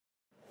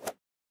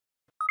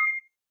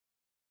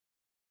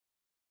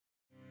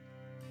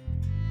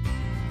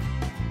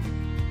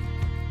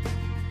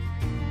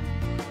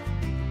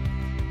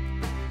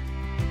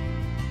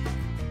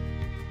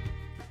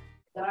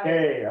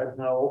Okay, I've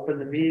now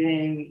opened the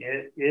meeting.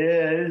 It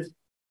is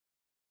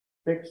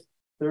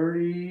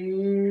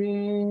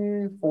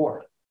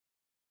 6:34.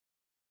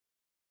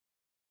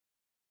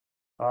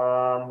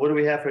 What do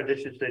we have for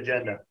additions to the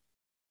agenda?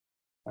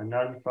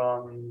 None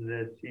from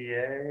the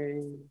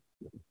TA.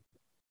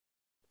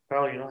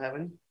 Carl, you don't have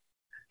any?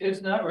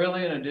 It's not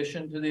really an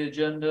addition to the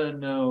agenda,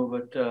 no,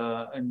 but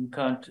in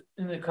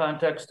the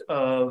context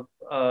of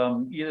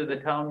either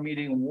the town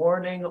meeting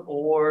warning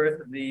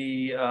or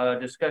the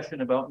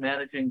discussion about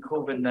managing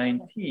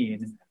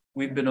COVID-19,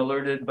 we've been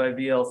alerted by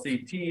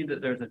VLCT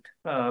that there's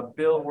a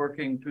bill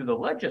working through the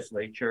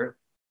legislature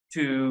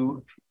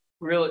to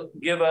really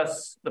give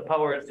us the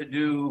power to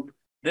do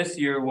this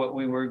year what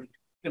we were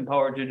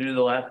empowered to do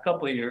the last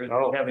couple of years,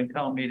 having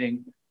town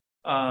meeting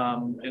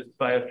just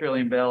by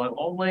Australian ballot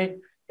only.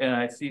 And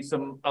I see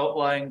some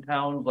outlying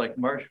towns like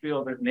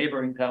Marshfield, or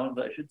neighboring towns,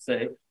 I should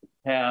say,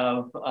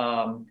 have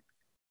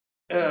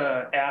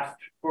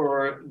asked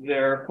for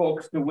their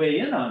folks to weigh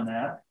in on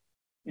that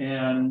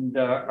and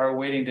are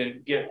waiting to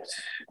get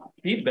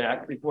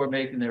feedback before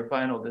making their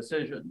final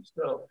decisions.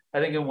 So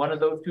I think in one of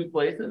those two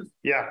places,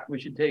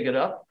 we should take it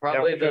up.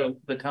 Probably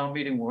the town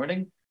meeting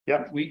warning.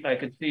 I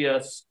could see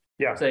us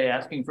say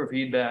asking for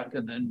feedback,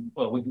 and then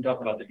we can talk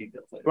about the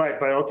details later. Right,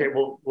 but okay,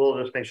 we'll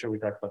just make sure we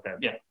talk about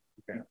that. Okay.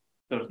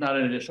 So it's not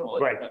an additional.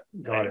 Right,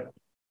 got it.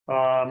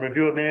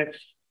 Review of minutes,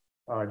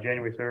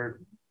 January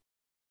 3rd.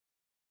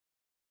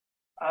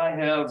 I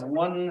have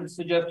one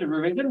suggested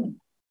revision,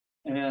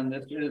 and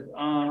this is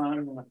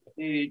on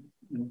page,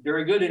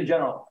 very good in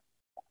general,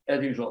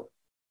 as usual.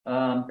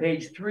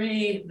 Page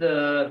 3,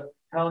 the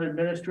town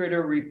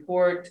administrator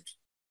report,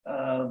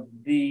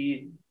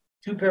 the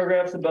 2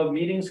 paragraphs above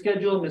meeting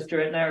schedule, Mr.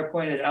 Etnayer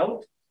pointed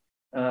out.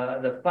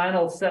 The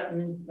final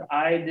sentence,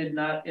 I did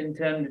not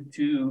intend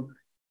to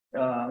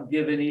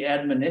give any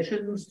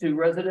admonitions to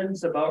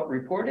residents about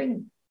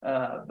reporting,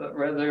 but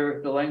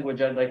rather the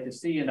language I'd like to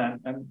see, and I've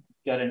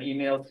got an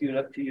email queued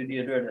up to you,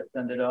 Deidre, to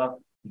send it off,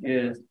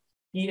 is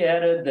he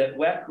added that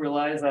WEC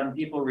relies on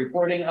people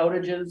reporting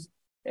outages,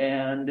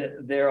 and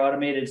their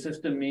automated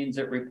system means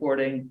that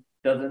reporting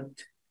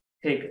doesn't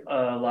take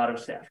a lot of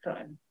staff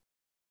time.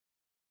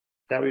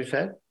 Is that what you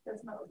said?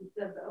 That's not what you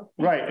said, though.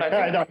 Right,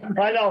 I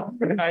know.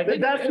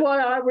 That's why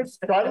I was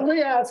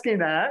suddenly asking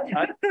that.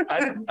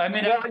 I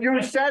mean, well,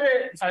 you said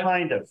it,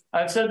 kind of.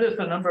 I've said this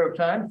a number of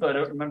times, but I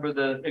don't remember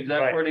the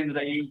exact wording that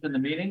I used in the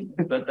meeting,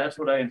 but that's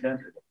what I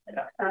intended.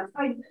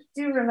 I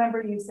do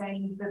remember you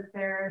saying that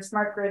their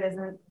smart grid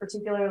isn't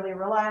particularly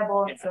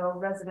reliable, so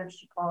residents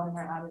should call in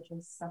their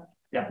outages. So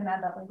I can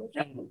add that language.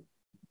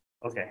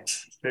 Okay,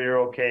 so you're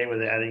okay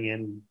with adding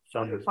in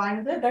some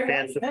fine with it.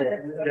 fan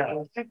support?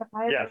 Yeah.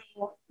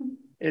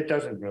 It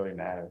doesn't really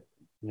matter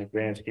in the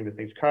grand scheme of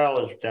things.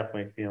 Carl is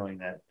definitely feeling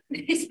that.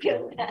 He's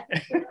feeling that.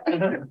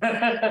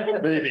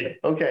 Maybe.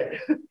 Okay.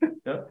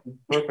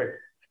 Perfect.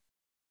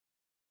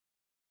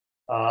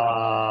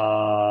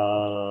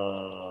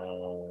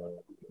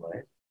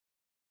 Right.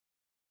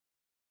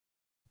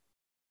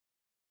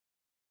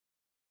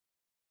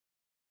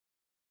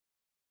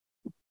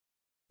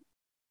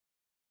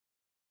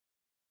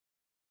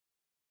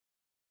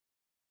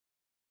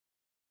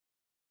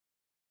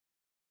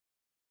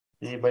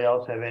 Anybody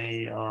else have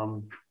any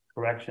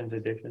corrections,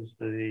 additions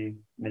to the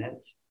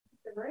minutes?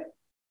 Right.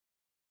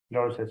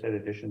 Notice I said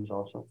additions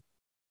also.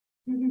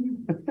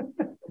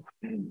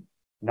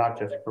 Not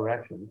just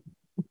corrections.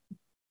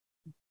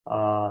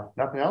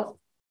 Nothing else?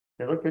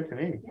 They look good to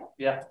me.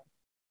 Yeah.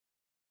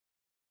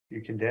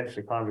 You condensed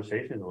the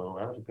conversation a little.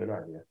 That was a good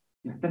idea.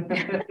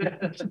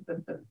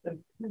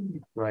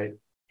 Right.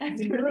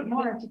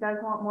 More if you guys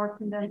want more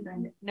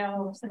condensing.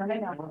 No,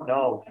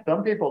 no.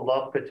 Some people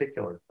love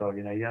particulars, so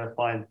you know you gotta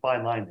find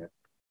fine line there.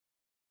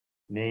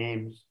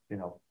 Names, you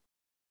know,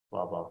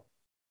 blah blah.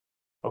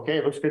 Okay,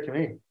 it looks good to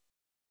me.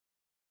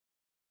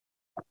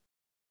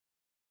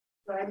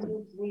 So I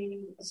think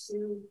we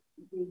assume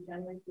the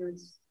January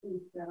 3rd,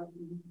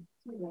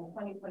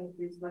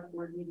 2023 select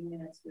board meeting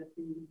minutes with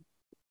the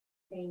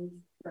change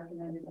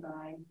recommended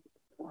by.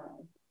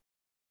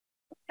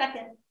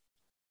 Second.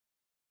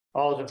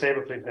 All those in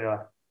favor, please say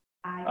aye.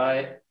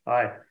 Aye.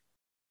 Aye.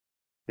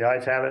 The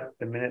ayes have it.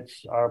 The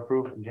minutes are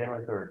approved from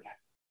January 3rd.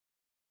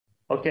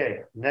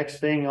 Okay, next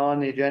thing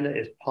on the agenda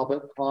is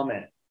public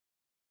comment.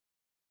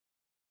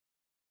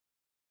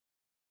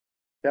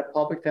 Is that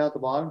public down at the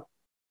bottom?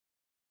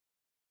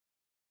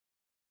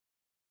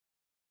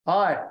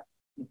 Hi.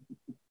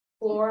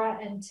 Flora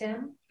and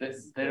Tim. They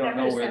don't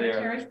know where they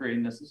are on the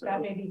screen necessarily.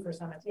 That may be for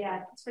cemetery.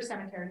 Yeah, it's for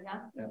cemetery,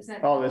 yeah.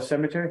 Oh, the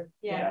cemetery?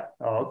 Yeah.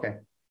 Oh, okay.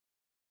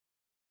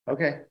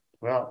 Okay,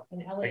 well,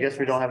 I guess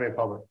we don't have any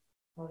public.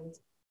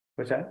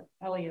 What's that?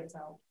 Elliot's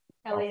out.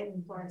 Elliot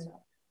and Florence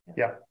out.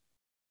 Yeah.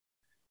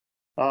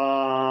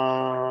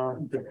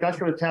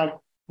 Discussion with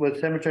town with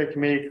cemetery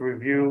committee to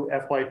review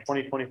FY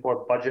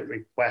 2024 budget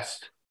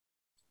request.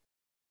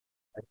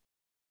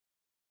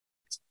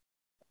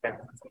 Okay.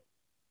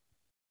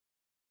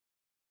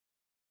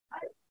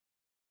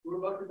 We're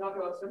about to talk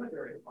about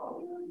cemetery.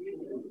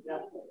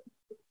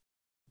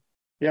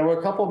 Yeah, we're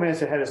a couple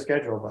minutes ahead of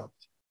schedule,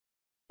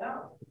 but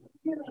Oh,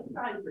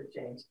 time for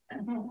change.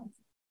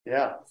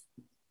 yeah.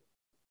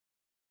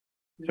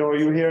 So are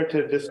you here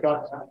to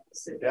discuss?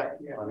 Yeah,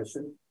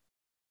 obviously.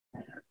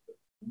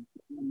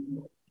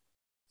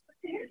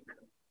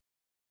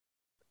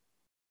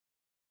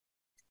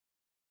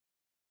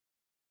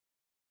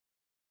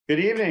 Good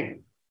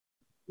evening.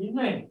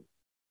 Evening.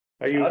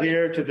 Are you Howdy.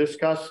 here to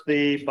discuss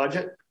the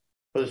budget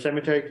for the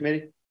cemetery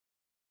committee?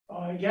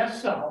 I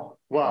guess so.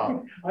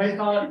 Wow. I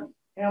thought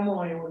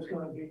Emily was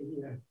gonna be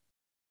here.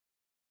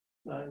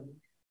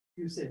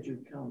 You said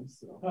you'd come,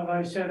 so. But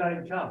I said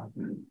I'd come.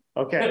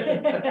 Okay.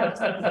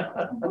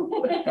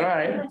 All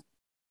right.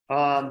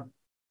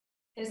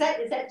 Is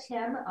that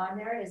Tim on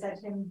there? Is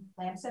that Tim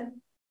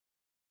Lamson?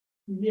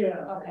 Yeah.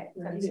 Okay.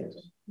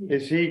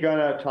 Is he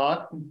gonna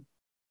talk?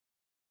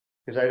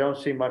 Because I don't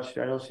see much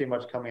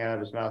coming out of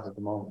his mouth at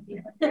the moment.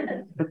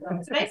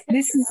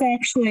 This is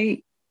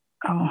actually,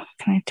 oh,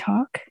 can I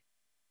talk?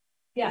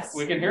 Yes.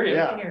 We can hear you.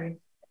 Yeah.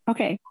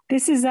 Okay,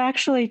 this is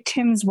actually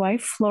Tim's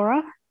wife,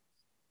 Flora.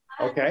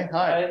 Okay,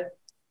 hi.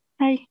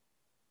 Hi.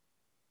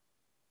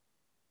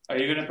 Are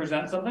you gonna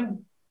present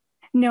something?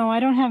 No, I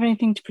don't have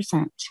anything to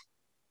present.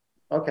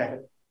 Okay.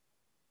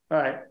 All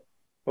right.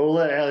 We'll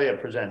let Elliot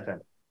present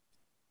then.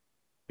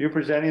 You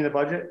presenting the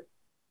budget,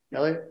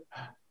 Elliot?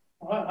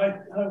 I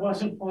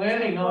wasn't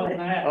planning on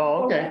that.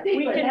 Oh, okay. I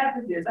think what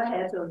happened is I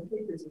had those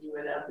papers and you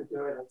went out the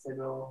door and I said,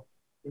 oh,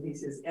 and he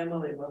says,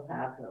 Emily will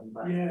have them,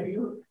 but Yeah.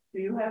 do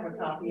you have a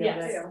copy of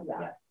Yes. it?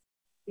 Yeah.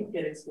 You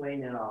can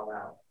explain it all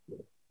out.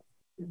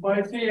 If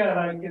I see it,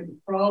 I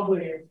can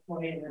probably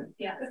explain it.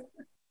 Yeah.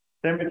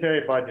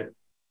 Cemetery budget.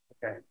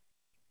 Okay.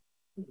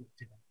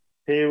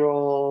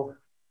 Payroll.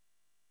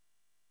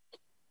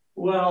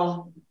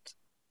 Well,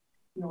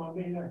 you know, I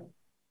mean,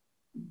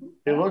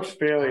 It looks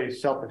fairly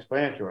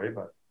self-explanatory,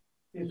 but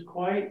it's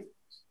quite,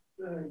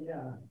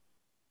 yeah.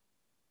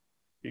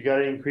 you got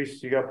to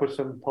increase, you got to put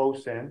some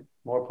posts in,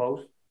 more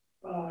posts.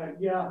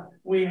 Yeah,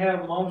 we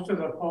have most of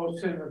the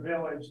posts in the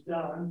village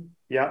done.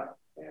 Yeah.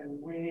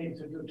 And we need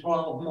to do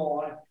 12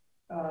 more.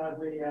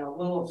 The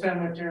little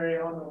cemetery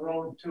on the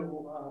road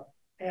to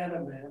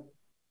Adamant,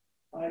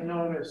 I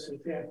noticed that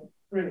they're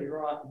pretty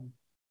rotten.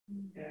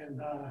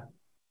 And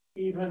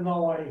even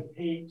though I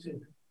hate to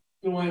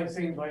do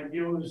anything but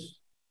use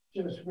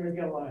just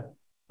regular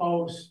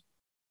posts,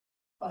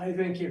 I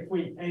think if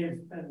we pay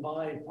and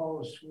buy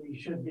posts, we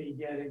should be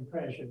getting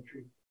pressure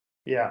treated.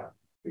 Yeah.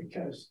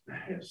 Because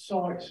it's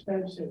so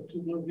expensive to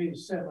do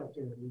these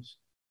cemeteries,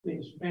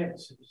 these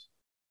fences.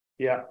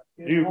 Yeah.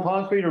 Do you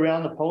concrete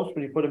around the post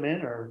when you put them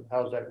in, or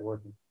how's that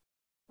working?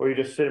 Or you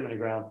just sit them in the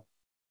ground?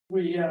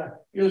 We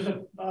use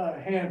a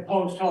hand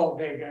post hole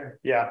digger.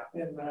 Yeah.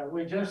 And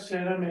we just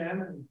sit them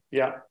in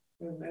Yeah.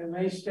 and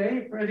they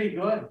stay pretty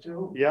good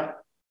too. Yeah.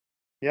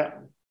 Yeah.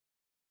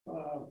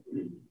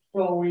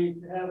 So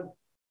we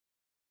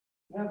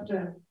have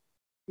to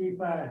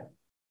keep our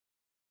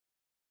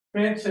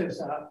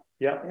fences up.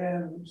 Yeah.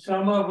 And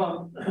some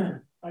of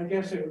them, I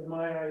guess it was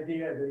my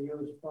idea to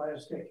use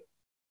plastic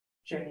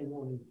chain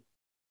link.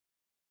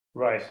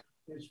 Right.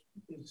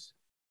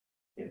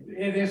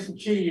 It isn't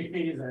cheap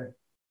either,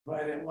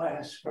 but it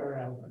lasts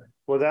forever.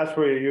 Well, that's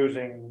where you're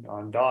using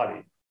on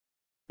Dottie.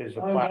 Is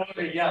the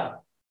plastic. Yeah.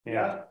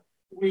 Yeah.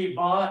 We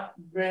bought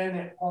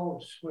granite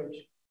posts, which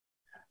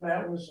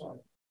that was like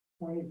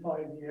 25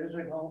 years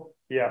ago.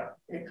 Yeah.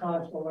 It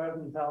cost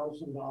 $11,000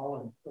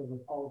 for the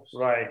posts.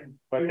 Right.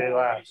 But they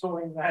last.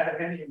 Doing that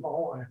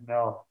anymore.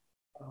 No.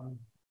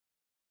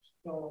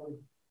 So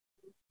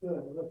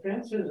the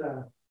fences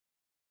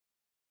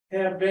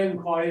have been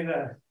quite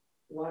a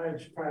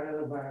large part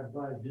of our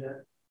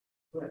budget,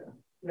 but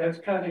that's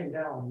cutting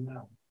down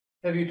now.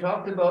 Have you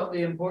talked about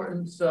the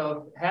importance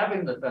of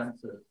having the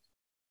fences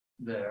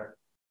there?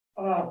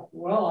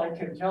 Well, I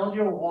can tell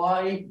you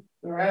why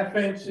there are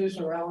fences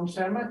around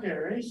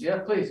cemeteries. Yeah,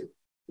 please.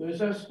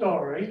 There's a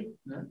story.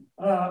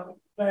 Yeah.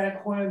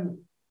 Back when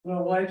the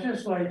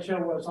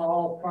legislature was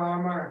all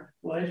farmer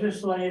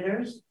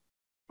legislators,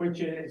 which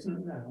it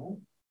isn't now,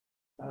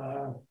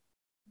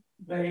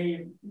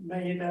 they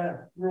made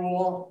a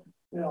rule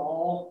that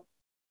all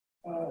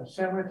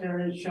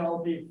cemeteries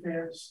shall be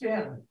fenced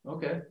in.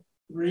 Okay.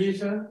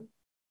 Reason?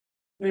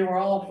 They were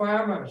all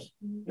farmers.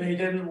 They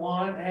didn't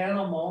want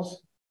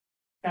animals,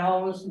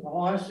 cows and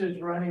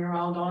horses running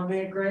around on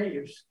their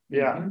graves.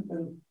 Yeah.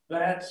 And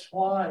that's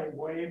why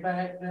way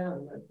back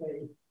then that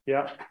they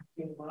Yeah.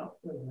 came up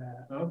with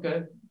that.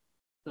 Okay.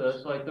 So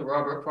it's like the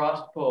Robert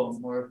Frost poem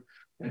where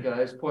the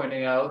guy's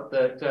pointing out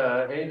that,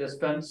 hey, this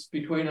fence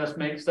between us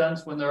makes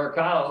sense when there are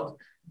cows,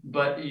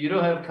 but you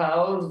don't have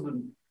cows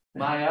and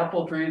my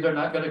apple trees are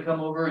not going to come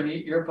over and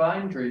eat your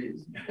pine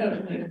trees.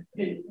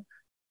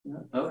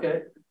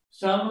 Okay.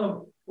 Some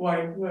of,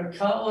 like the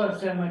Cutler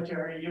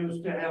Cemetery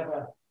used to have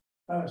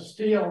a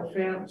steel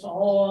fence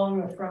all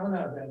along the front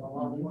of it,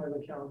 along where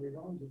the county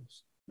road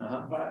is.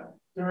 But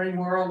during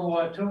World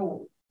War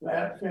II,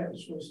 that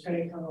fence was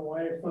taken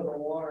away for the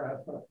war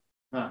effort.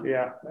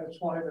 Yeah. That's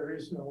why there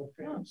is no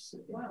fence.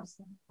 Wow.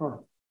 Huh.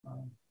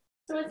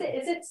 So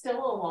is it still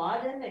a law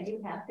then that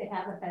you have to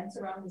have a fence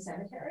around the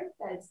cemetery,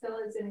 that it still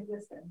is in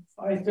existence?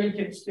 I think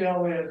it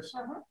still is.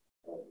 Uh-huh.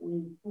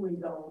 We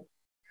don't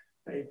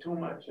pay too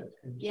much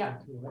attention Yeah.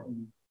 to it,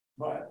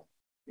 but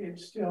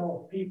it's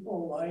still,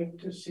 people like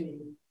to see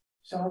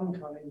some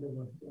kind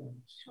of a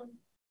fence.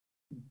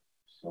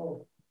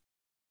 Sure.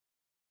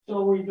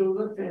 So we do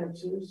the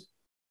fences.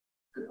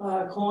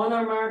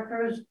 Corner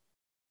markers,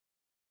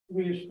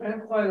 we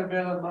spent quite a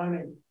bit of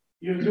money.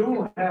 You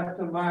do have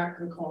to mark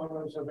the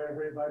corners of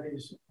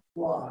everybody's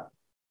lot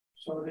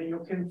so that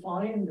you can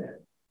find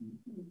it.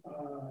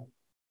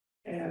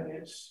 And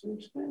it's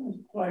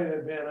been quite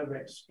a bit of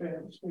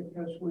expense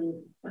because we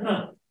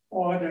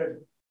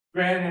ordered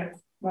granite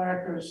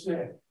markers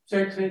that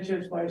 6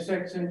 inches by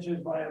 6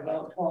 inches by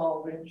about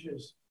 12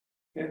 inches.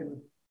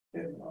 And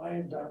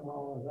I've done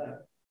all of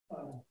that,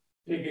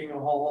 digging a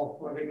hole,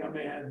 putting them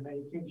in,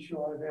 making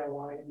sure they're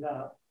lined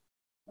up.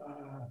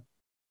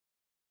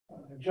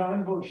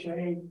 John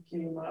Boucher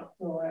came up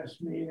the last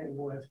meeting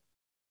with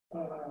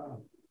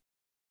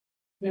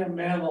their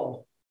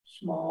metal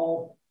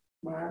small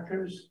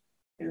markers,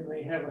 and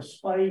they have a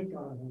spike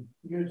on them.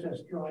 You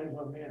just drive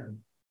them in.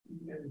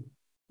 And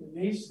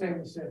these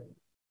things that,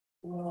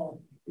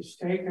 well, it's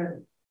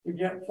taken to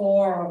get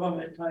 4 of them.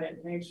 It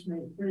takes me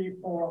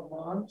 3-4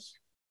 months,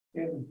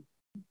 and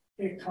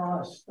it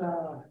costs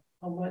how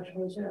much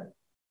was it?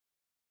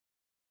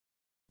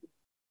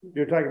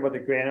 You're talking about the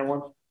granite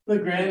ones? The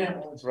granite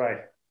ones. Right.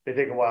 They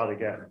take a while to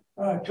get.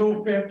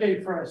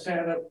 $250 for a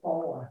set of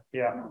 4.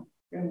 Yeah.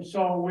 And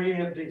so we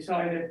have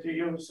decided to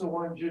use the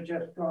ones you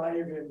just drive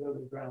into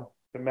the ground.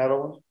 The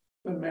metal ones?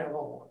 The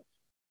metal ones.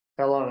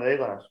 How long do they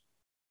last?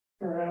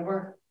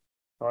 Forever.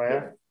 Oh,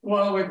 yeah?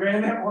 Well, the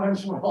granite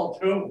ones will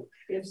too.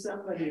 If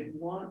somebody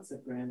wants a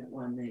granite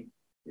one,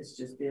 it's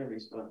just their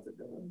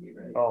responsibility,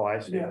 right? Oh, I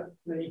see. Yeah,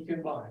 they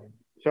can buy them.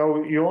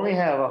 So you only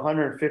have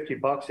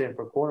 $150 in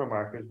for corner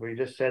markers, but you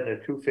just said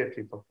they're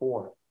 $250 for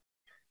 4.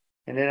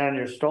 And then on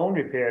your stone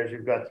repairs,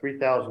 you've got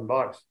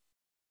 $3,000.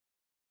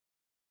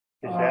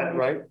 Is that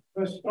right?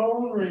 The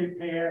stone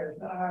repairs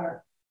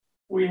are,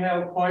 we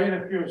have quite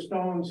a few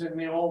stones in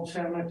the old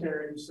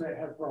cemeteries that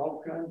have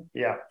broken,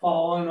 Yeah,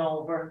 fallen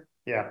over.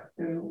 yeah.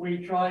 And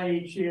we try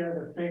each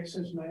year to fix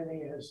as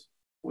many as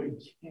we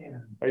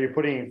can. Are you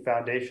putting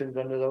foundations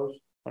under those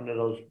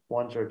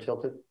ones that are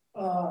tilted?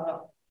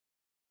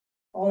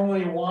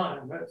 Only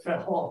one that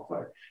fell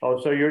over. Oh,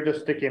 so you're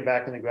just sticking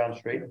back in the ground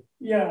straight?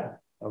 Yeah,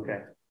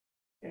 Okay.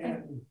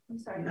 and I'm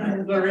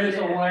sorry. there is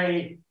a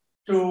way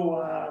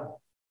to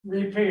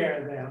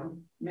repair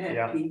them. Matt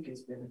Yeah. Peak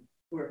has been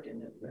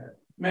working at that.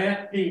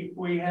 Matt Peak,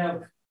 we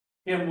have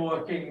him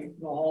looking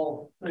the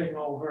whole thing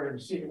over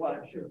and see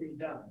what should be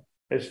done.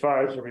 As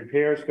far as the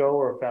repairs go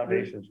or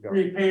foundations go?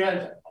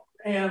 Repairs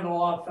and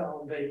or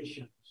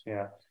foundations.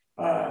 Yeah.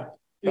 The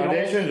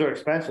Foundations are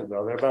expensive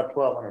though. They're about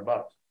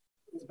 $1,200.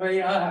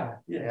 They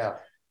are, yes. Yeah.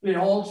 The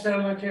old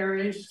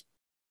cemeteries,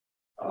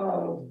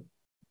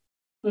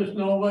 there's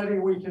nobody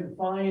we can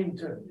find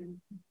to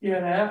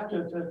get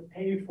after to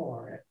pay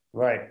for it.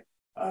 Right.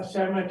 A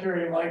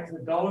cemetery like the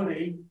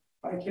Doty,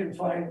 I can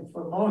find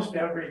for most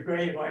every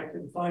grave, I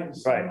can find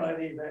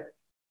somebody that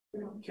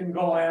can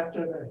go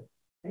after the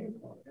pay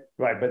for it.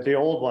 Right. But the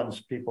old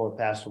ones, people have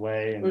passed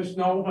away and There's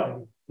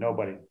nobody.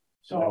 nobody.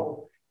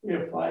 So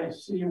if I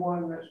see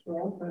one that's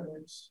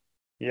broken,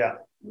 Yeah.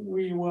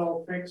 we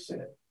will fix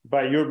it.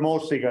 But you're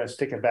mostly going to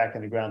stick it back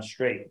in the ground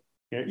straight.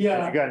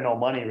 Yeah. You got no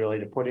money really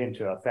to put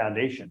into a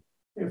foundation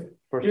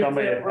for if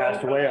somebody they're that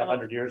passed broken away up,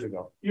 100 years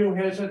ago. You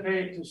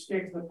hesitate to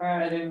stick the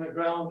part in the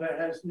ground that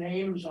has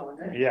names on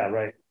it. Yeah.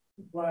 Right.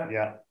 But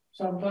Yeah.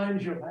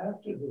 sometimes you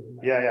have to do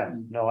that. Yeah. Yeah.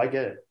 No, I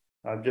get it.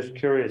 I'm just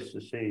curious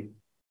to see.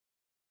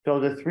 So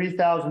the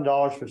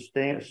 $3,000 for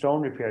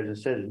stone repairs,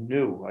 it says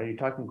new. Are you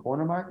talking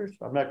corner markers?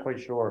 I'm not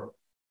quite sure.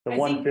 The I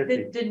think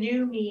 150. the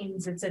new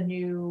means it's a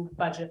new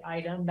budget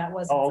item. That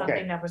wasn't Oh, okay.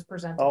 something that was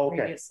presented Oh, okay.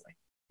 previously.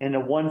 And the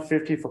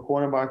 150 for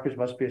corner markers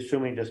must be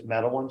assuming just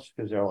metal ones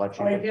because they're a lot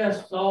I cheaper.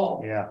 guess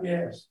so. Yeah.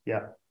 Yes.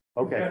 Yeah.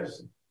 Okay.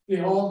 Because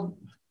the old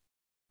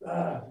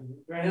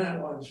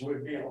granite ones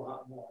would be a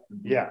lot more.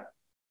 Yeah.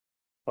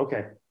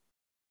 Okay.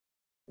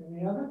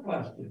 Any other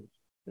questions?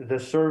 The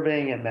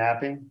surveying and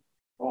mapping.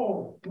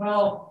 Oh,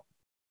 well,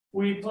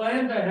 we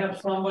plan to have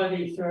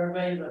somebody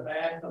survey the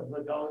back of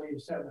the Doty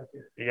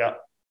Cemetery. Yeah.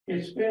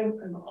 It's been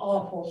an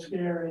awful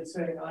scary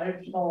thing.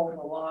 I've sold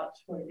the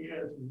lots for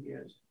years and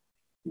years.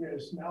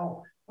 Years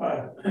now,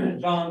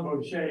 John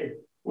Boucher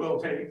will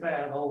take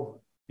that over.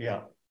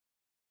 Yeah.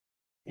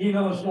 He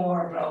knows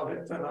more about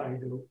it than I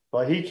do.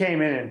 Well, he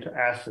came in and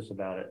asked us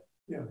about it.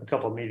 Yeah. A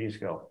couple of meetings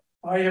ago.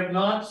 I have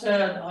not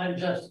said I'm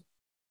just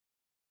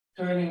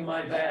turning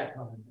my back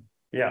on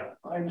it. Yeah.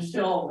 I'm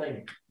still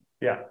there.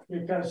 Yeah.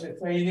 Because if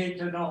they need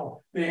to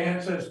know the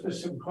answers to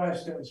some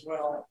questions,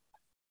 well,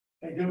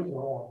 they do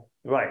know.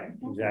 Right.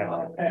 Exactly.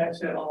 I'll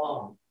pass it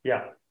along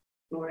Yeah.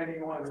 to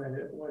anyone that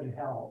it would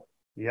help.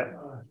 Yep.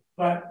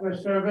 But for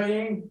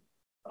surveying,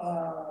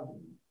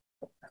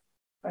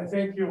 I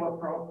think you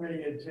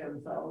appropriated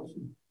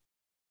 10,000.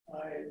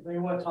 They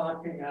were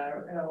talking at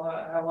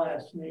our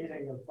last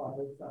meeting of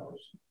 5,000.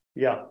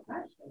 Yeah,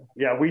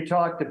 yeah, we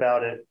talked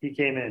about it. He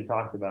came in and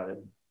talked about it.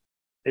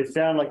 It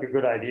sounded like a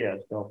good idea,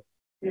 so,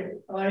 Yeah,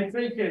 I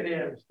think it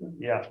is.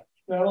 yeah,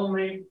 That'll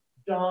make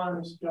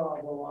John's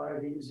job a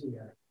lot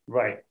easier.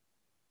 right,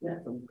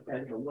 That's a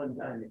potential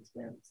one-time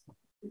expense.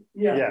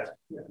 Yeah. yes,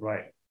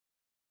 right,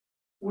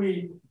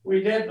 We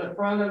did the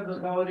front of the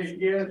building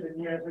years and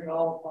years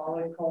ago.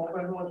 Polly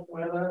Coleman was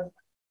with us.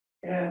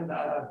 And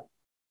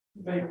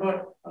they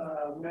put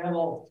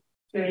metal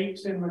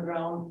stakes in the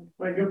ground,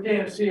 but you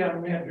can't see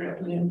them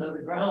driven into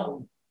the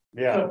ground.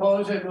 yeah,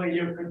 Supposedly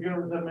you could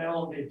use the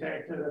metal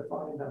detector to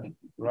find them.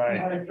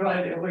 right. I've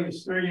tried at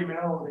least 3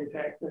 metal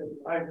detectors.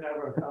 I've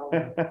never found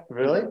them.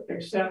 Really?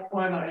 Except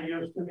when I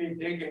used to be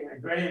digging a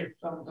grave,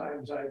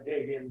 sometimes I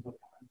dig into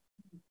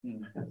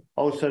them.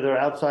 Oh, so they're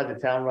outside the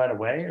town right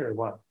away, or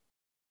what?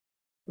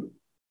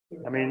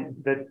 I mean,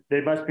 that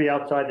they must be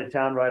outside the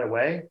town right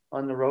away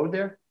on the road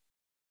there?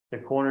 The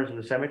corners of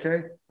the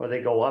cemetery, or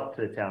they go up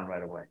to the town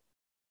right away?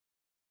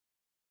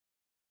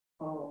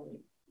 Oh,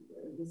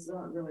 it's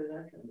not really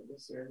that kind of a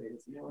survey.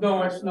 It's more.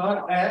 No, it's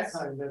not that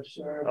kind of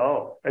survey.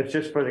 Oh, it's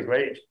just for the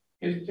graves,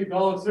 Is to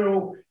go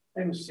through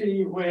and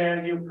see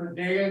where you could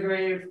dig a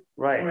grave,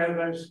 right? where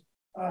there's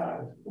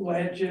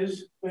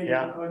ledges that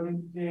Yeah. you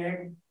couldn't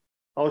dig.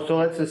 Oh, so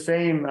that's the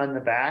same on the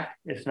back.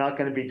 It's not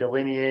gonna be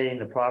delineating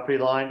the property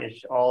line.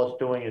 It's all it's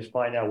doing is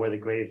find out where the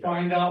graves are.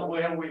 Find out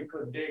where we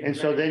could dig. And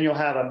so then you'll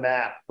have a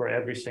map for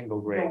every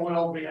single There grave.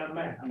 will be a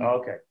map,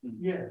 Okay,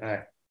 yes. all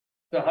right.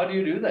 So how do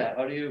you do that?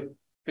 How do you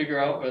figure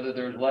out whether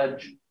there's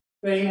ledge?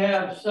 They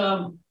have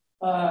some,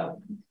 I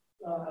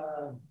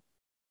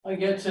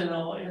guess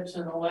it's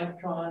an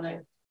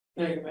electronic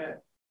thing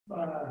that,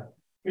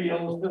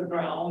 feels the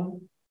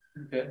ground.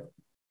 Okay,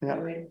 Yeah.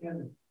 And they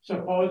can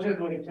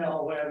supposedly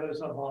tell where there's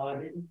a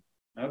body.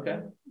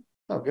 okay,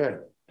 Oh,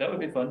 good. that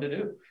would be fun to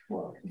do.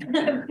 Well,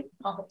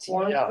 Oh,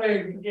 one Yeah.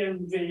 thing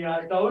in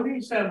the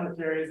Doty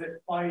Cemetery that's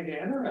quite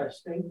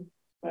interesting,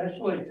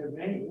 especially to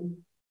me,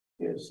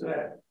 is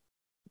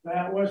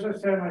that was a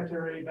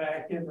cemetery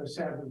back in the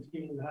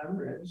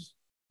 1700s.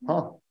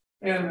 Huh,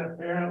 And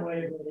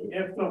apparently,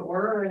 if there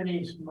were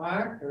any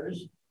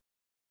markers,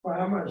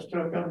 farmers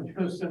took them,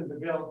 used them to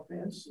build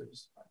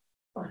fences.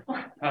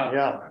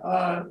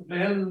 yeah,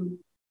 Then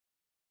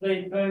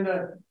they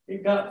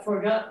it got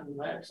forgotten,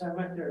 that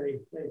cemetery,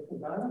 they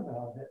forgot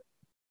about it.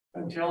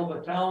 Until the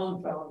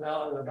town found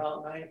out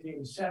about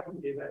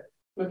 1970 that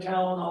the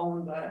town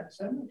owned that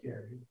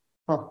cemetery.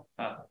 huh,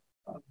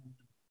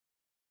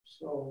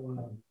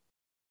 So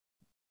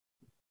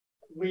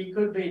we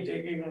could be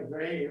digging a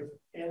grave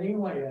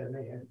anywhere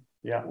there.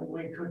 yeah,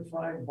 We could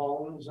find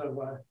bones of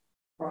a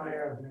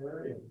prior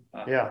burial.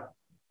 yeah,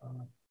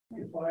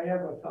 If I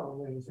ever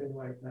found anything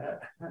like that,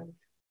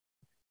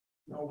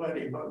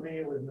 nobody but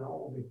me would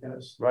know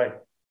because right,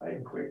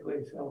 I'd quickly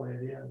fill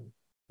it in.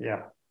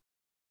 yeah.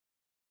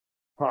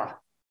 Huh,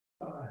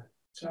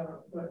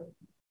 But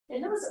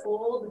In those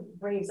old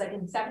graves, like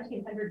in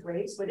 1700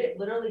 graves, would it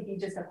literally be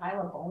just a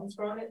pile of bones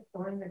thrown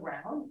in the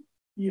ground?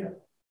 yeah,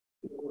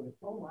 Oh,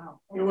 wow.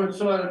 it would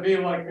sort of be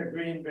like a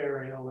green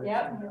burial.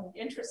 Yep,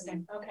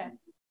 interesting, okay.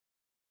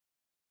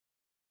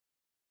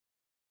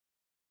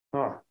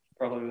 huh.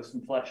 Probably with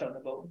some flesh on the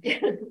bone.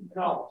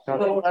 No. No,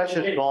 the flesh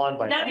is gone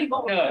by Not now. even.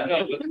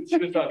 No, but she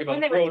was talking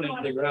about thrown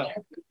into the ground.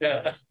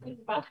 Yeah,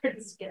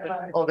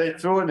 Oh, they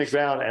threw it in the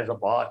ground as a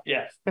body,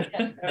 yes.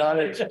 not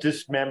as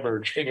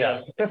dismembered.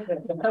 Yeah,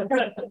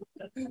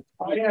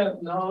 I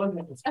have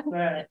known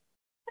that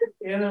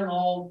in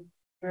an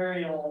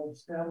very old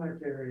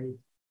cemetery,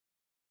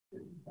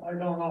 I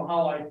don't know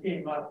how I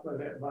came up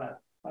with it, but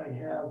I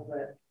have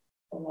that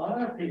a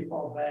lot of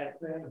people back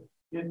then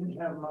didn't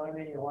have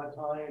money or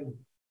time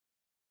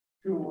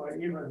to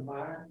even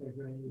mark the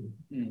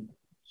grave.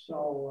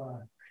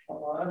 So a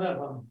lot of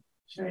them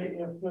say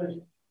if there's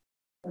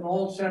an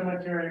old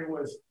cemetery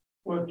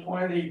with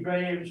 20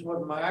 graves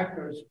with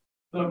markers,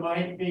 there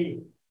might be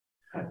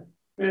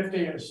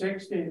 50 or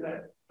 60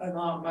 that are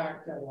not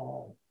marked at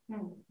all.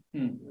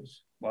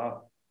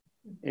 Wow,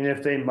 and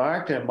if they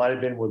marked it, it might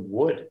have been with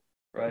wood.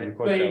 right. Of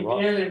course, They they're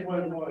wrong. did it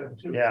with wood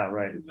too. Yeah,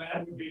 right,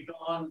 That would be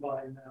gone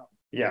by now.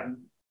 yeah.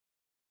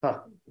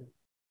 Huh.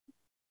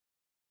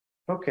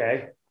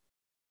 Okay.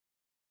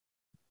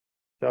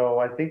 So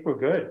I think we're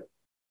good.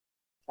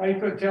 I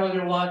could tell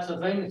you lots of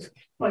things,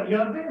 but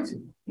you're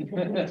busy.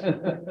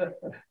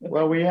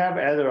 Well, we have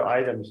other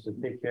items to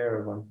take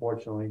care of,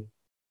 unfortunately.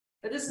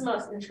 But this is the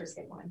most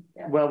interesting one.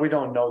 Yeah. Well, we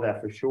don't know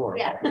that for sure.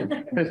 Yeah.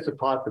 It's a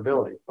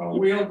possibility. But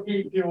we'll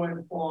keep you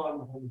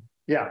informed.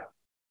 Yeah,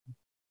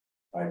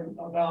 I'm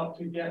about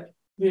to get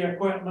the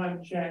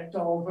equipment checked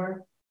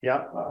over.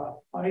 yeah,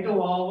 I do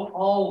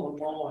all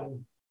the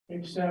mowing,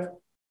 except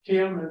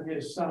Tim and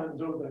his son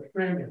do the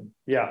trimming.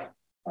 yeah,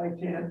 I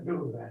can't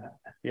do that.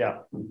 yeah,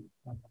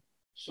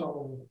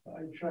 So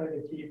I try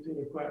to keep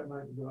the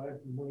equipment good.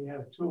 And we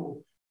have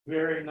 2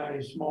 very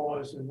nice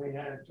mowers and they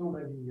had too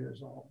many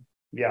years old.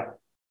 yeah.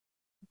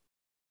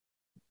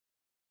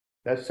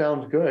 That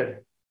sounds good.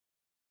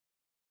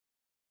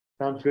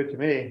 Sounds good to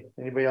me.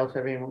 Anybody else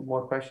have any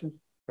more questions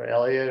for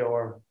Elliot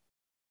or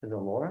is it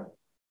Laura?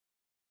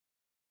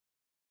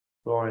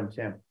 Laura and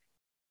Tim.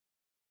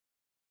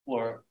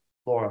 Laura.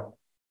 Laura.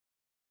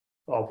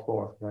 Oh,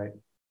 Flora, right.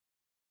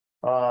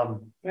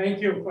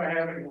 Thank you for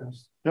having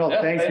us. No,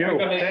 Yeah, thank you.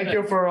 coming. Thank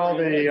you for all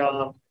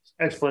the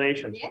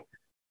explanations.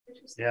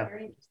 Yeah.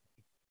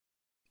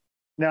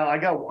 Now I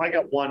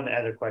got one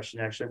other question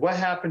actually. What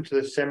happened to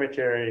the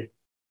cemetery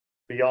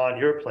beyond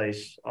your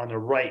place on the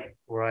right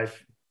where I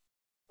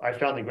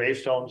found the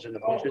gravestones in the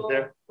bushes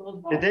there?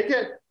 Did they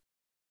get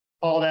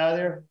hauled out of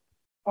there?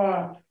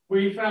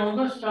 We found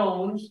the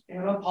stones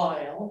in a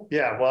pile.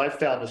 Yeah, well, I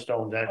found the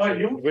stones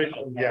actually.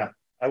 Yeah,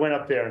 I went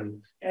up there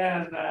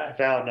and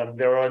found them.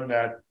 They were on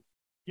that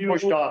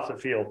pushed off the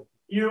field.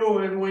 You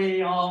and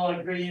we all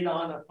agreed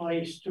on a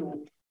place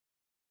to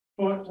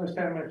put the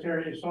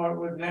cemetery so it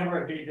would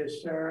never be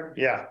disturbed.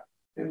 Yeah.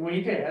 And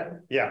we did.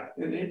 Yeah.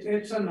 And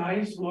it's a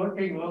nice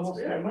looking little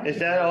cemetery. Is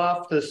that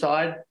off to the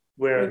side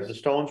where the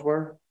stones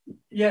were?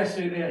 Yes,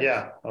 it is.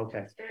 Yeah,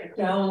 okay.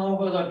 Down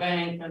over the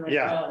bank and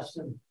Yeah. across.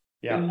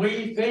 And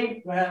we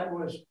think that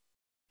was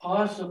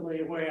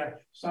possibly where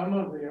some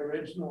of the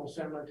original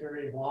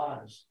cemetery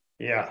was.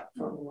 Yeah.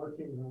 From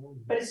looking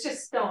around. But it's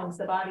just stones,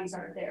 the bodies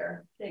aren't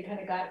there. They kind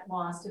of got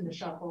lost in the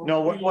shuffle.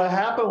 No, what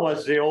happened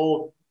was the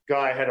old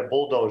guy had a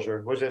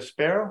bulldozer. Was it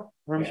Sparrow?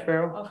 Herm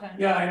Sparrow? Okay.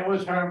 Yeah, it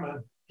was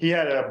Herman. He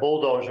had a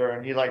bulldozer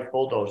and he liked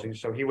bulldozing.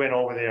 So he went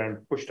over there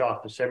and pushed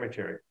off the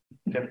cemetery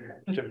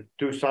to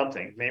do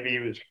something. Maybe he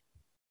was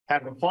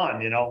having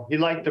fun, you know. He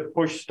liked to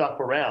push stuff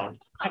around.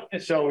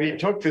 So he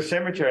took the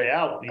cemetery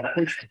out and he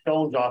pushed the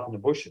stones off in the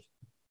bushes.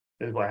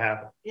 This is what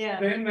happened. Yeah.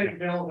 Then they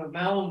built a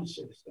mound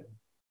system.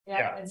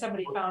 Yeah. And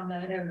somebody found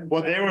that.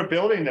 Well, they were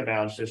building the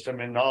mound system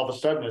and all of a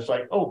sudden it's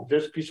like, oh,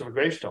 there's a piece of a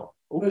gravestone.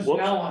 Ooh, There's whoops.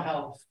 now a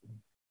house.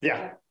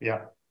 Yeah,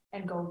 yeah.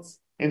 And goats.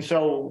 And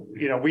so,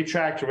 you know, we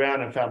tracked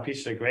around and found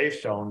pieces of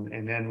gravestone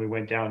and then we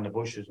went down in the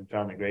bushes and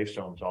found the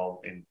gravestones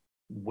all in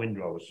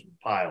windrows,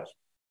 piles.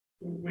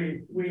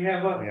 We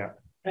have a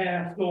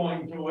path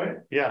going to it.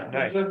 Yeah,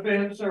 nice. There's a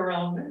fence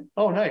around it.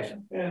 Oh, nice.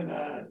 And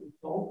it's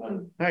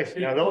open. Nice.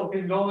 Now, People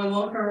can go and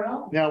look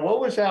around. now, what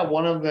was that?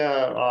 One of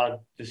the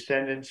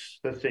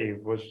descendants, let's see,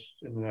 was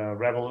in the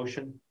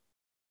Revolution?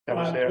 That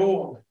was there?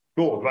 Gould.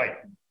 Gould, right.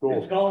 It's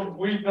Gould. called,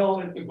 we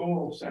built it the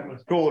Gould Cemetery.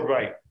 Gould,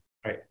 right.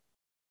 Right.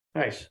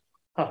 Nice.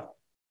 Huh.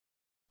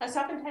 That's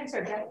oftentimes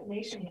our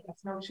destination, if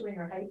it's snowshoeing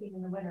or hiking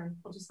in the winter.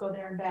 We'll just go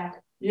there and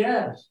back.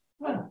 Yes.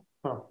 Huh.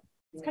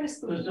 It's kind of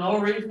spooky. There's no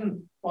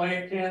reason why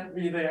it can't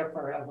be there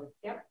forever.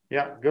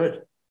 Yeah,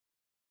 good.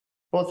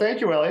 Well,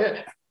 thank you,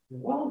 Elliot.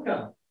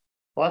 Welcome.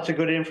 Lots of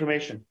good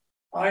information.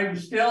 I'm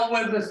still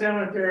with the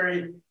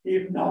cemetery,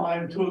 even though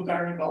I'm too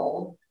darn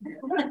old.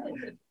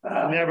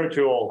 Never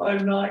too old.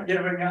 I'm not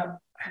giving up.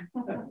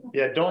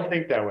 Yeah, don't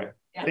think that way.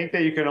 Yeah. Think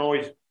that you can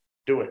always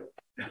do it.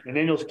 And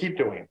then you'll keep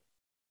doing it.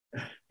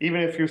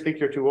 Even if you think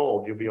you're too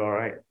old, you'll be all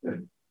right.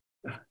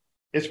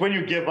 It's when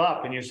you give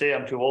up and you say,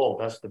 I'm too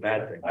old. That's the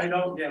bad thing. I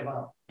don't give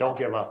up. Don't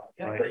give up.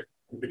 Right?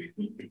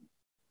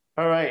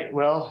 All right.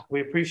 Well,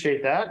 we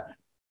appreciate that.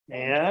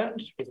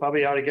 And we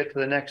probably ought to get to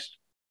the next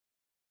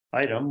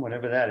item,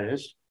 whatever that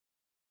is.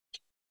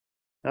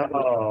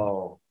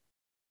 Oh,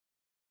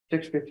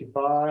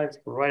 6:55,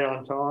 right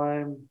on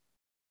time.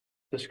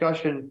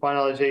 Discussion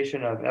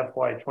finalization of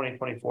FY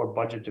 2024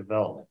 budget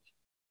development.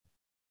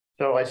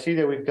 So I see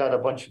that we've got a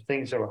bunch of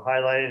things that were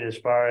highlighted as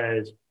far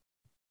as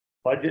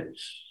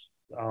budgets,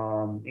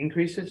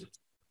 increases,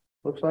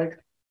 looks like.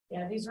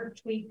 Yeah, these are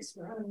tweaks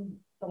from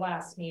the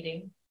last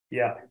meeting.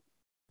 Yeah.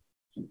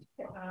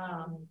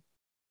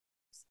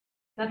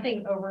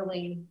 Nothing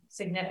overly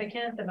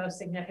significant, the most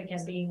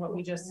significant being what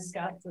we just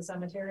discussed, the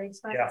cemetery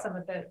expense. Yeah. Some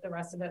of the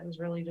rest of it was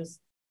really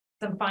just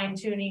some fine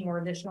tuning or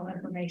additional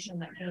information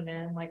that came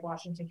in, like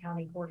Washington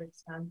County Court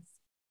expense.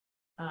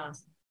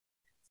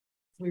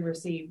 We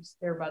received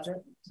their budget,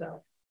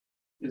 so.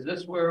 Is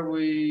this where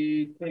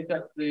we take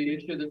up the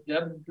issue that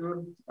Deb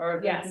drew our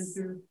attention Yes.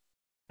 to?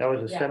 That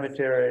was a Yes.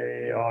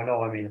 cemetery. Oh,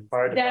 no, I mean,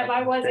 fire Deb,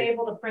 I was department.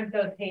 able to print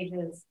those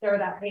pages, they're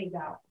that page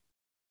out.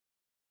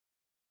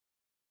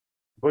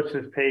 What's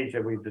this page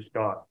that we just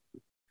got?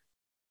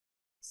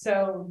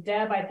 So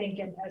Deb, I think,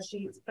 as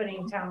she's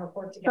putting town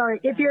report together. Sorry,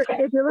 if you're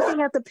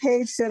looking at the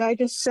page that I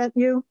just sent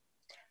you,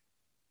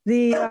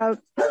 the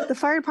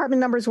fire department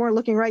numbers weren't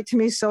looking right to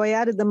me, so I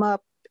added them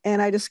up and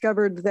I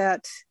discovered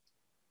that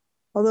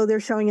although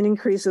they're showing an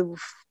increase of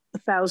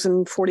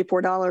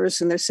 $1,044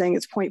 and they're saying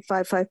it's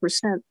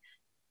 0.55%,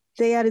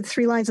 they added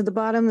 3 lines at the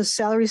bottom: the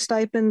salary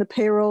stipend, the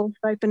payroll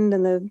stipend,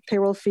 and the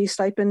payroll fee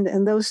stipend,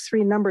 and those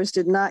 3 numbers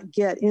did not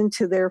get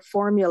into their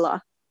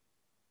formula.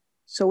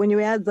 So when you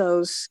add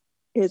those,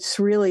 it's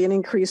really an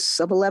increase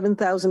of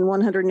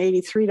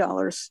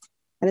 $11,183,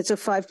 and it's a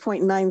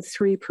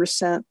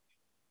 5.93%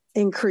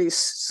 increase.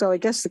 So I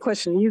guess the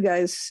question to you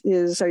guys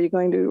is, are you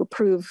going to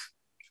approve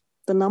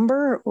the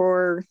number,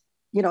 or,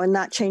 you know, and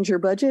not change your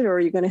budget, or are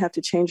you going to have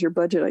to change your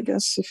budget, I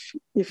guess,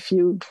 if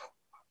you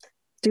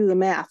do the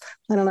math?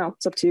 I don't know.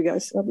 It's up to you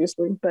guys,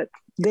 obviously, but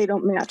they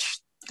don't match.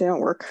 They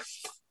don't work.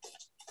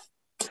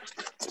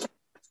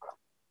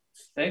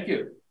 Thank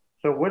you.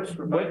 So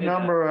what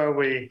number are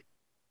we?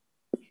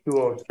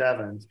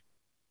 207.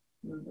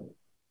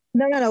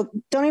 No.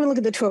 Don't even look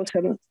at the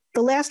 207.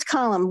 The last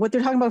column, what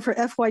they're talking about for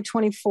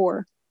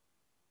FY24.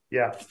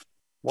 Yeah.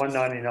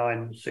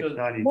 199,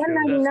 692.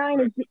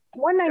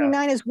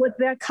 199 is what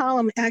that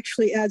column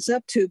actually adds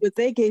up to, but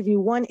they gave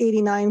you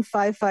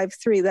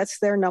 189,553. That's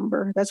their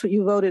number. That's what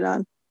you voted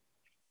on.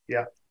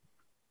 Yeah.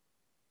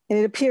 And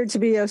it appeared to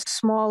be a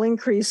small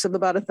increase of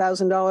about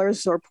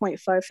 $1,000 or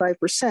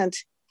 0.55%.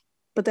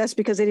 But that's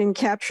because they didn't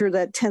capture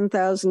that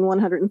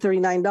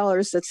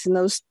 $10,139 that's in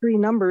those three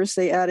numbers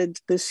they added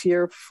this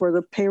year for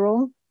the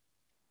payroll.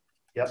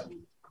 Yep.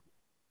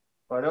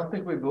 Well, I don't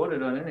think we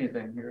voted on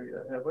anything here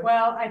yet, have we?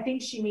 Well, I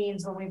think she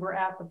means when we were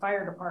at the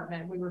fire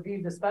department, we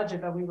reviewed this budget,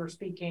 but we were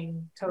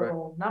speaking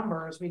total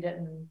numbers. We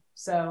didn't.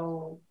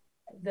 So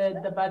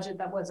the budget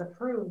that was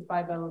approved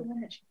by vote.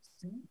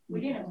 We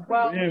didn't.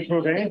 Well, we didn't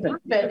approve anything.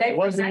 It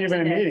wasn't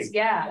even a meeting.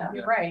 Yeah,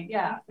 you're right.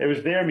 Yeah. It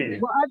was their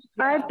meeting. Well,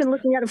 I've been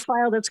looking at a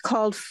file that's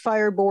called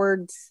Fire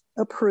Board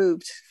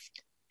Approved,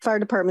 Fire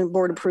Department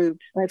Board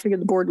Approved. I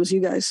figured the board was you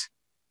guys.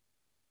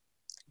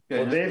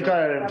 Well, they've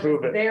got to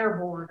improve it. Their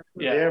board.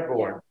 Yeah. Their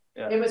board.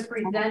 Yeah. It was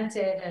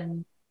presented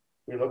and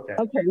we looked at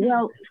it. Okay,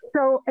 well,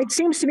 so it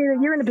seems to me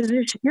that you're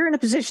in a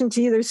position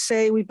to either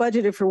say we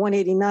budgeted for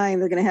 189,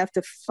 they're going to have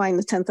to find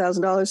the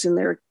 $10,000 in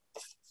their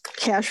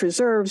cash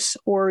reserves,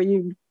 or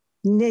you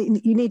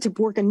need to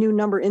work a new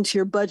number into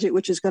your budget,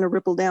 which is going to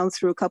ripple down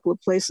through a couple of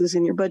places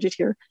in your budget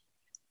here,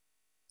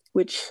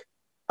 which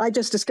I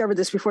just discovered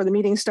this before the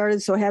meeting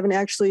started, so I haven't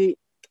actually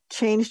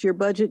changed your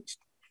budget,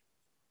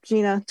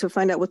 Gina, to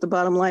find out what the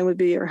bottom line would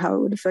be or how it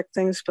would affect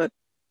things. But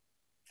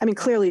I mean,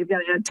 clearly you've got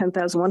to add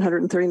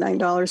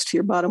 $10,139 to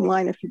your bottom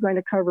line if you're going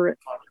to cover it.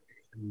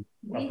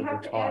 We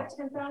have to add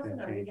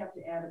 10,000, or we have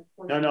to add a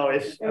portion? No,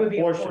 it's it would a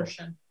be portion. a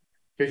portion.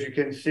 Because you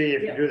can see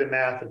if you do the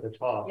math at the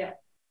top,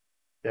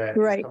 that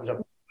it comes up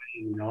to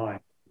 89.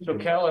 So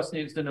Callis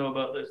needs to know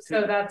about this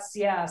too. So that's,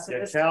 yeah. So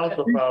yeah, Callis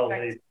will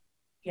probably.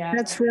 Yeah.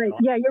 That's right.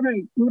 Yeah, you're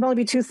right. It would only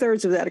be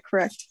 2/3 of that,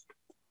 correct,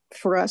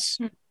 for us.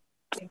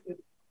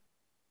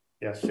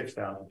 Yeah,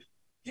 6,000.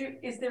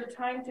 Is there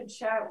time to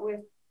chat with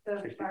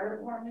the fire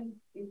department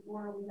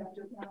before we have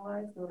to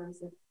finalize, or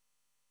is it?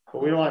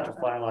 But we don't have to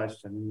finalize.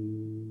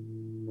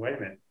 Wait a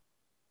minute.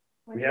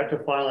 We have to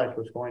finalize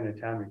what's going to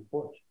town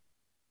reports.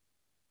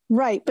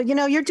 Right. But, you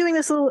know, you're doing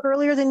this a little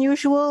earlier than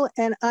usual,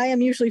 and I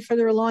am usually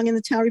further along in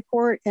the town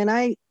report, and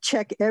I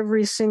check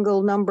every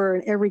single number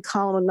and every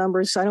column of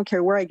numbers. So I don't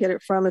care where I get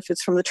it from. If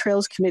it's from the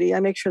Trails Committee, I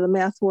make sure the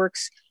math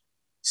works.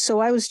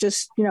 So I was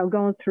just, you know,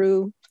 going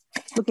through,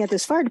 looking at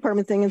this fire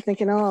department thing and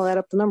thinking, oh, I'll add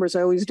up the numbers.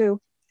 I always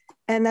do.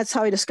 And that's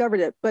how I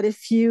discovered it. But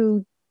if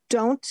you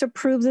don't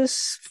approve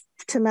this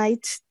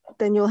tonight,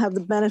 then you'll have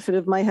the benefit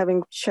of my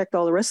having checked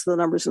all the rest of the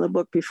numbers in the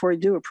book before I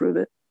do approve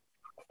it.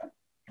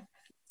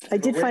 I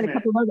did find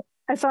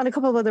I found a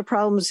couple of other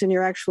problems in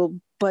your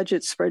actual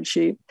budget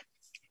spreadsheet,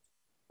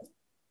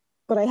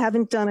 but I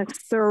haven't done a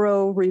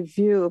thorough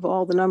review of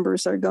all the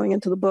numbers that are going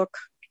into the book.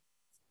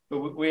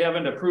 But we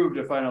haven't approved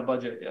a final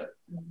budget yet.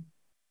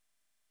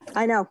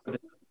 I know.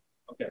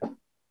 Okay.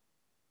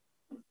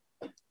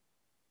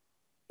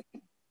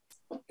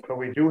 But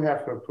we do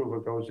have to approve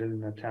what goes in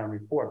the town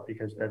report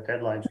because that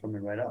deadline's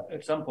coming right up.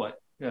 At some point,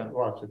 yeah.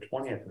 Well, it's the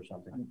 20th or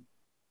something.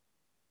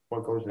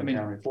 What goes in the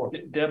town report?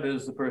 Deb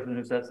is the person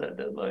who sets that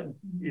deadline.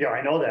 Yeah,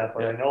 I know that,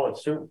 but I know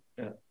it's soon.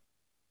 Yeah.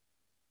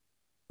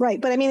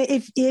 Right, but I mean,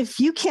 if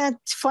you can't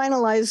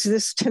finalize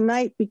this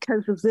tonight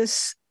because of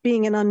this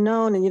being an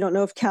unknown, and you don't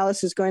know if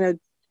Callis is going to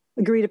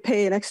agree to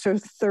pay an extra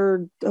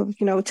third of,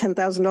 you know,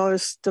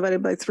 $10,000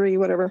 divided by 3,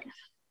 whatever.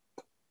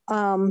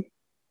 You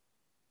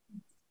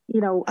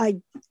know,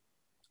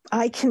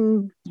 I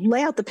can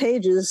lay out the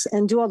pages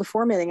and do all the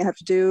formatting I have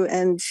to do,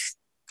 and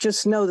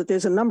just know that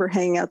there's a number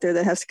hanging out there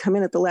that has to come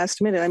in at the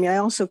last minute. I mean, I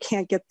also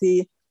can't get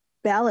the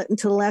ballot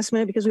until the last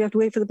minute because we have to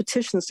wait for the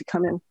petitions to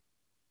come in.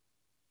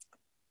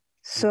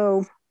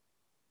 So,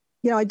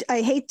 you know,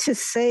 I hate to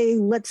say,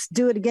 let's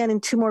do it again in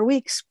 2 more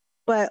weeks,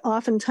 but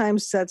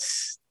oftentimes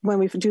that's when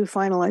we do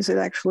finalize it,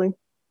 actually,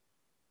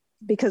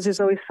 because there's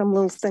always some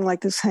little thing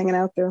like this hanging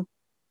out there.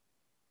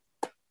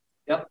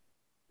 Yep.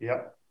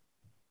 Yep.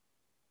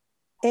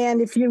 And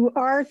if you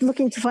are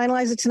looking to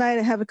finalize it tonight,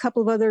 I have a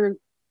couple of other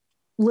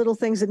little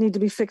things that need to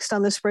be fixed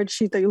on the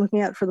spreadsheet that you're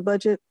looking at for the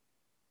budget.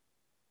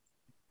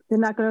 They're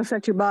not going to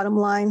affect your bottom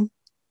line.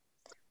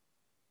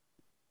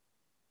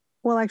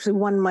 Well, actually,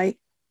 one might.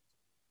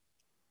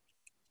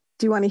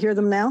 Do you want to hear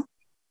them now?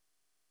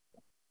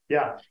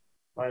 Yeah,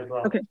 might as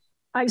well. Okay.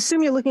 I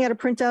assume you're looking at a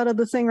printout of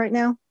the thing right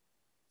now?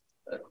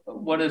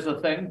 What is the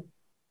thing?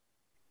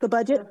 The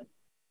budget?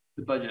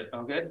 The budget,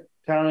 okay.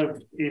 Town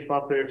of East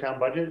Montpelier town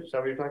budget, is that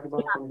what you're talking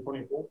about,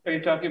 2024? Are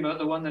you talking about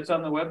the one that's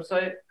on the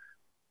website?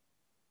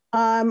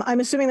 I'm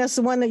assuming that's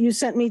the one that you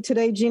sent me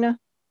today, Gina?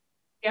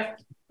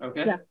 Yep.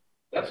 Okay. Yeah.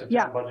 That's the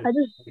Yeah. town budget. I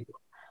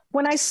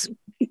just,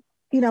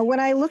 when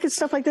I look at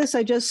stuff like this,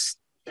 I just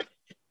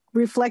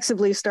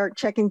reflexively start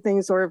checking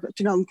things, or,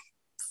 you know,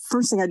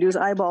 first thing I do is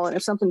eyeball it.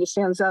 If something just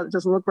stands out, it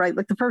doesn't look right.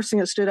 Like the first thing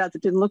that stood out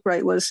that didn't look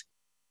right was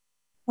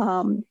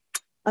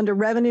under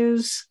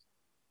revenues.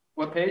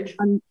 What page?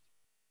 On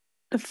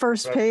the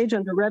first page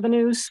under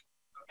revenues.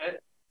 Okay.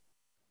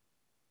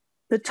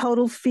 The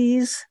total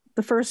fees,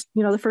 the first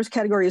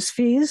category is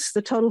fees,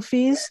 the total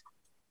fees.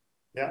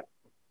 Yeah.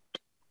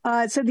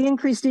 It said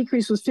the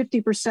decrease was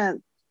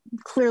 50%.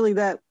 Clearly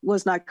that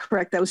was not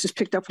correct. That was just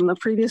picked up from the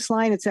previous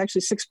line. It's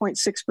actually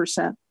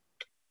 6.6%.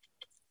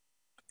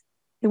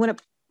 It went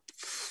up,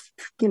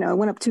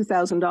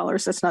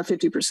 $2,000. That's not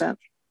 50%.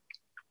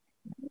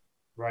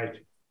 Right.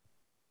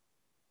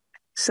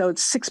 So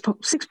it's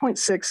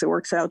 6.6 it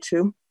works out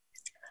to.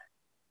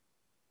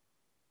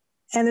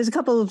 And there's a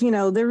couple of,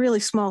 they're really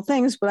small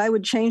things, but I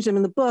would change them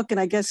in the book. And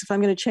I guess if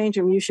I'm going to change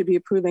them, you should be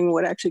approving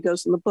what actually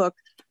goes in the book.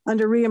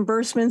 Under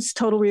reimbursements,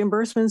 total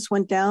reimbursements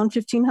went down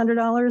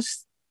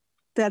 $1,500.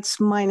 That's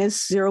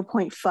minus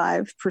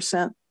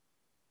 0.5%.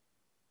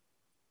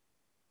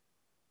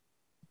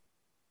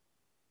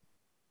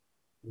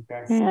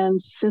 Okay.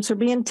 And since we're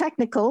being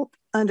technical,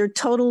 under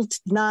total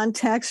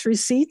non-tax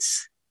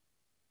receipts,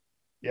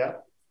 yeah,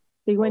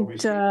 it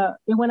went up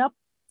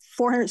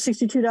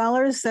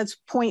 $462. That's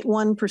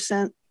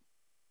 0.1%.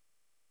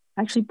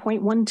 Actually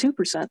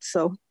 0.12%.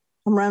 So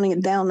I'm rounding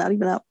it down, not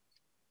even up.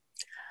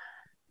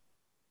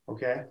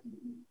 Okay.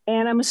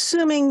 And I'm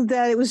assuming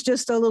that it was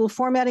just a little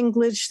formatting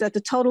glitch that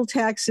the total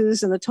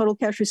taxes and the total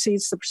cash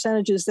receipts, the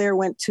percentages there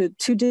went to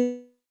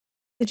 2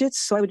 digits.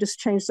 So I would just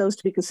change those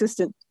to be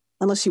consistent,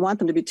 unless you want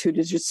them to be 2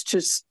 digits,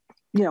 just,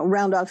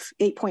 round off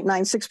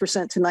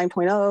 8.96% to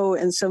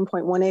 9.0 and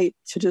 7.18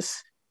 to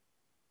just,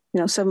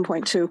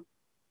 7.2.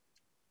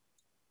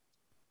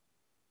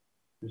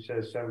 It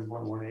says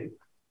 7.18.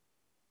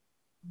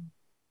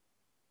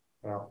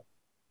 Well,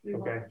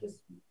 okay.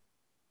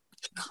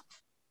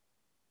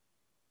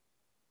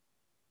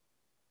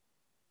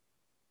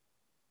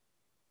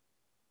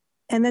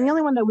 And then the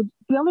only one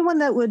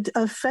that would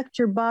affect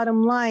your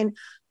bottom line.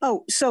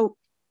 Oh, so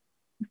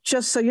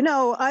just so you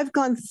know, I've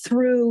gone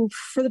through,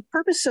 for the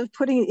purpose of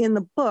putting it in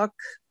the book,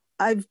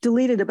 I've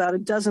deleted about a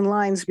dozen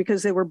lines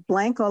because they were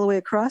blank all the way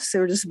across. They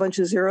were just a bunch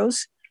of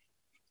zeros.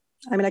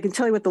 I mean, I can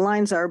tell you what the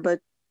lines are, but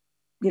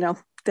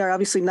they're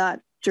obviously not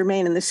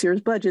germane in this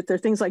year's budget. They're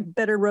things like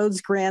better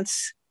roads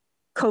grants,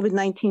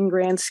 COVID-19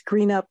 grants,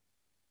 green up,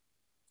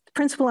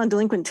 principal on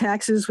delinquent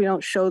taxes. We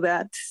don't show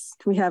that.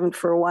 We haven't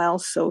for a while,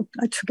 so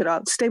I took it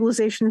out.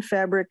 Stabilization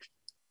fabric,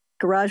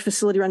 garage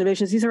facility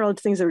renovations. These are all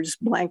things that are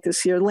just blank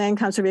this year. Land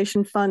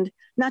conservation fund,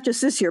 not just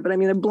this year, but I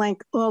mean, they're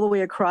blank all the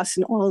way across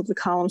in all of the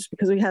columns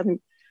because we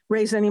haven't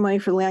raised any money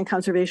for the land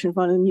conservation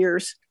fund in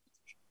years.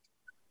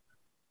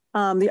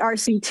 The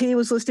RCT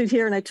was listed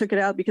here and I took it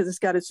out because it's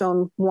got its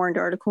own warrant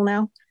article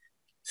now.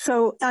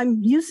 So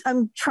I'm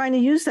trying to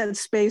use that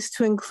space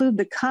to include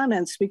the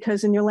comments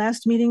because in your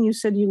last meeting, you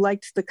said you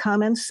liked the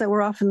comments that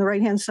were off in the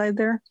right-hand side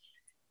there.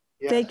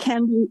 Yes. They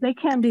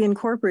can be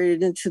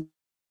incorporated into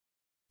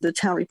the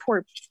town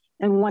report.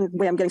 And one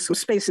way I'm getting some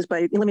space is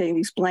by eliminating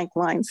these blank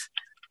lines.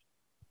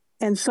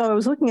 And so I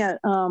was looking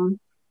at,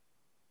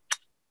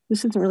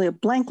 this isn't really a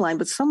blank line,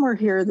 but somewhere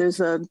here,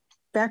 there's a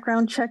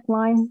background check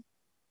line.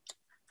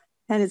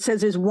 And it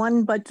says there's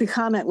one, but the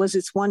comment was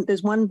there's one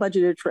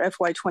budgeted for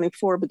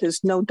FY24, but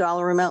there's no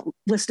dollar amount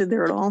listed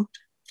there at all.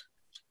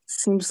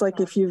 Seems like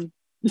if you're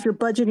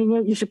budgeting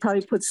it, you should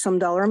probably put some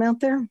dollar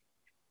amount there.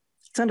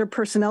 It's under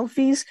personnel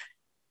fees.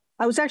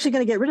 I was actually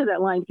going to get rid of that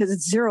line because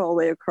it's zero all the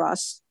way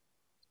across.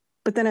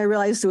 But then I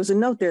realized there was a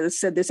note there that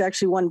said there's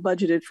actually one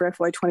budgeted for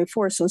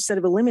FY24. So instead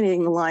of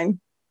eliminating the line,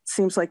 it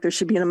seems like there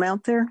should be an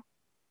amount there.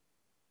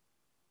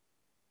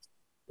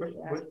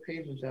 What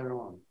page is that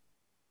on?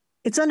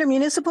 It's under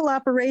municipal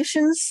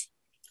operations.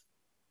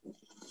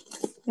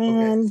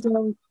 And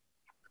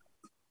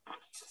I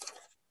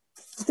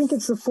think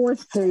it's the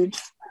 4th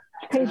page.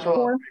 Page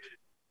 4.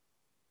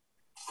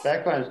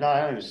 Background is not,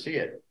 I don't even see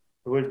it.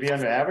 It would be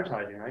under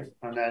advertising, right?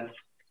 On that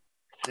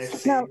next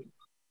page. No.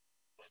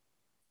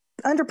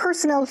 Under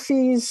personnel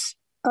fees,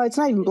 it's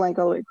not even blank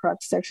all the way across.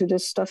 It's actually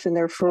just stuff in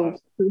there for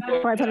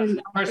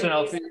 500.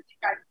 Personnel fees.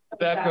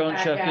 Background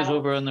check is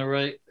over on the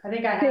right. I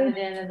think I had it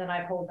in and then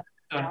I pulled that.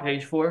 On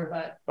page 4.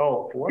 But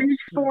 4? Page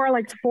 4,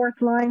 like the 4th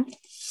line.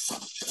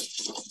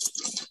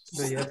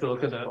 So you have to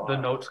look at the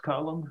notes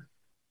column.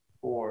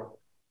 4.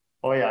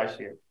 Oh yeah, I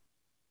see it.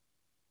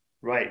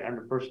 Right,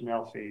 under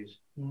personnel fees.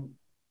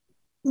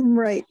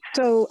 Right.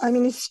 So, I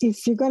mean,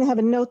 if you're going to have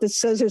a note that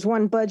says there's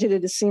one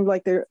budgeted, it seemed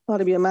like there ought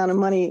to be an amount of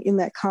money in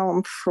that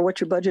column for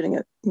what you're budgeting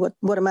it.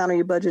 What amount are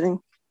you budgeting?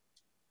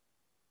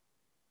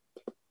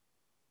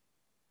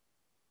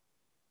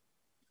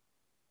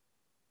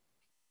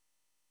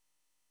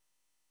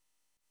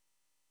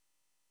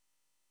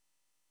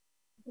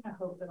 I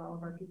hope that all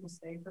of our people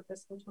stay for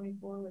fiscal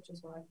 24, which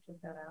is why I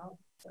took that out.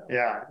 So.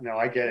 Yeah, no,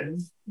 I get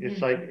it.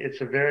 It's like,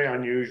 it's a very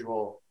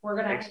unusual. We're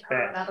going to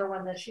have another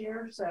one this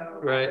year. So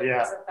right.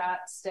 Yeah. If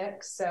that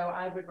sticks. So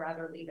I would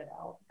rather leave it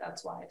out.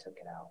 That's why I took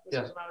it out.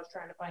 This is when I was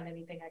trying to find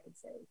anything I could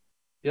save.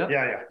 Yeah.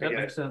 Yeah. That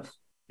makes sense.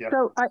 Yep.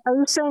 So are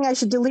you saying I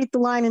should delete the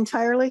line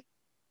entirely?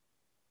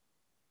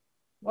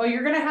 Well,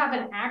 you're gonna have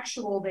an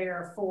actual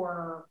there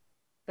for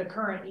the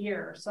current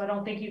year, so I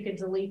don't think you could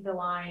delete the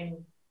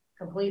line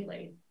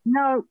completely.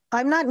 No,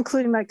 I'm not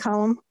including that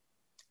column.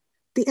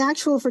 The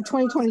actual for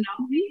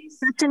 2023,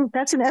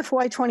 that's an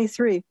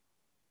FY23.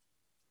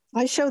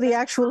 I show the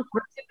actual,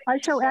 I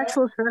show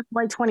actual for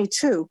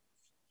FY22.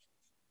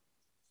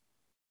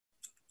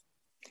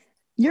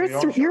 I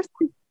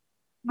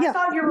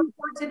thought your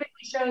report typically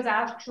shows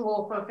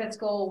actual for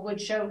fiscal,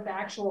 would show the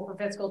actual for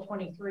fiscal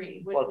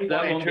 23. Well,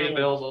 That won't be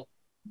available.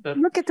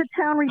 Look at the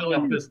town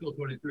report. Fiscal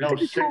 23. No,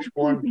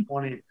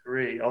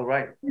 6/1/23. Oh,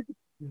 right.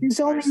 There's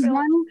only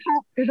one.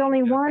 There's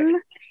only one.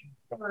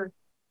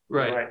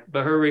 Right,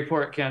 but her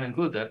report can't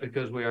include that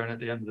because we aren't at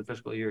the end of the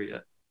fiscal year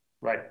yet.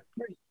 Right.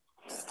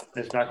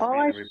 It's not.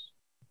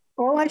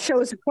 All I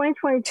show is the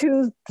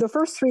 2022. The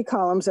first three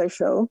columns I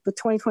show the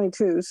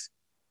 2022s,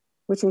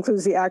 which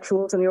includes the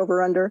actuals and the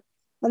over under,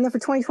 and then for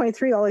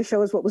 2023, all I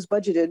show is what was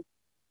budgeted.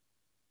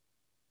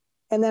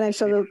 And then I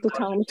show the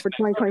columns for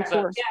 2024.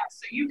 Okay. Yeah,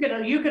 so you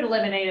could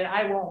eliminate it.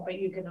 I won't, but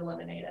you can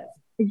eliminate it.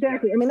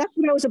 Exactly. I mean, that's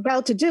what I was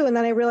about to do. And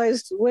then I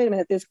realized, wait a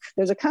minute, there's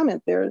a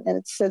comment there and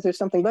it says there's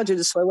something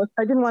budgeted. So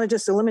I didn't want to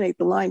just eliminate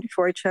the line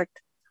before I checked.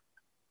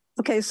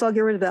 Okay, so I'll get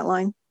rid of that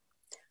line.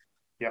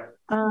 Yeah.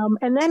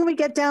 And then we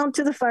get down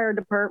to the fire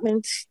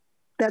department.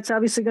 That's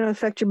obviously going to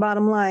affect your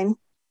bottom line.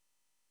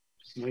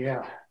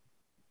 Yeah.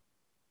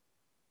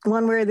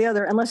 One way or the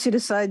other, unless you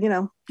decide,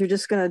 you're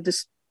just going to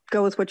just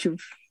go with what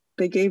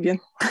they gave you.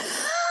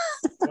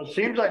 Well, it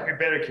seems like we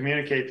better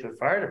communicate to the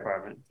fire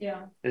department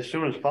as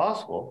soon as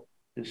possible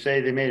and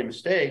say they made a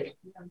mistake.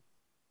 Yeah.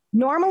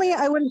 Normally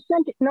I would have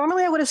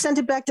sent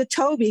it back to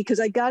Toby because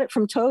I got it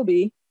from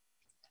Toby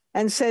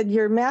and said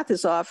your math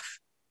is off.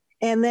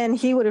 And then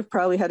he would have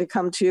probably had to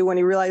come to you when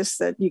he realized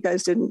that you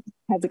guys didn't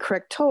have the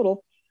correct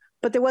total.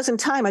 But there wasn't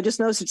time. I just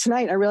noticed it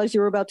tonight. I realized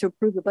you were about to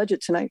approve the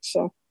budget tonight.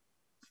 So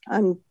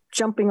I'm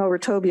jumping over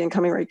Toby and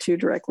coming right to you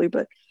directly.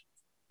 But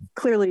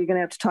clearly you're going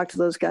to have to talk to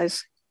those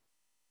guys.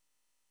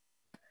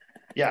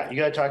 Yeah, you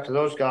got to talk to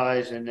those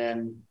guys, and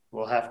then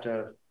we'll have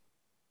to.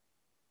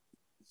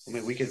 I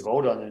mean, we could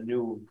vote on the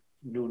new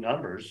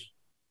numbers,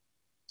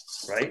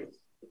 right?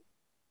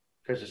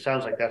 Because it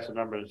sounds like that's the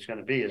number it's going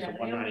to be. Is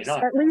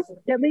 199?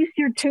 At least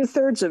you're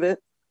 2/3 of it.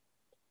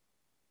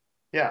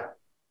 Yeah.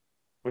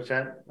 What's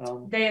that?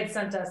 They had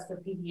sent us the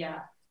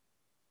PDF.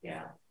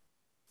 Yeah.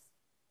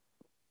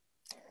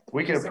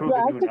 We can approve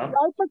the new number.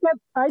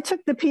 I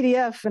took the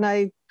PDF and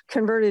I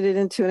converted it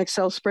into an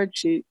Excel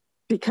spreadsheet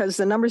because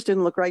the numbers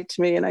didn't look right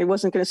to me and I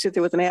wasn't going to sit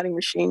there with an adding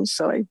machine.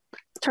 So I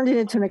turned it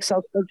into an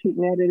Excel spreadsheet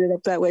and added it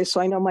up that way. So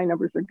I know my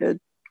numbers are good.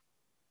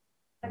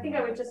 I think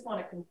I would just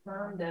want to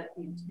confirm that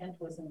the intent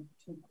wasn't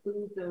to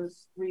include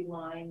those three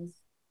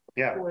lines.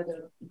 Yeah. For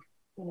the,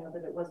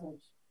 that it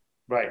wasn't.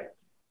 Right.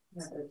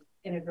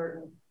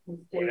 Inadvertent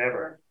mistake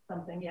or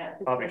something. Yeah.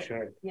 Probably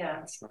should.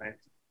 Yeah. Right.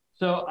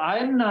 So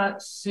I'm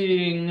not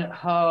seeing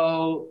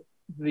how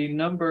the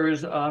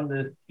numbers on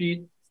the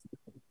sheet,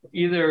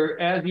 either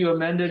as you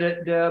amended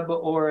it, Deb,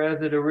 or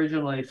as it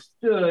originally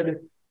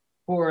stood,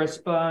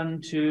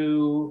 correspond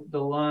to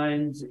the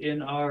lines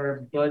in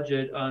our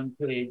budget on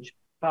page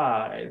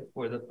 5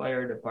 for the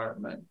fire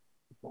department.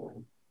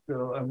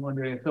 So I'm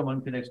wondering if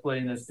someone can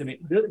explain this to me.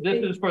 This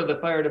is for the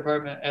fire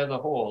department as a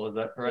whole, is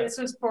that correct? This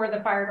is for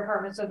the fire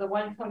department. So the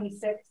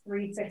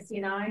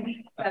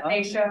 126,369 that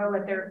they show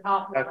at their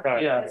top. That's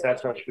right. Yeah,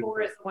 that's right.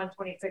 4 is the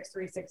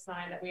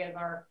 126,369 that we have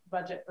our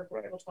budget for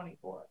fiscal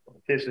 24.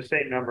 It's the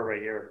same number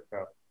right here.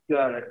 So.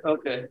 Got it.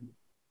 Okay.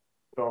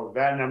 So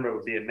that number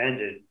would be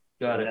amended.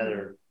 Got it.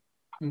 Another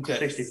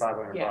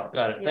 $6,500. Yeah.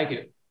 Got it. Thank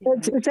you.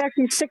 It's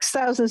actually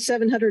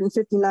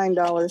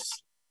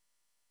 $6,759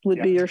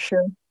 would be your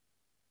share.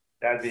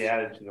 That'd be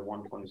added to the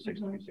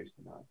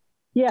 126,369.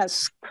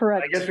 Yes,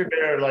 correct. I guess we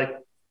better, like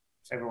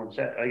everyone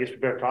said, I guess we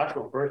better talk to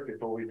them first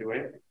before we do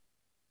anything.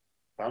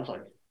 Sounds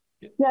like.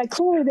 Yeah,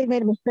 clearly they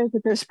made a mistake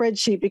with their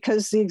spreadsheet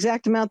because the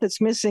exact amount that's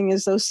missing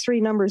is those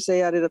three numbers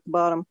they added at the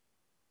bottom.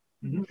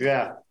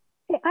 Yeah.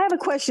 I have a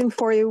question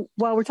for you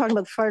while we're talking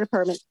about the fire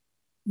department.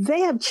 They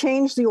have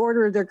changed the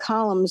order of their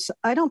columns.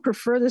 I don't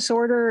prefer this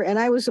order, and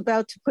I was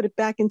about to put it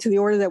back into the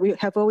order that we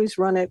have always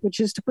run it, which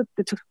is to put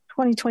the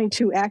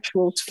 2022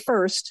 actuals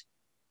first,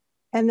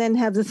 and then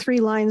have the three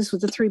lines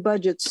with the three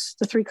budgets,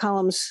 the three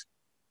columns,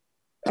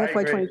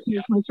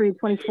 FY22, 23,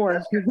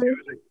 24.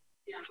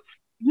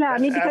 Yeah, I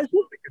mean, because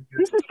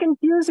this is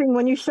confusing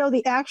when you show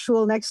the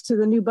actual next to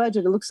the new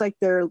budget. It looks like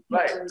they're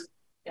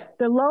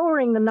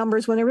lowering the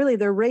numbers when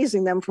they're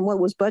raising them from what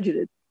was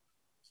budgeted.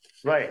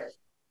 Right.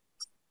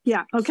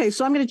 Yeah. Okay.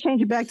 So I'm going to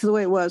change it back to the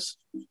way it was.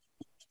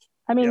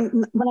 I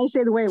mean, when I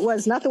say the way it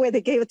was, not the way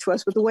they gave it to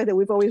us, but the way that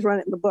we've always run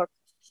it in the book.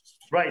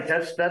 Right.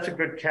 That's a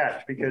good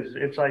catch because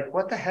it's like,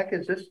 what the heck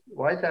is this?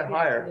 Why is that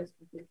higher?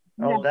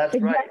 Oh, that's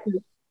exactly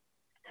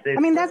right.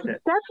 I mean, that's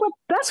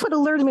what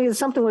alerted me that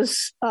something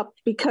was up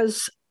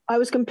because I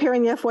was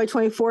comparing the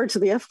FY24 to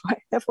the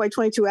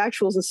FY22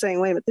 actuals and saying,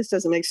 wait a minute, this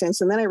doesn't make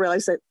sense. And then I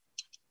realized that it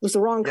was the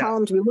wrong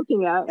column to be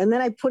looking at. And then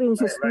I put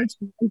into and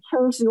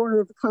changed the order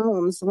of the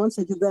columns. And once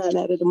I did that and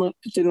added them up,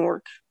 it didn't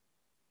work.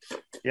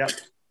 Yep.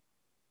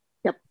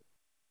 Yep.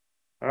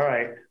 All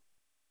right.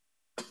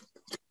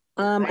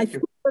 I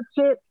think that's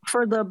it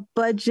for the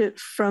budget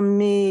from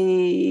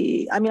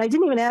me. I mean, I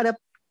didn't even add up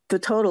the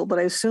total, but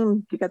I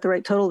assume you got the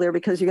right total there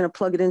because you're going to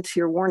plug it into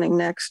your warning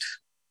next.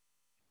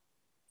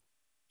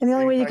 And the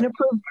only way you can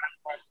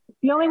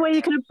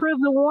approve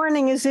the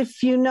warning is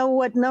if you know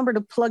what number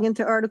to plug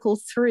into Article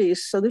 3.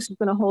 So this is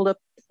going to hold up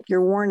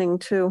your warning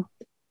too.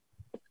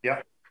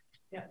 Yeah.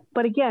 Yeah.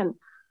 But again,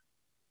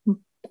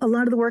 a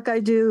lot of the work I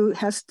do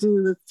has to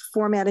do with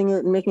formatting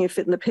it and making it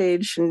fit in the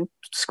page and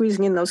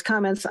squeezing in those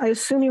comments. I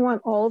assume you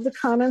want all the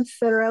comments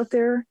that are out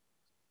there?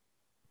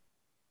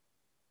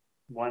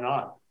 Why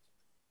not?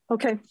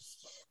 Okay.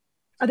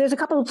 There's a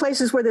couple of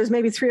places where there's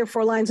maybe 3 or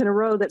 4 lines in a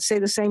row that say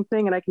the same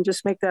thing, and I can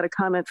just make that a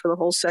comment for the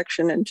whole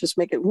section and just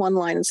make it 1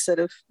 line instead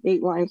of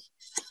 8 lines.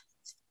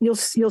 You'll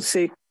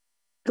see.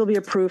 There'll be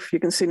a proof you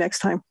can see next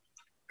time.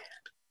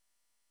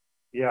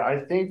 Yeah, I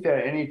think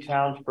that any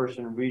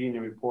townsperson reading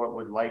the report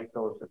would like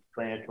those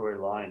explanatory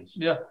lines.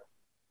 Yeah.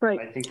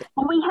 Right. I think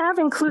And we have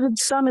included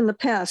some in the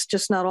past,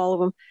 just not all of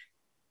them.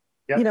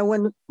 Yep. You know,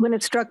 when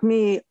it struck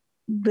me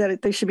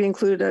that they should be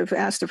included, I've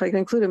asked if I can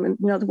include them, and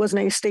there wasn't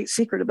any state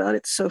secret about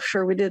it, so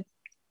sure we did.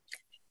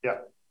 Yeah.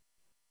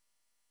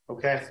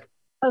 Okay.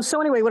 Oh,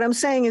 so anyway, what I'm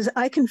saying is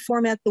I can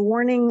format the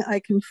warning, I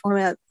can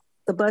format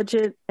the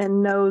budget,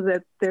 and know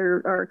that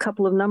there are a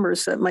couple of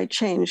numbers that might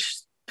change.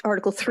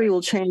 Article 3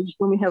 will change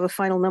when we have a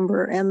final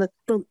number, and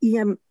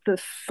the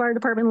fire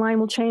department line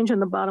will change,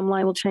 and the bottom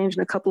line will change,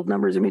 and a couple of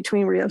numbers in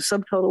between where you have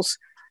subtotals.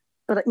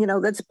 But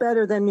that's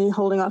better than me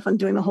holding off on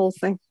doing the whole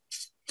thing.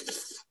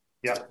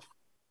 Yeah.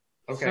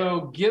 Okay.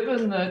 So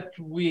given that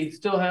we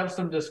still have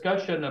some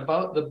discussion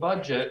about the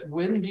budget,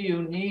 when do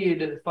you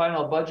need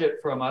final budget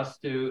from us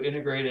to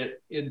integrate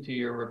it into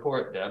your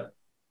report, Deb?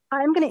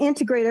 I'm going to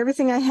integrate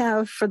everything I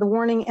have for the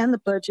warning and the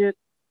budget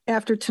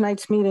after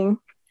tonight's meeting.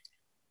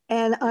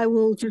 And I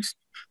will just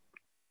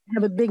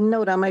have a big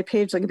note on my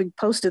page, like a big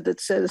post-it that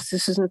says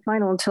this isn't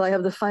final until I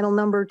have the final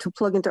number to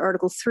plug into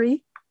Article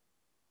 3.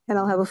 And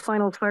I'll have a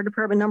final fire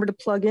department number to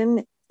plug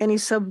in, any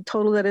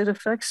subtotal that it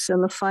affects,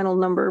 and the final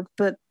number.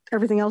 But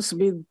everything else will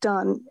be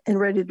done and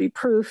ready to be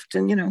proofed.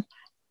 And, Okay.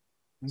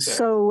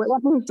 So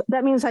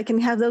that means I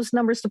can have those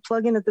numbers to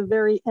plug in at the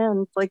very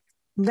end. Like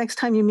next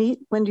time you meet,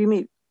 when do you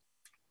meet?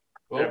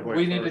 Well, February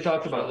we need to 1st,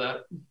 talk about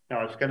that.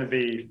 No, it's going to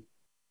be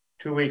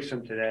 2 weeks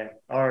from today.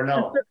 Or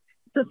no.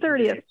 The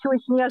 30th, 2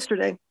 weeks from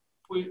yesterday.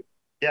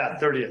 Yeah,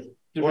 30th.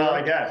 Did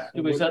I guess.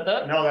 Did we set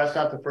that? No, that's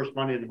not the first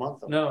Monday of the month.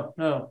 Though.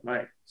 No.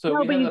 Right. So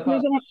no, we have the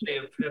possibility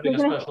of having a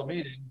special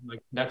meeting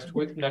like next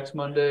week, next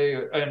Monday,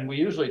 and we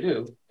usually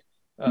do.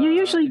 You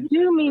usually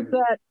do meet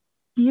that.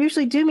 You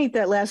usually do meet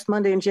that last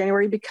Monday in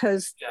January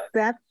because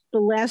that's the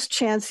last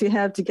chance you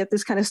have to get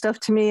this kind of stuff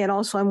to me. And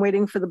also I'm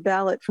waiting for the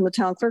ballot from the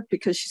town clerk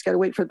because she's got to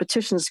wait for the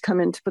petitions to come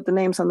in to put the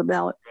names on the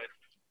ballot. Right.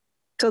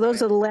 So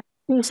those are the last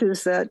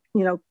pieces that,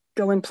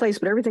 go in place,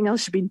 but everything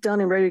else should be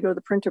done and ready to go to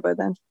the printer by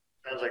then.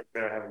 Sounds like we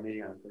better have a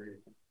meeting on 30th.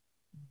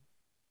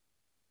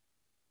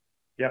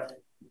 Yep.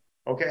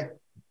 Okay.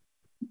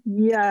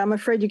 Yeah, I'm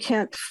afraid you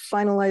can't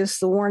finalize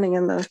the warning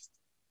and the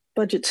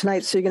budget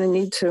tonight, so you're going to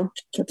need to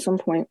at some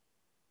point.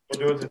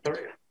 We'll do it the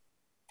 30th.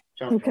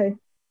 Okay.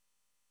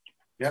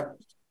 Yep.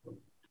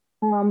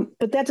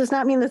 But that does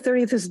not mean the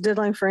 30th is a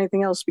deadline for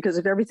anything else, because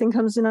if everything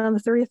comes in on the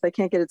 30th, I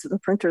can't get it to the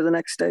printer the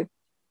next day.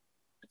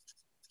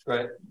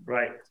 Right.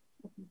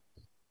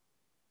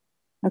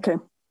 Okay,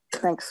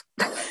 thanks.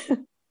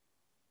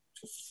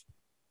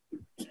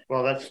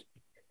 Well, that's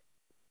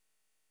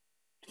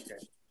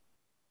okay.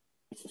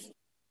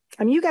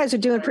 I mean, you guys are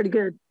doing pretty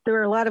good. There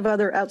are a lot of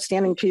other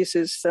outstanding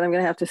pieces that I'm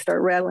going to have to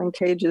start rattling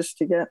cages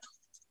to get.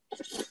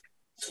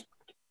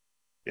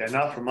 Yeah,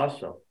 not from us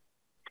though.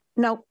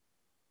 No.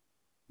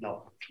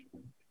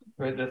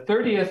 Right. The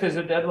 30th is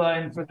a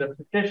deadline for the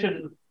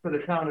petition for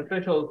the town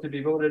officials to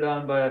be voted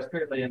on by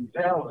Australian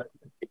ballot.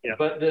 Yeah.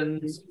 But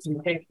then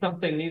in case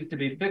something needs to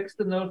be fixed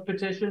in those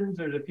petitions,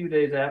 there's a few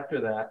days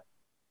after that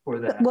for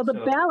that. Well, the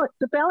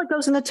ballot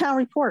goes in the town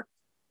report.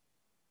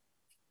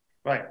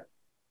 Right.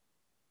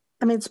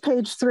 I mean, it's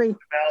page 3. The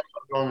ballot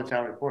will go in the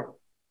town report.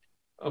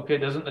 Okay,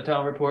 doesn't the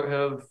town report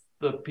have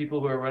the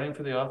people who are running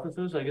for the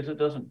offices? I guess it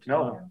doesn't.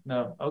 No.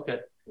 Okay.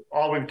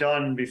 All we've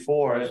done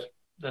before is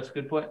that's a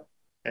good point.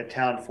 At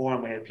town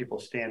forum, we had people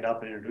stand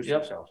up and introduce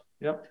themselves.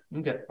 Yep.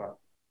 Okay.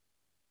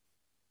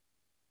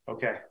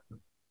 Okay.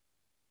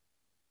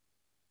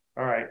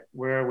 All right.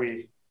 Where are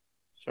we?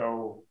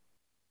 So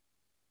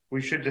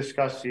we should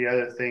discuss the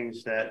other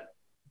things that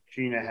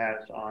Gina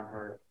has on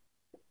her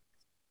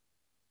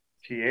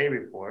TA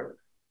report,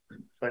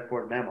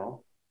 Selectboard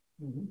memo.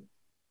 Mm-hmm.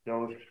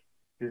 Those,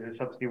 is there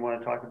something you want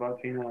to talk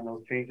about, Gina, on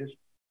those changes?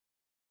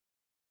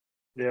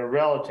 They're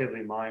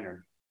relatively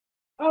minor.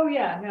 Oh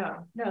yeah,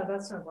 no,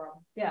 that's no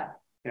problem. Yeah.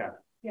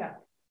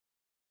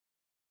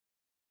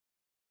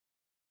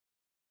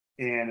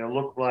 And it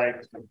looked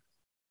like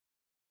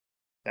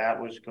that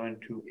was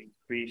going to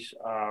increase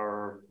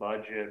our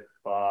budget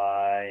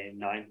by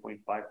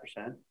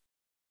 9.5%.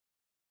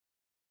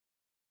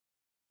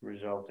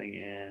 resulting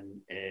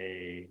in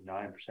a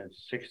 9%,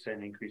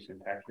 6-cent increase in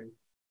tax rate.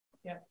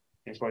 Yeah.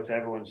 And of course,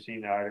 everyone's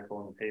seen the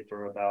article in the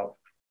paper about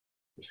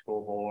the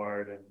school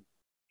board and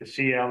the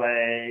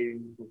CLA,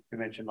 which we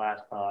mentioned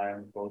last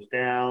time, goes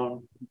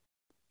down,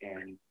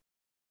 and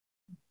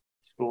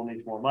school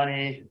needs more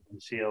money,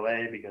 and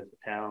CLA because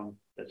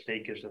the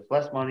state gives us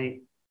less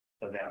money,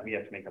 so that we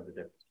have to make up the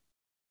difference.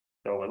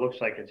 So it looks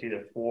like it's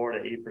either 4 to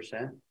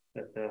 8%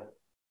 that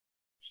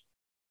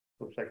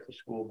looks like the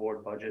school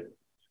board budget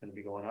is going to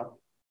be going up.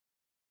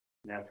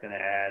 And that's going to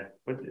add,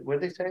 what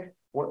did they say?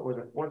 What was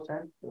it, 4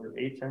 cents or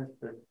 8 cents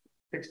to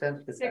 6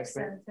 cents? To 6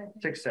 cents.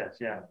 6 cents,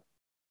 yeah.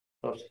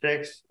 So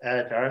 6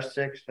 added to our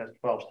 6, that's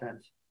 12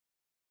 cents.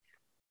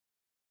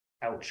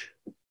 Ouch.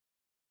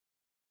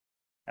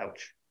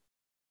 Ouch.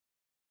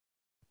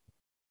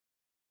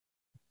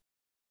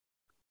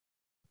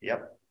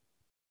 Yep.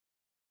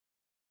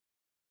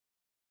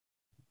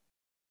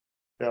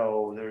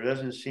 So there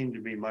doesn't seem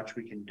to be much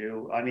we can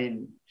do. I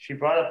mean, she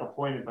brought up a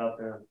point about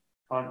the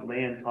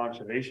land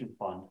conservation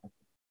fund.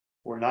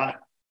 We're not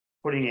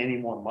putting any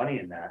more money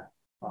in that.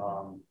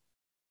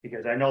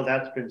 Because I know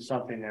that's been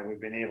something that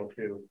we've been able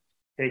to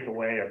take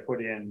away or put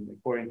in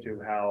according to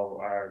how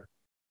our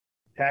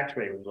tax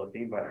rate was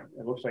looking, but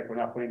it looks like we're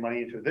not putting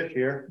money into it this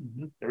year.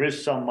 There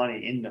is some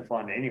money in the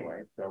fund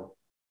anyway, so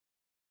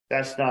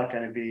that's not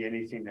going to be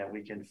anything that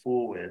we can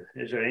fool with.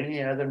 Is there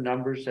any other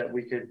numbers that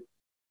we could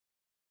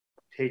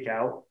take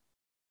out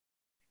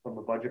from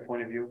a budget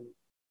point of view?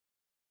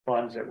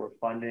 Funds that we're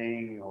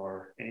funding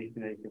or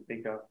anything that you can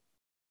think of?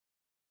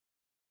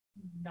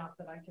 Not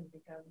that I can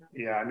think of. No.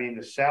 Yeah, I mean,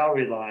 the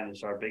salary line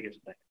is our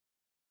biggest thing.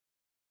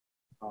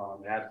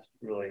 That's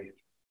really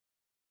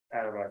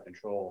out of our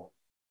control.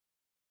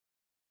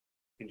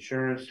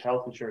 Insurance,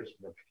 health insurance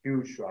is a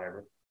huge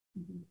driver.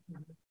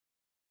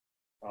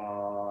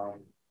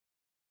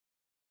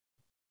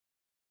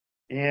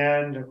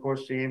 And of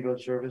course, the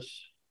ambulance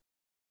service.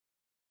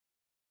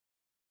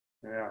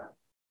 Yeah.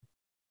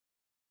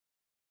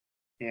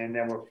 And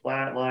then we're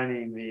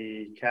flatlining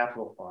the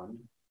capital fund.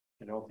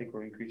 I don't think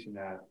we're increasing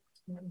that,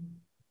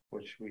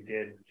 which we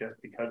did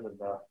just because of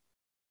the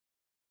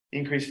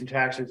increase in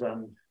taxes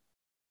on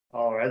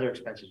all our other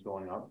expenses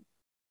going up.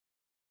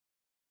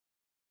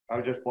 I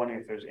was just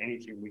wondering if there's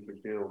anything we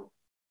could do,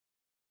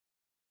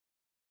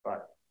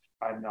 but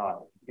I'm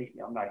not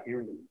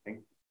hearing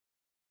anything.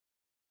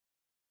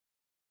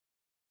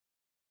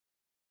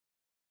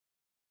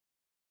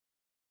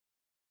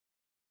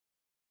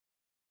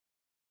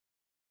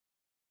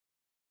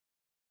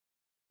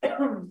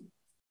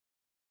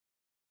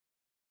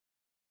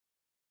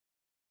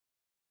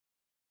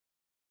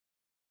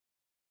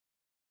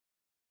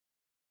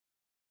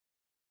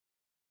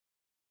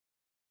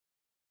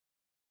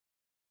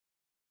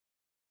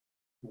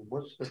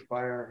 What's the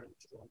fire?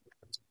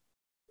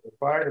 The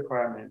fire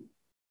department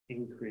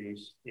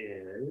increase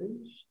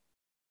is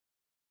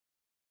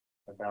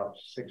about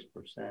 6%.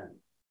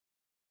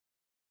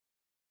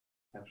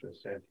 That's what it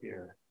says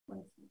here.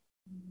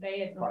 They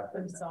had marked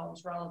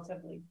themselves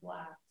relatively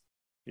flat,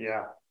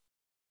 Yeah.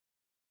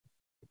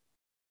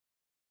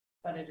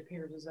 but it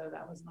appears as though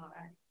that was not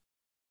accurate.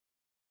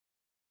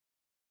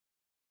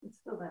 It's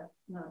still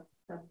not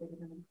that big of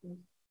an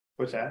increase.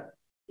 What's that?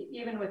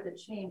 Even with the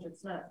change,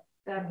 it's not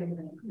that big of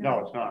an increase. No,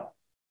 it's not.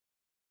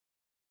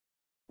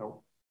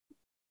 Nope.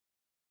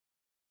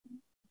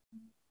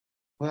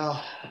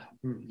 Well,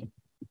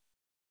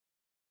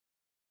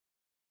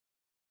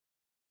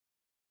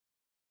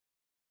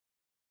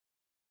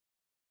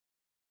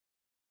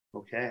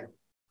 okay.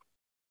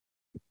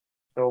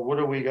 So what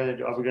are we gonna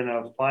do? Are we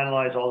gonna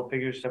finalize all the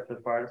figures except for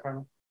the fire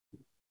department?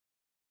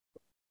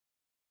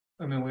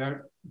 I mean, we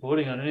aren't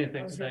voting on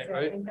anything tonight,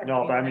 right?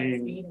 No, but I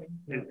mean,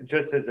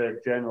 just as a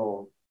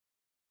general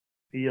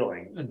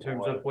feeling. In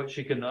terms of what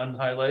she can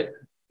unhighlight.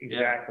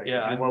 Exactly.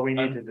 Yeah, and what we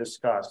need to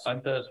discuss.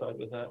 I'm satisfied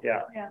with that.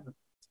 Yeah. Yeah.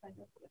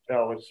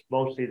 So it's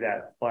mostly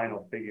that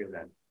final figure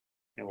then.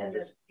 And we'll And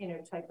just,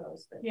 the,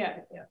 typos. Yeah.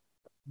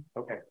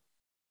 okay.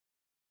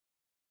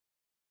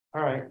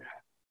 All right.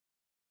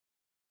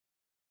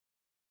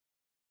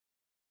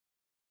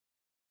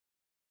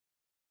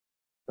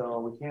 So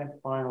we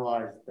can't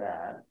finalize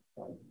that.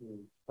 So we've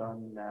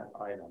done that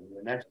item.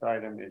 The next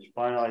item is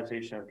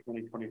finalization of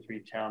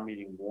 2023 town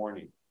meeting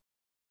warning.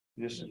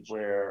 This is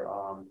where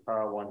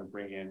Carl wanted to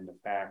bring in the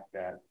fact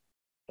that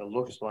it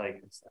looks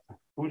like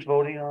who's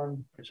voting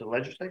on? It's the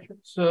legislature?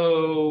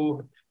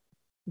 So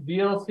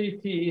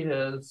VLCT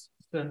has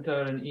sent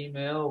out an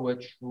email,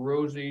 which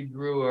Rosie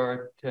drew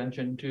our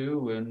attention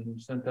to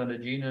and sent on to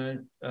Gina.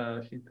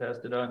 She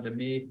passed it on to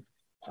me.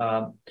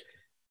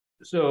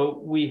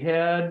 So we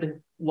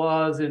had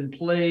laws in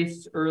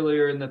place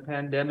earlier in the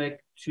pandemic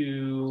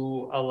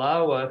to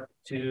allow us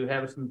to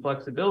have some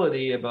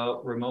flexibility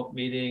about remote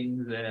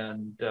meetings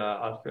and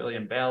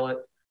Australian ballot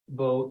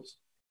votes.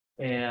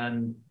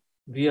 And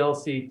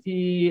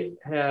VLCT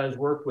has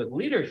worked with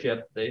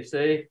leadership, they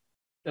say,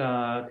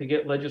 to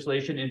get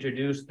legislation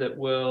introduced that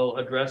will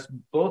address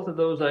both of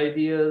those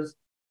ideas.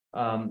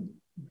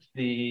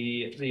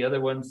 The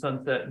other one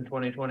sunset in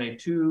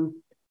 2022.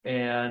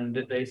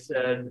 And they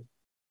said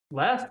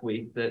last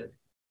week that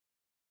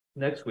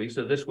next week,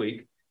 so this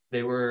week,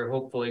 they were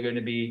hopefully going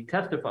to be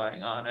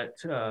testifying on it.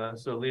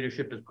 So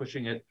leadership is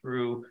pushing it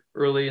through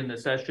early in the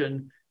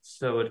session.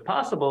 So it's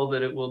possible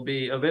that it will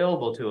be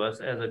available to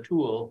us as a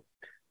tool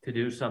to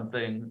do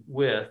something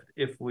with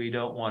if we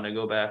don't want to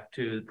go back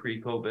to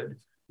pre-COVID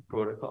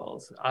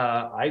protocols.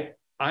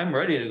 I'm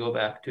ready to go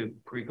back to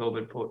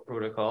pre-COVID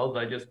protocols.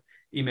 I just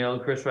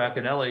emailed Chris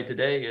Racanelli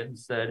today and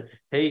said,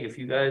 hey, if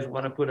you guys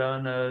want to put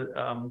on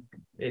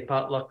a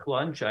potluck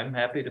lunch, I'm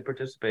happy to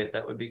participate.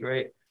 That would be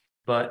great.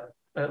 But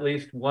at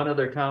least one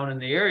other town in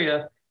the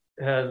area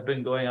has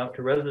been going out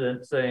to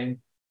residents saying,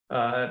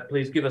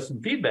 please give us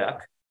some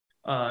feedback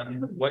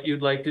on what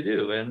you'd like to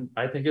do. And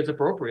I think it's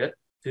appropriate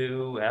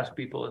to ask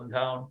people in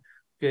town,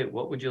 okay,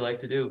 what would you like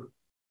to do?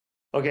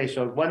 Okay,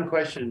 so one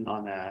question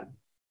on that.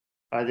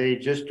 Are they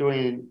just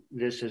doing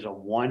this as a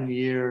 1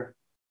 year?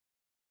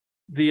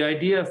 The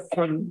idea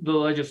from the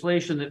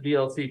legislation that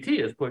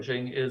VLCT is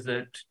pushing is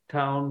that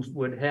towns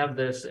would have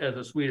this as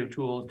a suite of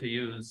tools to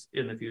use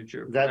in the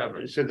future.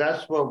 So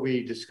that's what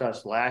we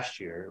discussed last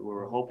year. We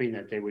were hoping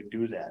that they would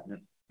do that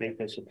and make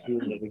this a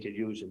tool that we could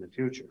use in the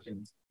future,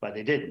 but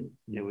they didn't.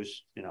 It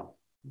was, you know,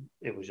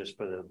 it was just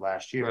for the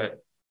last year. Right.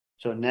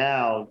 So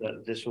now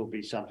that this will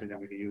be something that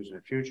we can use in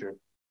the future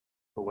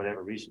for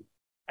whatever reason.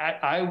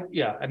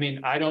 Yeah, I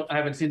mean, I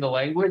haven't seen the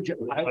language.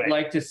 I would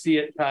like to see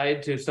it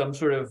tied to some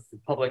sort of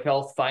public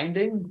health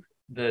finding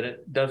that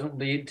it doesn't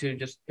lead to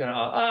just kind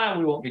of,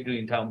 we won't be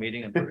doing town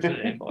meeting in person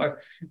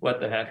anymore. What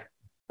the heck?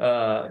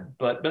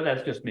 But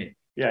that's just me.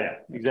 Yeah,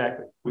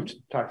 exactly. We've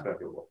talked about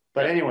it before.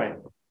 But anyway,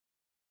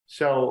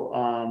 so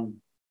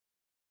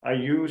are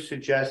you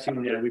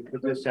suggesting that we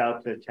put this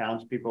out to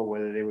townspeople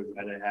whether they would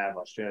rather have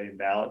Australian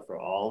ballot for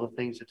all the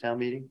things at town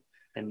meeting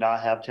and not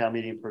have town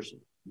meeting in person?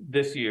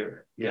 This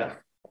year, yeah.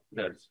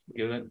 That's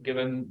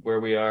given where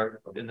we are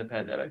in the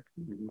pandemic.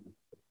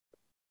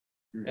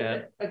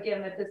 And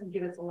again, that doesn't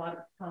give us a lot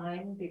of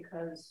time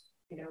because,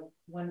 you know,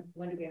 when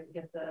do we have to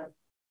get the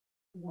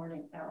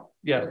warning out?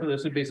 Yeah, so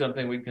this would be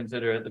something we'd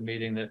consider at the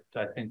meeting that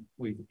I think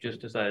we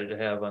just decided to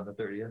have on the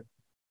 30th.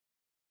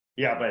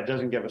 Yeah, but it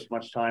doesn't give us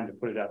much time to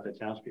put it out to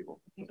townspeople.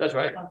 That's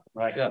right.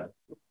 Right. Yeah.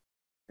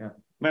 I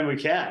mean, we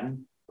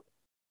can.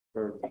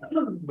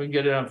 We can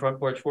get it on Front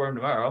Porch Forum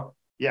tomorrow.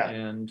 Yeah.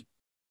 And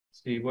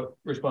see what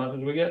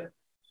responses we get.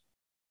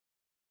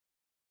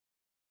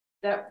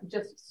 That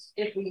just,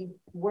 if we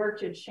were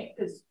to change,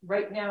 because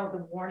right now the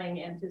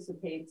warning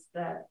anticipates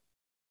that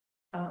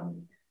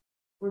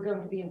we're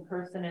going to be in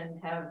person and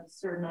have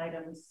certain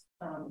items,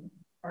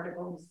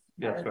 articles.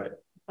 That's right.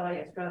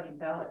 By Australian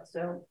ballot.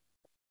 So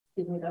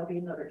excuse me, that'll be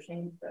another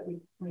change that we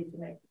need to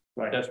make.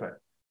 Right. That's right.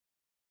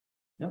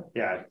 Yep.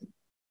 Yeah.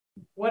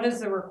 What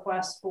is the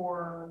request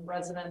for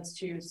residents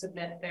to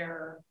submit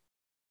their?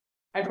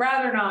 I'd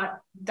rather not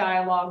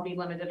dialogue be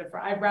limited to,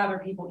 I'd rather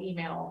people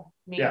email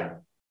me. Yeah.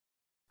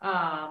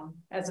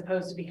 As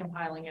opposed to be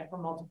compiling it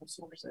from multiple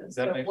sources.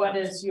 That So what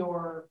is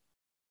your,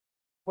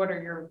 what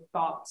are your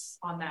thoughts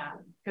on that?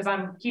 Because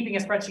I'm keeping a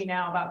spreadsheet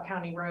now about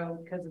County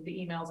Road because of the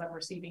emails I'm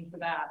receiving for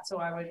that. So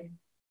I would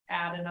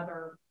add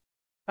another,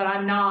 but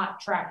I'm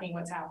not tracking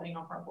what's happening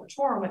on Front Porch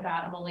Forum with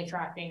that. I'm only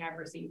tracking, I've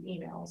received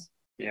emails.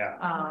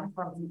 Yeah.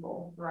 From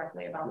people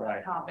directly about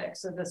that topic.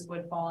 So this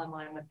would fall in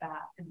line with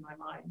that in my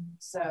mind.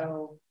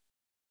 So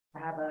I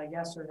have a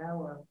yes or no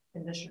or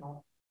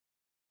conditional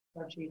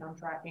spreadsheet I'm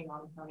tracking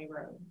on County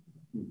Road.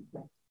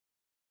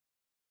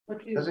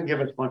 Doesn't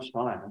give us much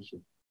time.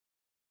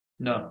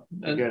 No.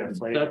 To get a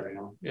flavor, you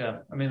know. Yeah,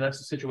 I mean, that's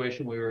the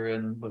situation we were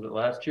in, was it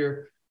last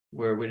year,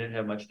 where we didn't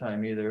have much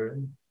time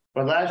either.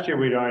 But last year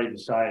we'd already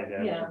decided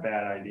that it was a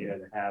bad idea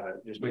to have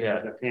it, just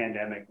because the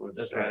pandemic was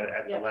at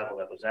the level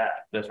that was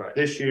at. That's right.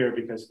 This year,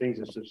 because things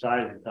have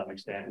subsided to some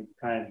extent, we've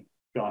kind of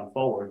gone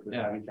forward with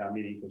having town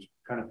meeting, was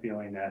kind of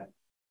feeling that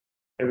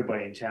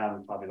everybody in town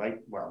would probably like,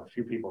 well, a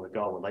few people that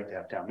go would like to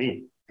have town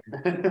meeting.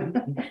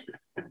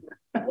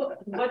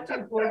 What do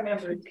board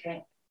members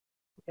think?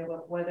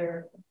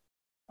 Whether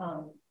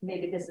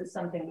maybe this is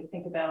something we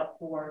think about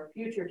for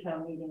future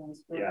town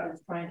meetings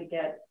versus trying to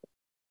get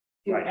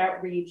do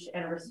outreach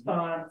and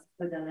response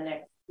within the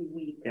next 2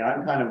 weeks. Yeah,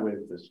 I'm kind of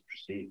with this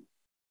proceed.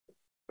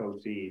 Well,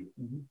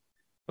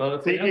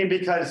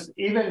 because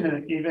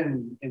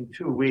even in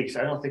 2 weeks,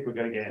 I don't think we're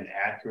going to get an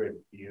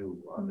accurate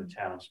view of the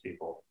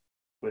townspeople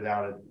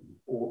without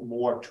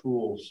more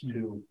tools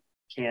to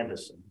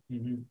canvass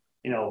them.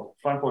 You know,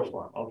 Front Porch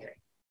Forum, okay,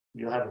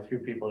 you'll have a few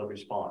people that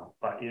respond,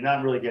 but you're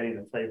not really getting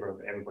the flavor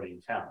of everybody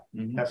in town.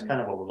 That's kind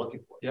of what we're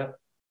looking for. Yeah,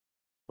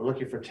 we're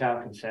looking for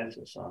town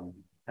consensus on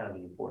kind of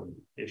an important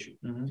issue.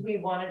 Do we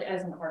want it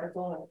as an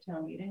article at the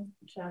town meeting?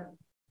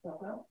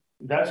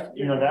 That's,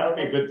 you know, that would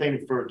be a good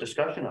thing for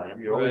discussion item.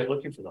 You're always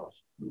looking for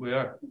those. We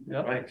are.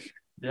 Yeah. Right.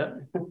 Yeah.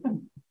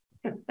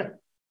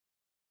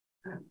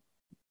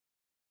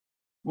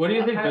 What do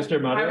you think, Mr.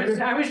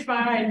 Moderator? I was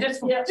fine.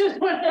 Just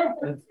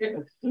whatever.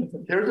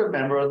 There's a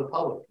member of the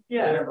public.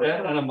 Yeah.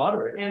 And a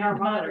moderator. And our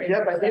moderator.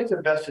 Yeah, but it's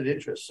a vested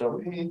interest.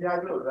 So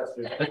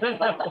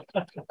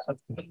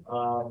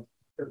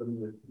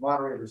The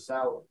moderator's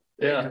salary.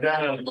 Yeah,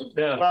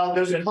 yeah. Well,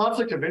 there's a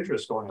conflict of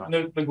interest going on.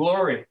 The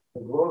glory.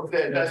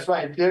 That's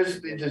right.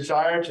 There's the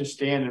desire to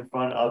stand in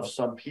front of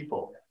some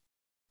people.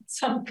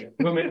 Some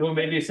Who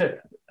may be sick.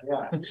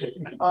 Yeah.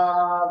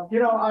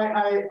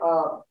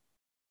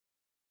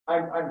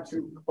 I'm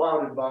too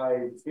clouded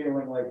by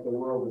feeling like the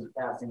world is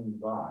passing me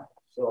by.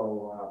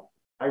 So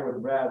I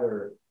would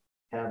rather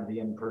have the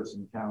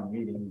in-person town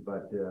meeting,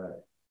 but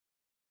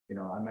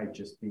I might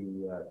just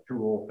be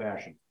too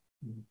old-fashioned,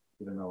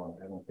 even though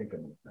I don't think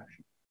I'm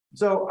old-fashioned.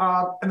 So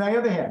on the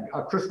other hand,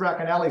 Chris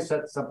Racanelli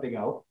set something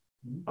out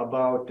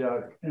about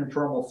an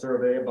informal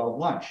survey about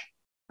lunch.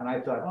 And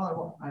I thought,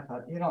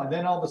 and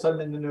then all of a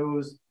sudden in the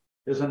news,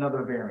 there's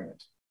another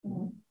variant.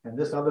 And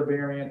this other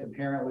variant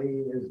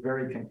apparently is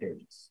very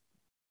contagious.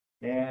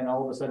 And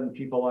all of a sudden,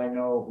 people I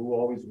know who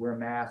always wear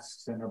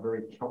masks and are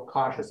very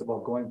cautious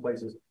about going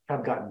places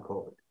have gotten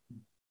COVID.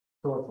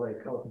 So it's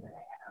like, okay,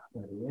 I'm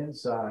going to be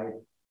inside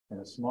in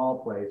a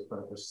small place, but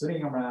if we're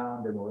sitting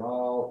around and we're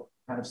all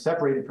kind of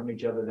separated from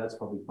each other, that's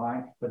probably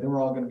fine. But then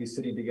we're all going to be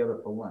sitting together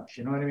for lunch.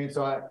 You know what I mean?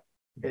 So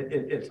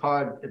it's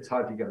hard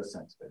to get a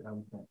sense of it.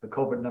 The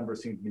COVID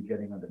numbers seem to be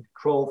getting under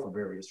control for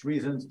various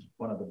reasons.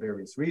 One of the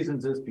various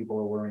reasons is people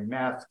are wearing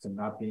masks and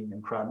not being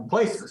in crowded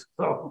places.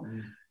 So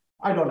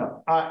I don't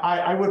know.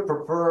 I would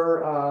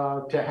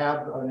prefer to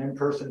have an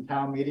in-person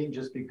town meeting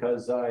just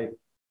because I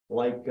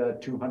like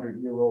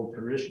 200-year-old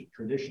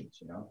traditions,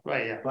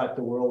 Right, yeah. But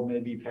the world may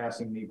be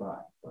passing me by.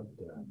 But,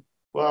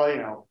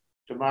 well,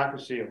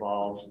 democracy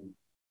evolves, and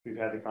we've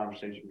had the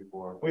conversation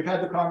before. We've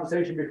had the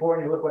conversation before,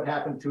 and you look what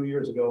happened 2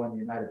 years ago in the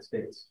United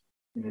States.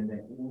 And you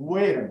think,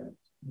 wait a minute,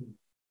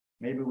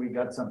 maybe we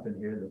got something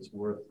here that's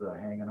worth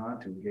hanging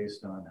on to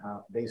based on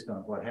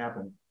what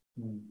happened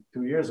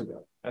 2 years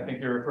ago. I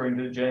think you're referring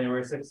to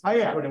January 6th, Oh,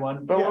 yeah.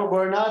 21. But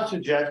we're not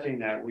suggesting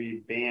that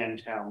we ban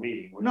town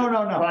meeting. We're No.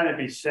 trying to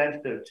be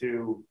sensitive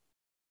to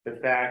the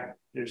fact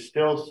there's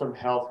still some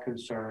health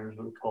concerns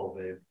with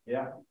COVID.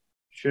 Yeah.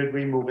 Should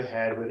we move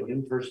ahead with an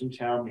in-person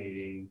town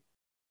meeting?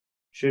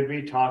 Should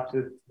we talk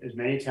to as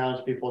many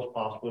townspeople as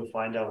possible to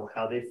find out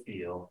how they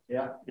feel?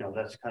 Yeah.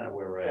 That's kind of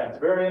where we're Yeah, at. it's a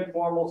very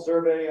informal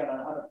survey on an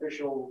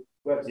unofficial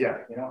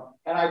website. Yeah.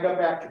 And I got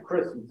back to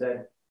Chris and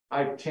said,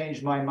 I've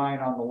changed my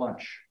mind on the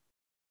lunch.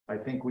 I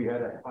think we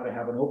ought to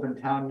have an open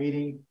town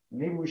meeting.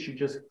 Maybe we should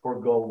just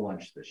forego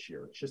lunch this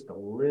year. It's just a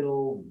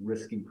little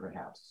risky,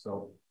 perhaps.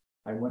 So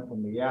I went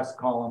from the yes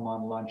column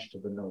on lunch to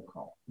the no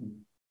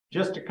column,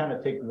 just to kind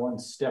of take one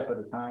step at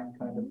a time,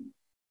 kind of.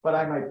 But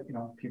I might,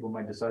 people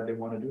might decide they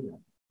want to do that.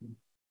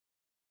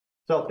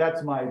 So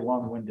that's my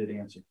long-winded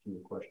answer to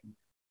your question.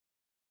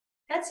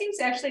 That seems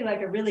actually like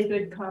a really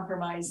good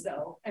compromise,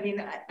 though. I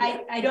mean,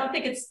 I don't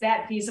think it's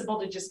that feasible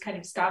to just kind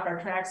of stop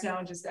our tracks now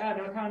and just,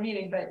 no town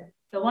meeting, but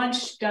the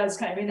lunch does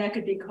that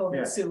could be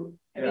COVID soup.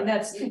 I mean,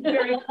 that's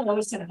very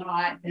close and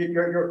hot.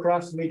 You're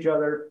across from each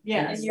other.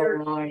 Yeah. And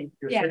you're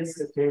sitting at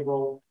the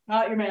table.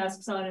 Your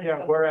masks on.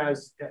 And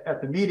whereas at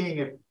the meeting,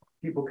 if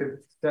people could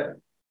set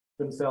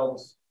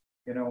themselves,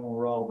 when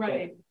we're all.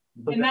 Right.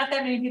 And not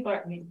that many people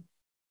are, we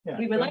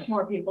would like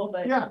more people,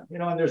 but. Yeah,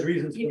 and there's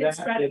reasons for that.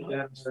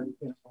 That's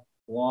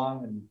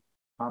long and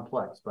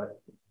complex, but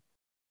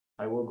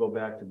I will go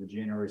back to the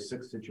January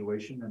 6th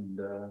situation, and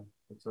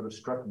it sort of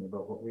struck me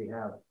about what we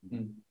have.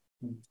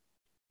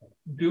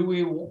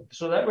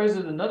 So that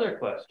raises another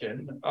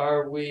question.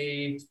 Are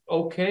we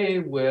okay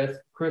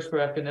with Chris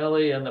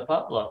Racanelli and the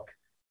potluck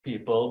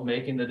people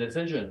making the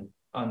decision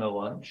on the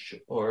lunch,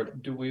 or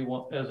do we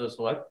want, as a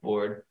select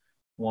board,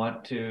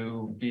 want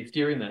to be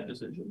steering that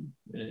decision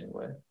in any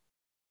way,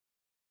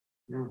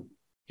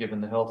 given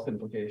the health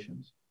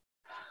implications?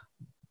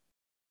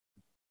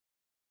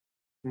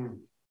 I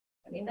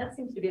mean, that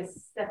seems to be a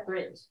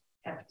separate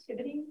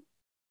activity.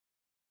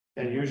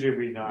 And usually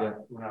we're not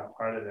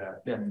part of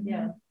that.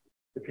 Yeah.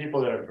 The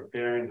people that are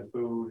preparing the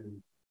food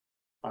and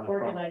on the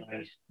front Organized.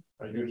 lines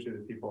are usually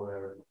the people that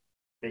are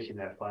making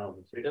that final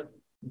decision.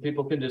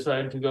 People can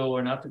decide to go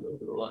or not to go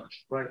to the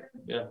lunch. Right.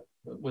 Yeah.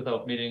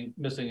 Without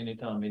missing any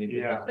town meeting.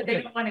 Yeah. But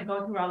they don't want to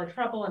go through all the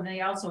trouble, and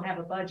they also have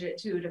a budget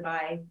too to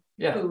buy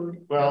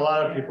food. Well, a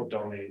lot of people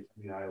donate.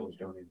 I always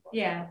donate.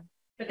 Yeah.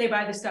 But they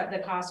buy the stuff, the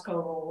Costco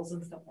rolls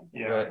and stuff like that.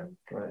 Yeah.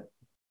 Right.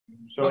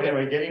 So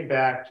anyway, getting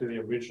back to the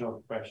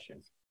original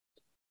question,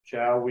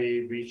 shall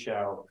we reach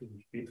out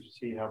and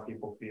see how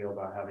people feel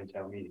about having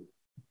town meeting?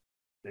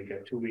 They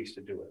got 2 weeks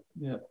to do it.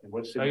 Yeah. And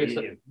what's the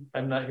medium?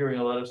 I'm not hearing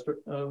a lot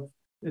of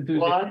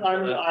enthusiasm.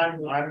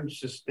 Well, I'm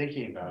just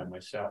thinking about it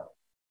myself.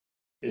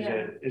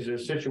 Is it a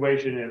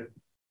situation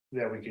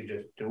that we could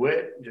just do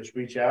it, just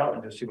reach out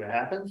and just see what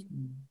happens,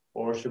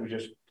 or should we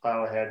just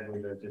plow ahead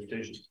with the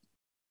decision?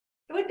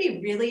 It would be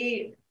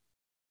really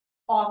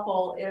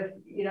awful if,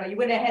 you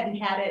went ahead and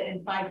had it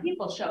and 5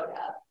 people showed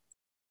up.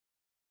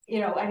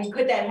 I mean,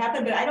 could that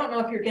happen? But I don't know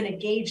if you're going to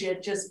gauge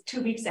it just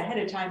 2 weeks ahead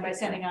of time by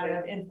sending out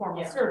an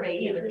informal survey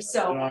either.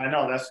 So I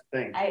know that's the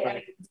thing.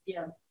 I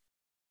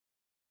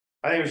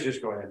think we should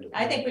just go ahead and do it.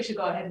 I think we should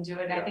go ahead and do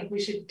it. I think we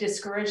should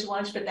discourage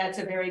lunch, but that's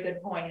a very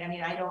good point. I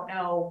mean, I don't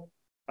know.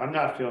 I'm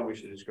not feeling we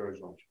should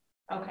discourage lunch.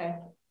 Okay.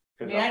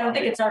 I mean, I don't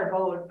think it's our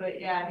vote,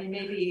 but yeah, I mean,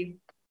 maybe,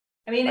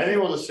 I mean. I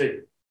think we'll just see.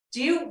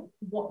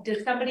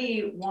 Does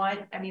somebody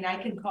want, I mean, I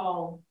can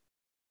call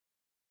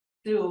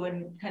Sue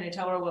and kind of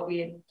tell her what we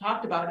had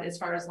talked about as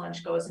far as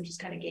lunch goes and just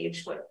kind of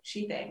gauge what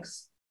she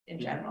thinks in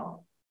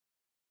general.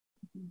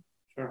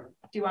 Sure.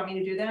 Do you want me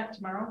to do that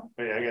tomorrow?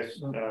 But yeah, I guess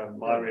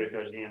moderator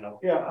goes hand up.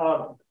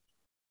 Yeah,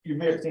 you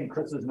may have seen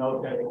Chris's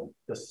note that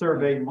the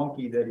survey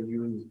monkey that he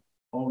used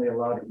only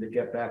allowed him to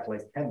get back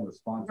like 10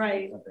 responses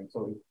right. or something.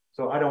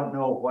 So I don't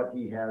know what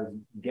he has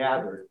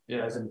gathered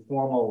as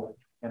informal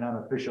and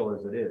unofficial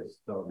as it is.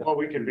 So well,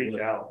 we can reach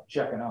out.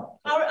 Checking out.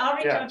 I'll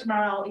reach out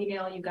tomorrow. I'll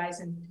email you guys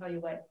and tell you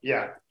what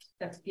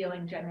that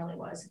feeling generally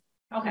was.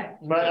 Okay.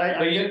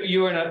 But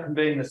you are not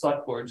conveying the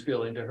select board's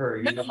feeling to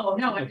her. No,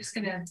 I'm just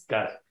gonna.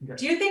 Got it.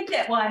 Do you think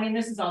that? Well, I mean,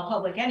 this is all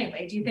public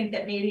anyway. Do you think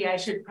that maybe I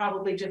should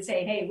probably just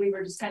say, hey, we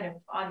were just kind of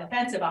on the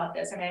fence about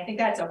this? I mean, I think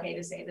that's okay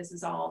to say this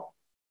is all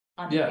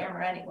on the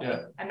camera anyway. Yeah.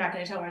 I'm not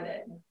going to tell her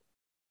that.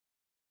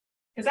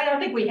 Because I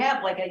don't think we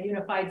have like a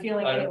unified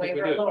feeling anyway.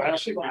 We're a little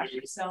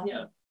wishy-washy, so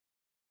yeah.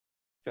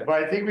 But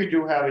I think we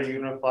do have a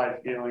unified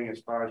feeling as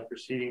far as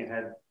proceeding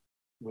ahead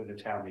with the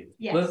town meeting.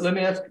 Yes. Let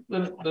me ask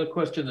the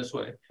question this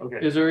way. Okay.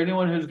 Is there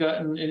anyone who's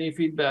gotten any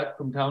feedback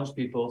from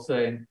townspeople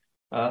saying,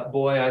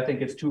 boy, I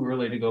think it's too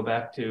early to go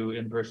back to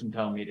in-person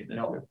town meeting?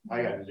 No,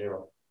 I got a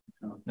 0.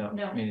 No,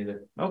 me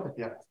neither. Okay.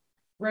 Yeah.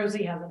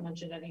 Rosie hasn't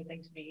mentioned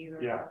anything to me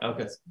either. Yeah.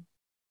 Okay.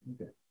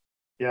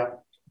 Yeah.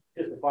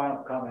 Just a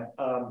final comment.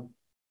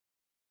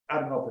 I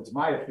don't know if it's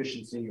my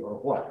efficiency or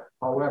what.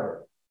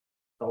 However,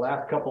 the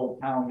last couple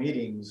of town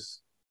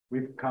meetings,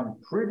 we've come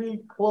pretty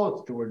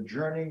close to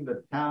adjourning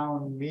the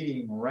town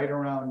meeting right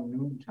around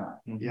noontime,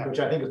 which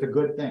I think is a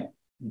good thing.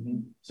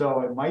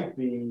 So it might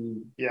be,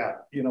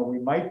 you know, we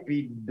might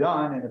be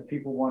done, and if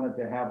people wanted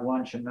to have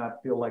lunch and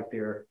not feel like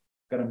they're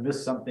going to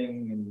miss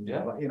something, and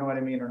you know what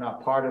I mean, or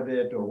not part of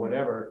it or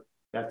whatever,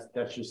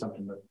 that's just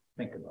something to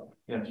think about.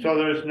 Yeah. So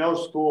there's no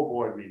school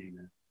board meeting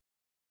then?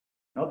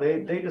 No,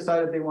 they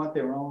decided they want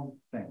their own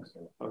things.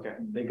 So okay,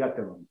 they got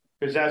their own.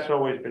 Because that's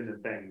always been the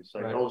thing. It's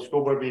like, oh, the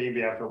school board meeting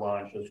be after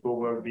lunch, the school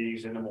board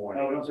meetings in the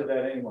morning. No, we don't do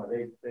that anymore.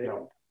 They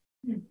don't.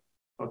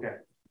 Okay.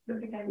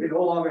 We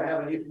no longer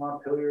have an East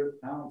Montpelier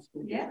town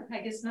school. Yeah, I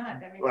guess not.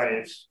 That makes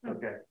right. sense. It's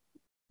okay.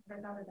 I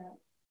thought of that.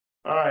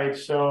 All right.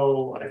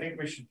 So I think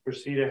we should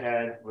proceed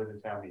ahead with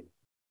the town meeting.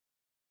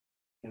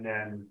 And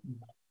then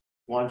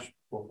lunch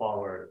will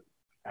follow where it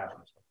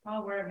happens.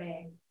 Oh, where it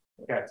may.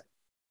 Okay.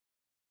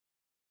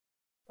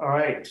 All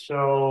right,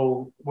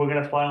 so we're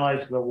going to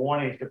finalize the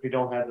warnings if we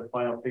don't have the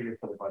final figure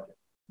for the budget.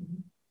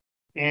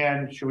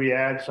 And should we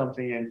add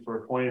something in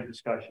for a point of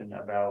discussion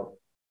about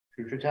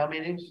future town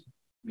meetings?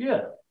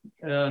 Yeah,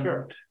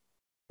 sure.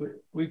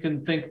 We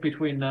can think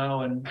between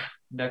now and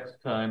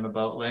next time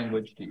about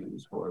language to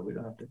use for it. We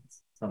don't have to.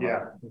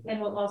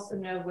 And we'll also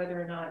know whether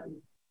or not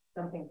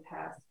something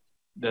passed.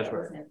 That's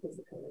right.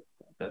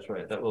 That's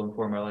right. That will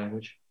inform our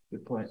language.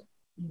 Good point.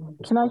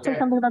 Can I say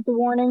something about the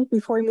warning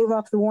before we move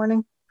off the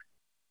warning?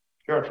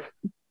 Sure.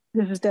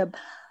 This is Deb.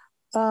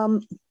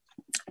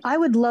 I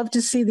would love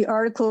to see the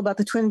article about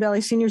the Twin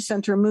Valley Senior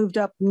Center moved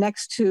up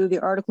next to the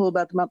article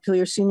about the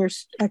Montpelier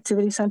Seniors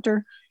Activity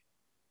Center.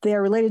 They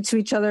are related to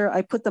each other.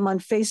 I put them on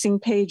facing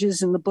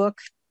pages in the book.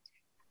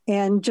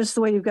 And just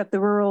the way you've got the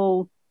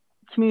rural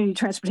community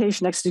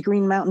transportation next to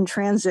Green Mountain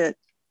Transit.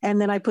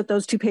 And then I put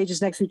those 2 pages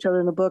next to each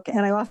other in the book. And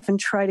I often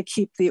try to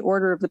keep the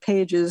order of the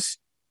pages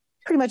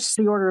pretty much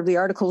the order of the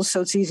articles,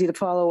 so it's easy to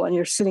follow when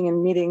you're sitting in a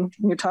meeting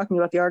and you're talking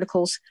about the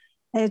articles.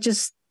 And it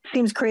just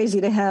seems crazy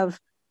to have,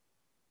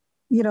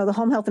 you know, the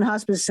home health and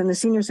hospice and the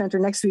senior center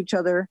next to each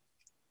other,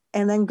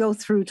 and then go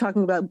through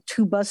talking about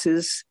 2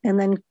 buses and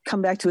then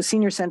come back to a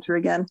senior center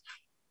again.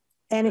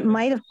 And it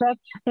might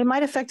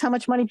affect how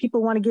much money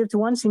people want to give to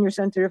one senior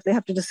center if they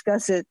have to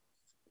discuss it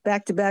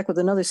back to back with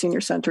another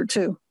senior center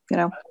too, you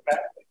know?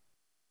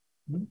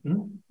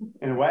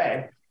 In a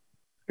way,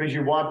 because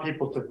you want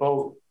people to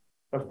vote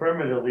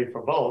affirmatively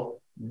for both.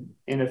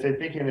 And if they're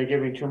thinking they're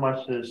giving too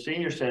much to the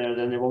senior center,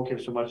 then they won't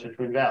give so much to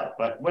Twin Valley,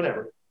 but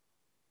whatever.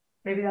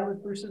 Maybe that was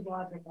Bruce's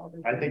logic.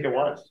 I think it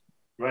was,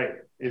 right.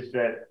 Is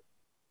that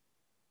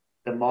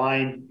the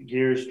mind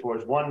gears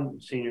towards one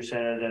senior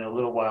center, then a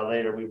little while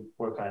later we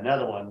work on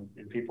another one,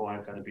 and people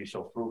aren't going to be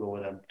so frugal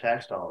with them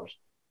tax dollars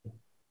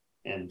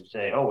and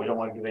say, oh, we don't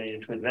want to give any to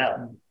Twin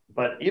Valley.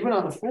 But even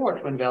on the floor,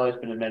 Twin Valley's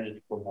been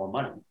amended for more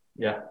money.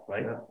 Yeah.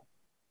 Right. Yeah.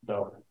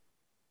 So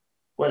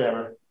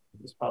whatever.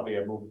 It's probably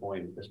a moot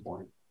point at this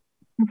point.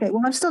 Okay,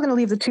 well, I'm still going to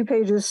leave the 2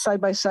 pages side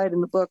by side in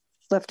the book,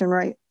 left and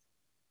right.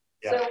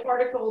 Yeah. So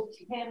Article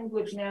 10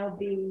 would now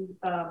be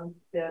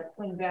the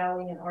Twin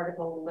Valley, and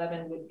Article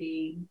 11 would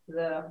be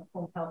the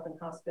home health and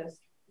hospice.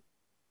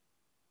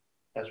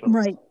 That's what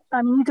right.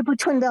 I mean, you could put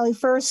Twin Valley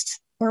first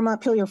or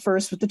Montpelier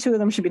first, but the 2 of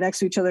them should be next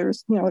to each other.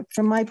 You know,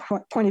 from my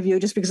point of view,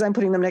 just because I'm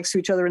putting them next to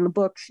each other in the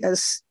book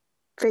as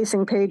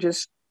facing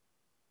pages.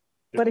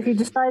 But if you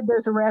decide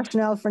there's a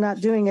rationale for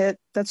not doing it,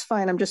 that's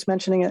fine. I'm just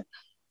mentioning it.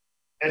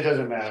 It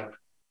doesn't matter.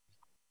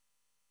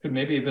 Could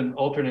maybe even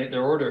alternate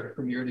their order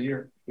from year to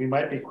year. we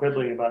might be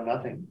quibbling about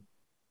nothing.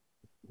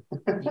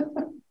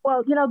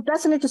 Well,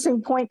 that's an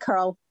interesting point,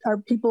 Carl. Are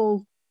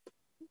people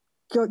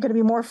going to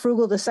be more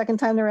frugal the second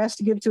time they're asked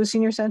to give to a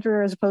senior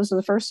center as opposed to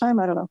the first time?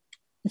 I don't know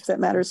if that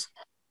matters.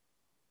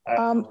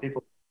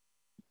 People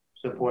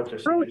support the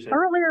senior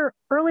center.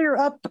 Earlier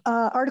up,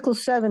 Article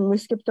 7, we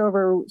skipped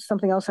over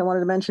something else I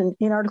wanted to mention.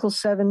 In Article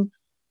 7,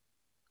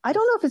 I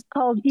don't know if it's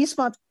called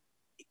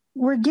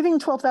we're giving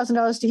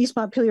 $12,000 to East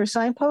Montpelier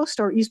Signpost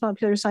or East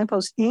Montpelier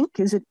Signpost Inc.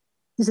 Is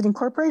it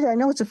incorporated? I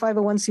know it's a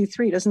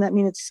 501c3. Doesn't that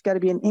mean it's got to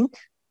be an Inc.?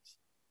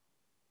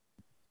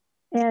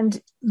 And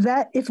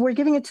that if we're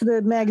giving it to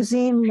the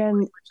magazine,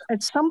 then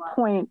at some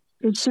point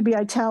it should be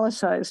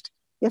italicized.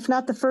 If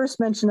not the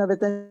first mention of it,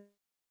 then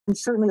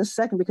certainly the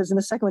second, because in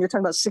the second one you're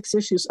talking about 6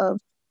 issues of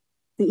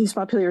the East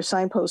Montpelier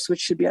Signpost,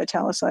 which should be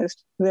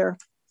italicized there.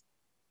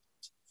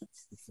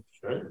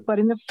 Sure. But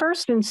in the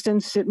first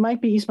instance, it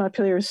might be East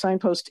Montpelier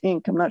Signpost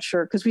Inc. I'm not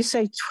sure, because we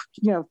say,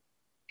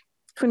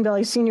 Twin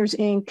Valley Seniors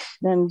Inc.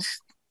 and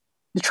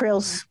the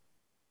Trails,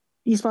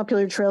 East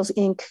Montpelier Trails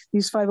Inc.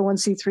 These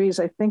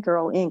 501c3s, I think, are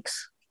all Incs,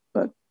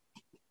 but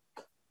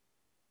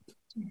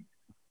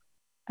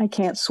I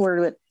can't swear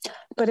to it.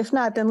 But if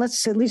not, then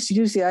let's at least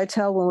use the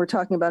ITAL when we're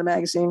talking about a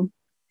magazine.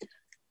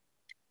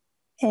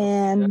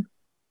 And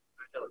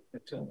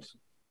makes sense.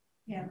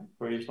 Yeah.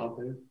 For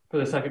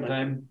the second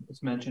time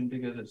it's mentioned,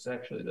 because it's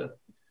actually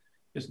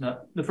it's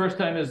not the first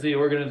time is the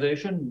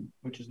organization,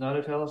 which is not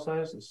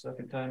italicized. The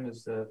second time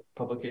is the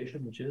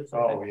publication, which is.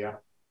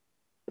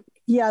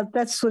 Yeah,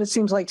 that's what it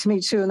seems like to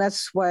me too. And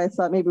that's why I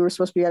thought maybe we're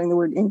supposed to be adding the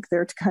word Inc.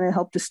 there to kind of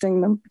help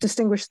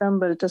distinguish them,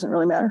 but it doesn't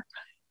really matter.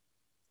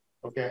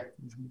 Okay.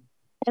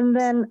 And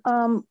then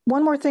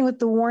one more thing with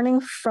the warning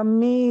from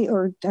me,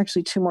 or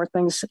actually 2 more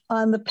things.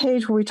 On the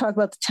page where we talk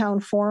about the town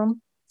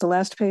forum, the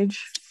last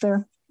page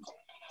there,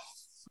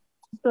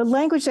 the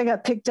language that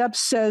got picked up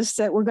says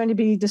that we're going to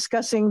be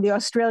discussing the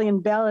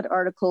Australian ballot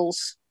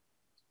articles,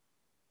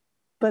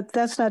 but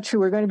that's not true.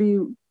 We're going to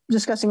be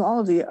discussing all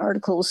of the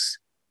articles.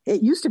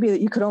 It used to be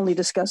that you could only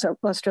discuss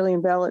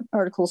Australian ballot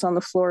articles on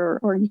the floor,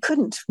 or you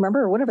couldn't,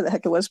 remember, or whatever the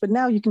heck it was, but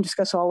now you can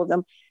discuss all of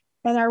them.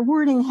 And our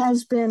wording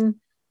has been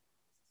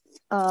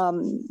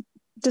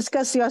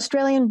discuss the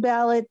Australian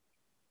ballot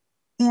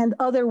and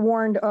other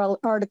warned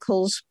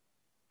articles,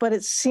 but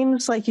it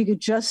seems like you could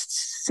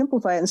just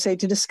simplify it and say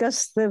to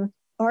discuss the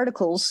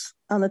articles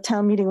on the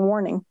town meeting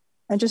warning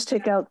and just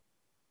take out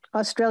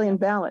Australian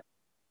ballot.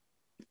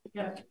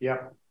 Yeah.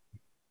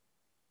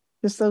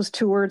 Just those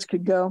 2 words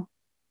could go.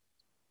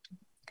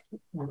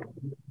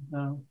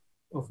 No,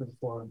 over the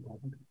forum.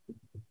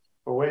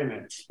 But wait a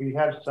minute, we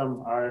have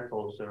some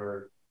articles that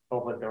are,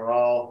 but they're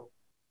all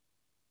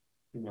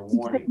in the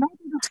warning. They might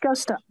be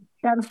discussed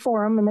at a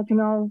forum, and they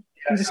can all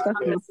be discussed.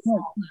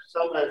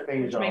 Some of the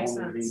things are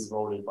only being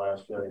voted by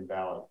Australian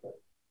ballot, but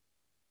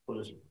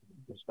we'll just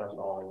discuss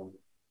all of them.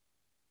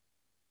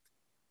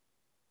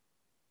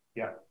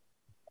 Yeah.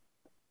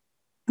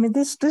 I mean,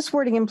 this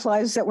wording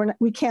implies that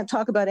we can't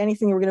talk about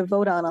anything we're going to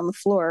vote on the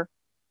floor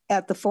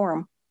at the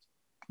forum,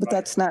 but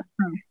that's not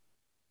true.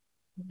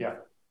 Yeah.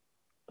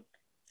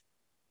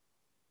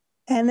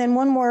 And then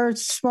one more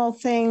small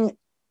thing,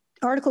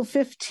 Article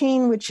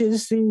 15, which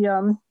is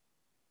the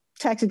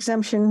tax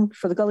exemption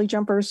for the gully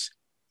jumpers.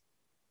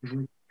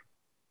 Mm-hmm.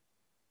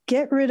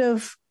 Get rid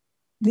of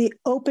the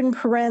open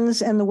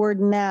parens and the word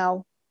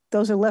now.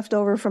 Those are left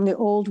over from the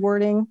old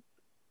wording.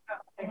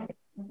 Mm-hmm.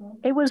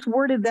 It was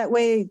worded that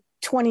way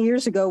 20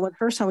 years ago when the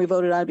first time we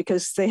voted on it,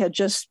 because they had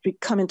just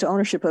come into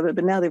ownership of it,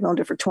 but now they've owned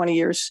it for 20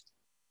 years.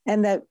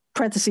 And that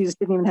parentheses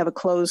didn't even have a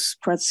close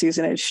parentheses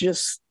in it. It should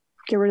just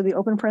get rid of the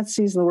open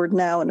parentheses and the word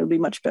now, and it would be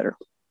much better.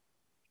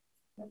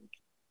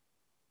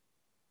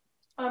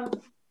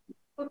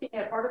 Looking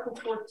at Article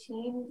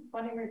 14,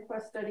 funding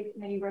request study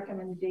committee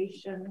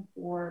recommendation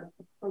for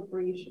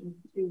appropriation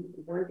to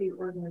worthy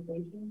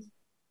organizations.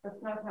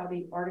 That's not how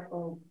the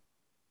article,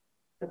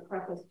 the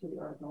preface to the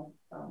article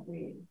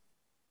reads.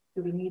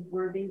 Do we need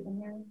worthy in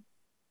there,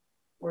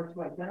 or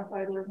to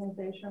identify the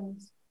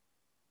organizations?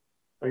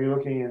 Are you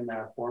looking in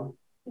that form?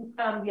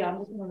 Yeah, I'm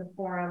looking on the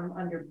forum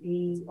under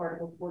B,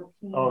 Article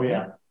 14. Oh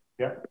yeah,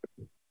 yeah.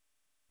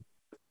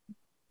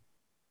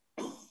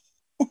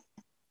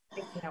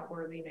 Taking out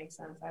worthy makes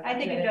sense. I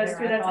think it does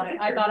too.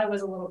 I thought it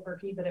was a little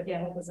quirky, but it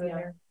was in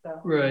there.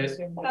 So. Right.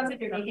 Sounds like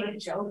you're making a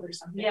joke or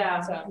something.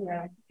 Yeah.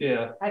 So,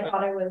 yeah. I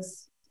thought it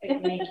was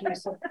make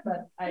use of,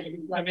 but I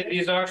mean,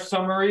 these are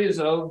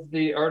summaries of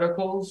the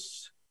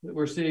articles that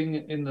we're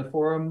seeing in the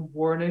forum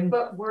warning.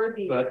 But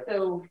worthy,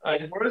 so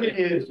worthy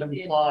is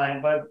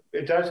implying, but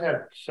it does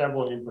have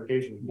several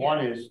implications. Yeah.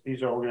 One is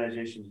these are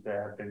organizations that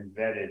have been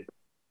vetted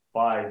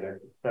by the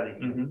study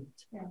committee.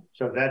 Mm-hmm. Yeah.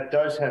 So that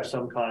does have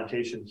some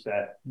connotations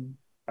that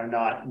are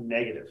not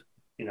negative,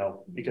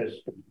 because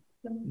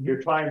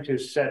you're trying to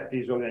set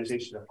these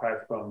organizations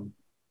apart from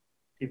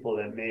people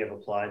that may have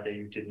applied that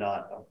you did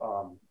not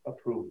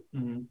approve.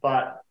 Mm-hmm.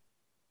 But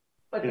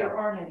there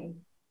aren't any.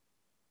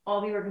 All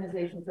the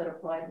organizations that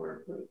applied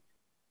were approved.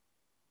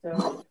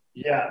 So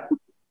yeah,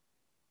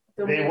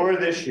 so they were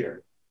this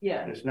year.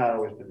 Yeah. It's not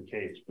always been the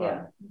case,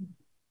 Yeah.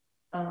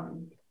 but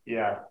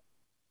yeah.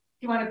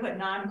 You want to put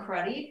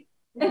non-cruddy?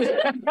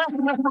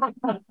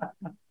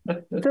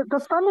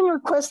 The funding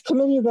request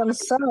committee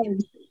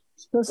themselves,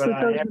 the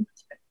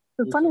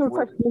funding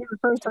request committee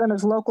refers to them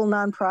as local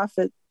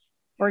nonprofit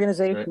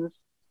organizations. Right.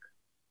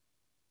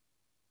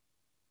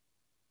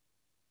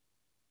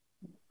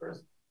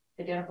 First,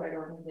 identified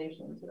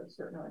organizations or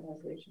certain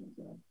organizations,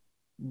 you know,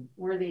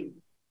 worthy.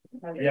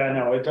 Yeah,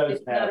 no, it does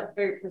it's have. not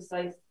very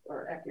precise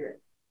or accurate.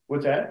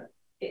 What's that?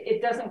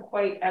 It doesn't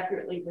quite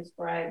accurately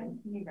describe,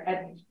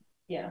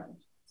 yeah,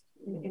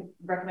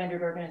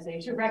 recommended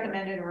organizations. To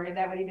recommended, or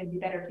that would even be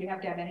better if you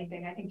have to have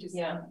anything. I think just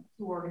 2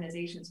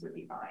 organizations would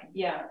be fine.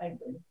 Yeah, I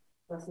agree.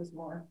 Less is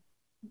more.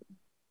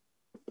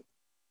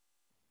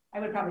 I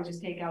would probably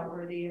just take out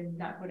worthy and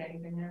not put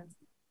anything there.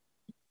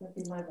 That'd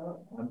be my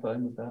vote. I'm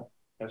fine with that.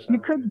 You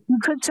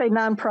could say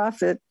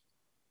nonprofit.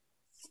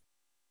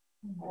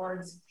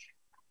 Boards.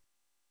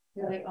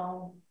 Do they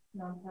all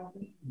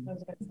nonprofit?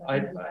 I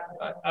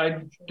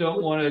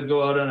don't want to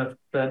go out on a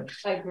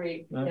fence. I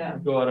agree. Yeah.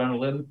 Go out on a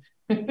limb.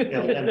 I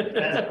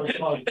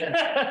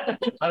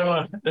don't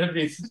want to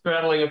be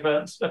straddling a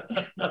fence.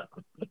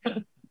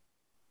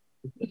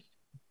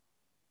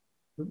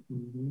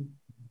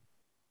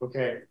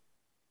 Okay.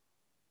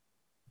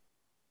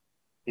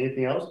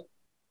 Anything else?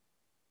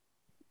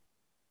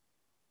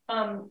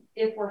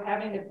 If we're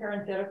having the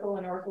parenthetical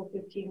in Article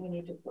 15, we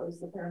need to close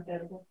the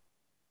parenthetical.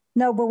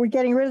 No, but we're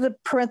getting rid of the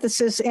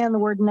parenthesis and the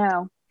word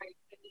now.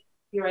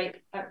 You're right.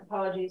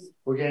 Apologies.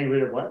 We're getting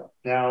rid of what?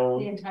 Now?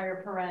 The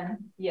entire paren.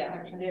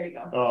 Yeah, there you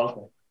go. Oh,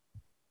 okay.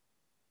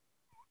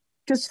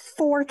 Just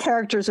 4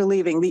 characters are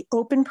leaving, the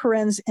open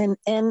parens and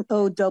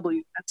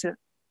N-O-W. That's it.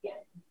 Yeah.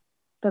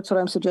 That's what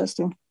I'm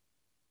suggesting.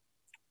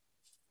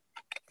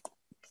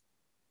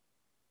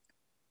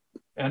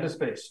 And a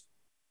space.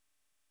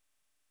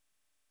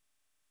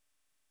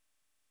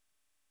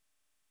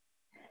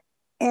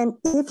 And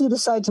if you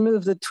decide to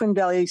move the Twin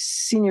Valley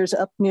seniors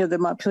up near the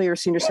Montpelier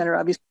Senior Center,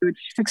 obviously you would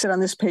fix it on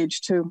this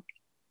page too.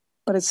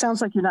 But it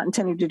sounds like you're not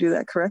intending to do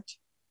that, correct?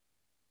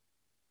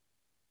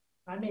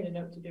 I made a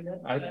note to do it.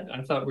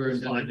 I thought we were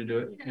intending to do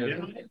it.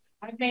 Yeah.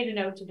 I've made a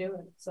note to do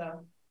it,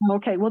 so.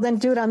 Okay, well then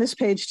do it on this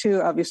page too,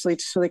 obviously,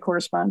 so they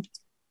correspond.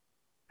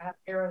 I have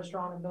arrows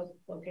drawn in both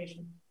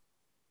locations.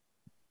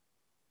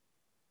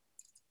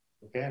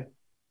 Okay.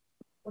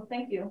 Well,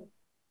 thank you.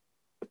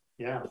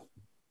 Yeah.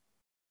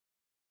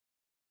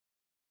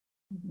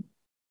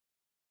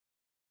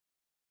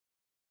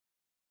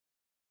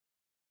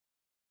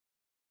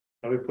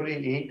 Are we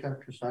putting ink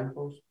after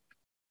signposts?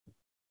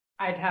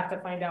 I'd have to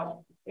find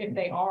out if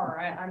they are.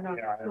 I'm not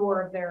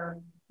sure if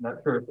they're.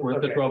 Not sure it's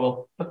worth the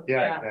trouble.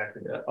 Yeah,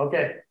 exactly. Yeah.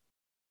 Okay.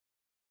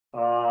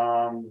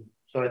 So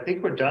I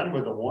think we're done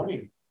with the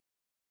warning.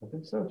 I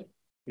think so.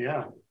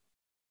 Yeah.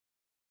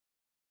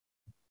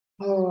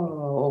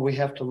 Oh, we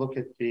have to look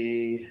at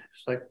the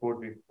select board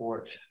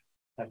report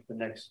at the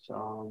next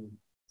So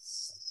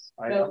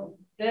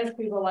this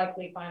we will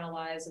likely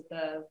finalize at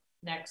the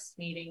next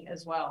meeting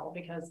as well,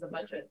 because the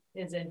budget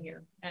is in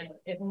here. And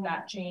if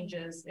that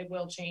changes, it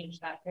will change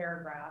that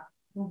paragraph.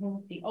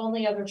 The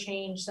only other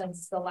change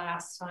since the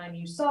last time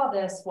you saw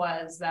this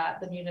was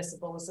that the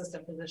municipal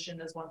assistant position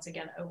is once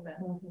again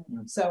open.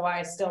 So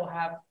I still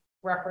have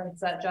reference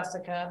that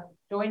Jessica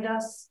joined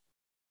us.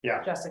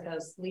 Yeah.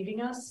 Jessica's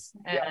leaving us,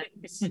 and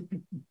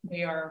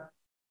we are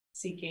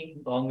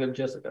seeking Long live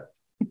Jessica.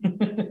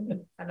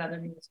 another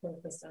municipal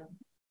assistant.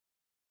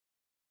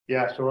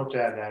 Yeah, so let's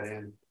add that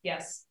in.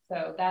 Yes,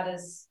 so that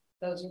is,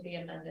 those will be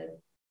amended.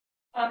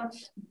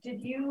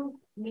 Did you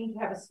need to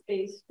have a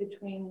space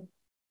between,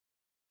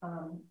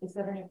 is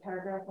that in a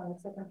paragraph on the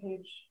second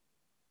page?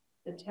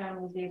 The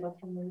town was able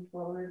to move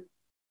forward.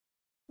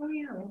 Oh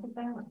yeah, look at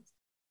that.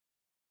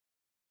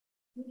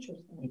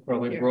 Interesting. It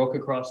probably broke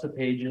across the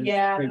pages.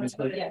 Yeah,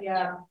 previously.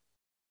 yeah.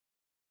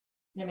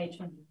 It may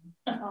change.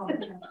 Oh,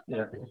 okay.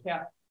 Yeah.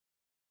 Yeah.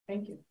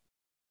 Thank you.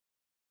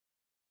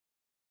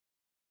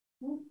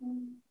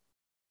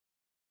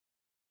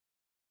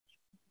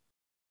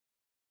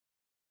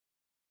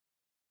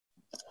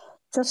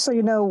 Just so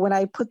you know, when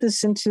I put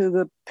this into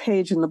the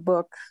page in the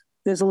book,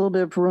 there's a little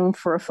bit of room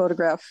for a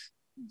photograph.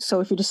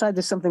 So if you decide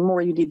there's something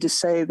more you need to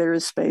say, there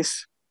is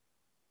space.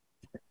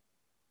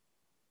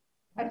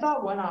 I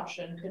thought one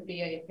option could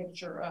be a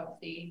picture of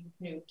the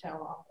new town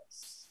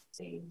office.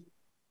 The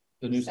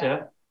new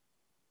staff.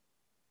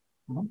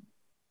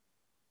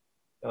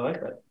 I like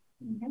that.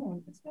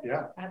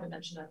 Yeah. I haven't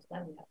mentioned that to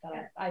them yet,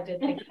 but I did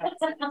think that.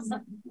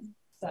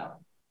 So.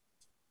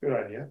 Good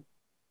idea.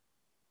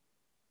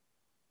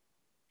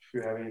 Do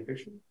you have any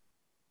pictures?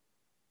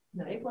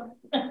 No,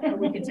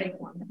 we can take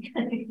one.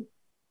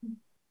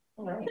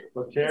 All right.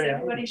 Well, Terry, I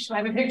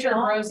have a picture of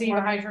Rosie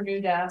behind her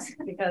new desk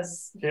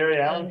because Terry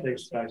Allen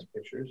takes nice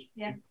pictures.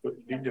 Yeah.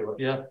 You do it.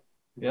 Yeah.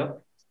 Yeah.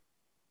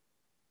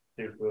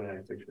 Takes really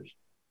nice pictures.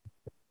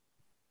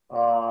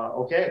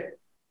 Okay.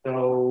 So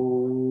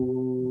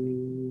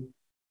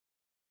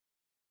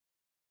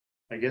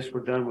I guess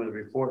we're done with the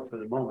report for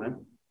the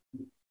moment.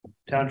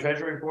 Town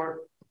treasurer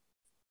report.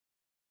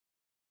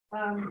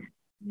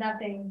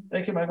 Nothing.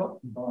 Thank you,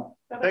 Michael.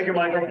 Thank you,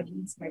 Michael.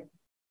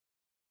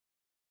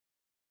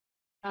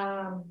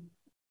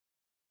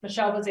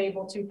 Michelle was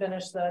able to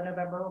finish the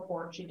November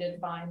report. She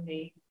did find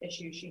the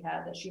issue she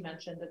had that she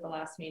mentioned at the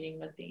last meeting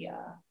with the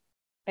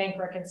bank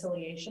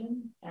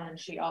reconciliation, and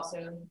she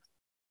also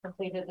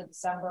completed the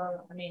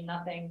December. I mean,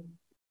 nothing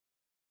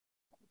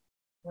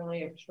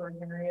really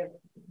extraordinary of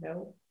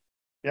note.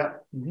 Yeah.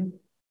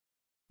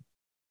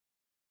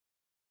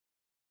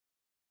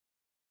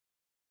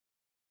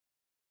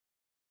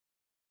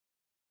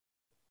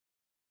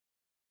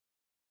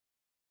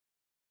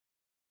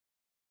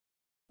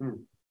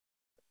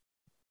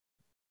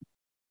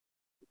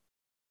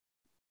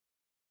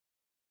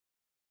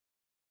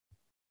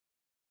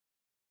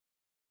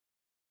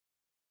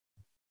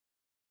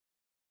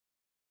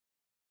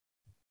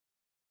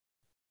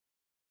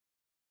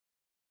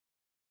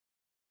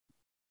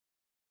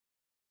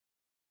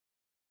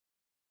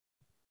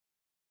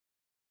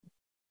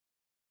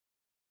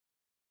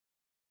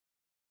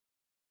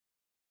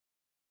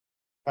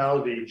 How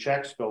are the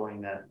checks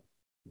going then?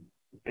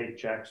 Big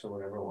checks or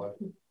whatever it was.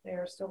 They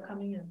are still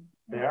coming in.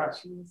 They are.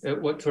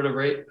 At what sort of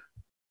rate?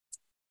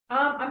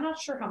 I'm not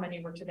sure how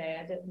many were today.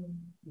 I didn't.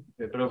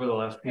 Yeah, but over the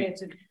last week.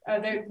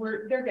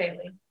 They're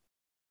daily.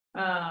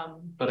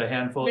 But a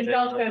handful.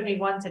 Michelle showed me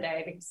one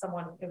today because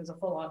it was a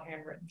full-on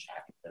handwritten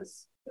check.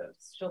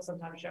 She'll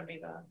sometimes show me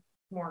the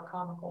more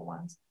comical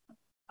ones.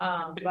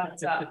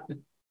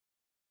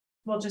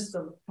 Well, just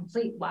a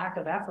complete lack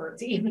of effort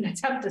to even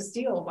attempt to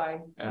steal by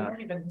you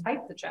don't even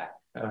type the check.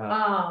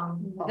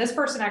 This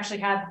person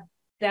actually had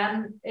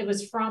them, it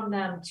was from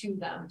them to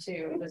them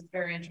too. It was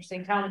very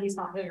interesting. He's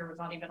not here, was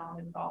not even on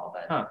the call,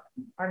 but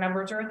our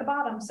numbers are at the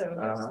bottom, so it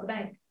goes to the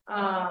bank.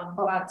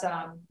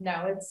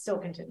 No, it's still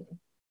continuing.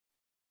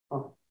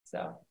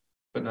 So,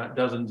 but not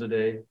dozens a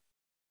day.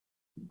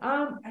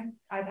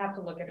 I'd have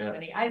to look at how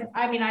many.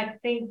 I mean, I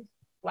think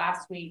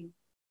last week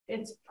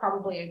it's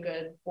probably a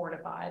good 4 to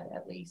 5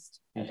 at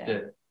least. Each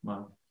day.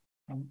 Wow.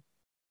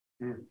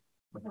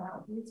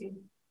 Wow,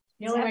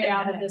 the only way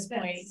out at this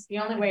point, is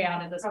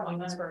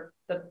for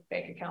the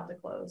bank account to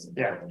close and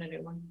open a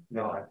new one.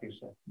 No, I think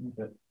so.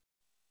 Okay.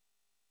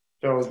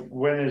 So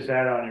when is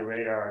that on your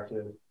radar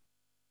to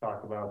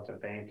talk about the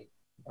bank,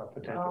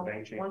 potential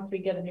bank change? Once we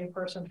get a new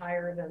person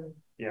hired and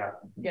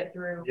get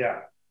through.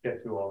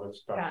 Get through all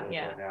this stuff.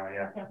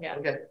 Yeah.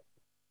 Okay.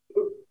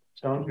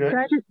 Sounds good.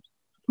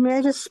 May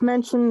I just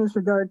mention with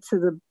regard to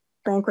the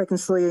bank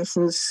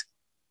reconciliations,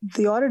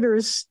 the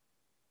auditors,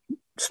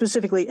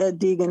 specifically Ed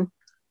Deegan,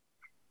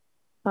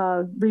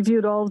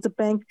 reviewed all of the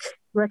bank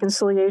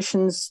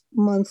reconciliations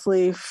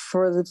monthly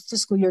for the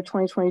fiscal year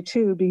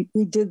 2022.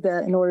 We did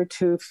that in order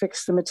to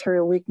fix the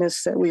material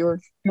weakness that we were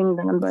pinged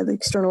on by the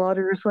external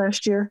auditors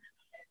last year.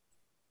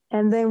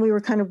 And then we were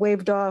kind of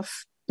waved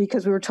off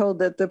because we were told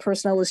that the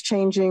personnel was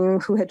changing,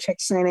 who had check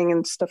signing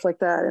and stuff like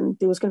that, and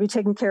it was going to be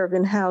taken care of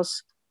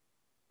in-house.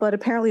 But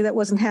apparently that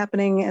wasn't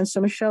happening. And so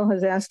Michelle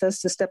has asked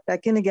us to step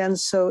back in again.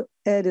 So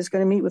Ed is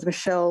going to meet with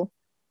Michelle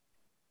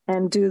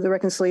and do the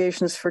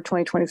reconciliations for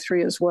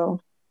 2023 as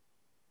well,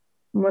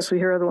 unless we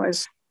hear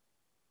otherwise.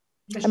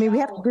 Michelle. I mean, we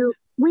have to do,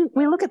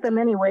 we look at them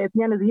anyway at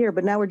the end of the year,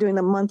 but now we're doing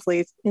them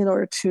monthly in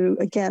order to,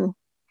 again,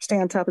 stay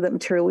on top of that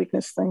material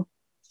weakness thing.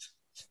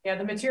 Yeah,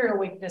 the material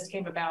weakness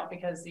came about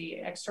because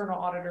the external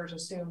auditors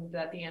assumed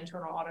that the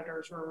internal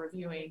auditors were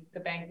reviewing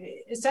the bank.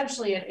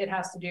 Essentially, it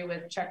has to do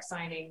with check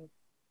signing.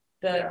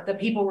 The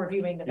people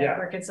reviewing the bank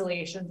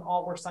reconciliations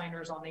all were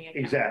signers on the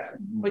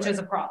account, which is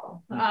a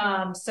problem.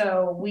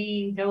 So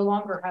we no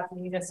longer have the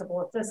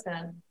municipal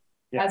assistant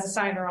as a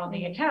signer on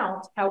the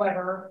account.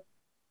 However,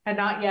 and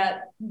not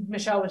yet,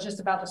 Michelle was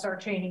just about to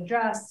start changing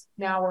Jess.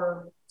 Now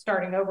we're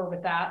starting over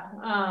with that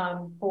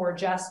for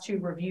Jess to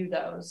review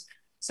those.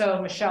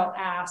 So Michelle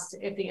asked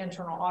if the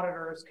internal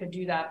auditors could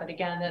do that. But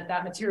again,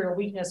 that material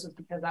weakness was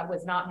because that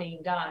was not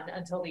being done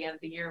until the end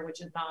of the year,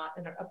 which is not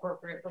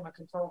appropriate from a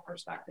control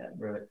perspective.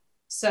 Right.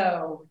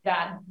 So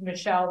that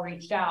Michelle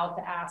reached out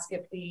to ask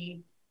if the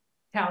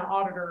town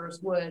auditors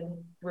would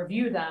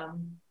review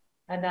them.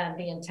 And then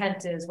the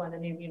intent is when the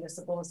new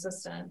municipal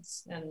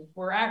assistants, and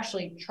we're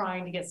actually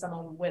trying to get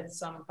someone with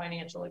some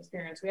financial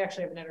experience. We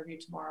actually have an interview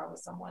tomorrow with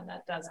someone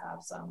that does have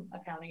some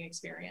accounting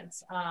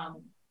experience,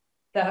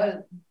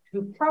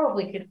 who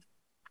probably could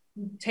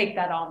take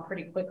that on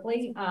pretty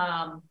quickly.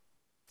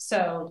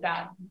 So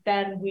that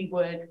then we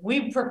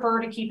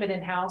prefer to keep it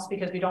in-house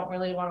because we don't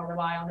really want to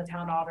rely on the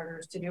town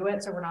auditors to do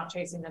it. So we're not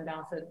chasing them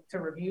down to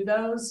review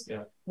those.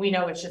 Yeah. We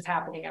know it's just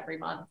happening every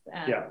month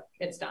and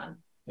it's done.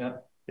 Yeah.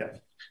 Yeah.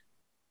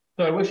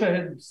 So I wish I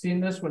had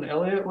seen this when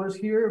Elliot was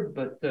here,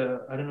 but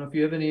I don't know if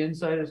you have any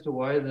insight as to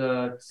why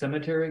the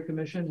cemetery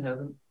commission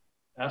hasn't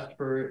asked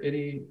for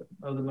any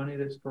of the money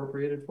that's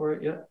appropriated for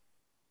it yet,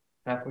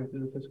 halfway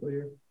through the fiscal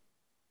year.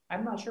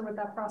 I'm not sure what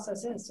that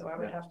process is, so I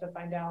would have to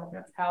find out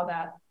how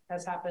that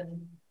has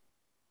happened.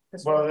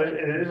 Well,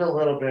 it is a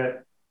little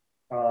bit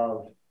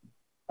of,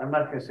 I'm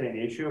not going to say an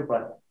issue,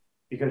 but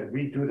because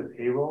we do the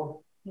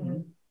payroll,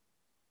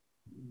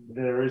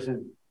 there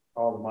isn't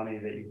all the money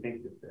that you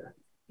think is there.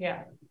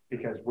 Yeah.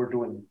 Because we're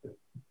doing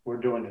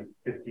it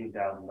 $15,000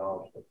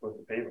 to put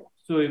the payroll.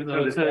 So even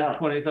though So it says down.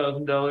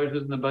 $20,000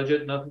 is in the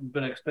budget, nothing's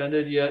been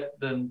expended yet,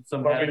 then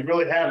some. But we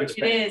really have It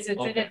is, it's in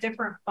Okay. a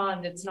different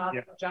fund, it's not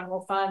Yeah. the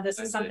general fund, this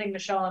I is see. something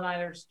Michelle and I,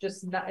 there's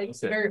just not,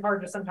 it's Okay. very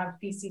hard to sometimes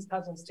piece these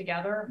puzzles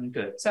together.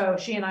 Okay. So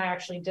she and I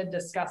actually did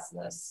discuss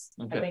this,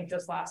 Okay. I think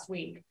just last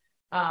week,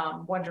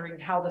 wondering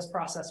how this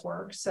process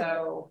works,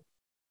 so.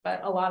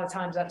 But a lot of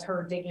times that's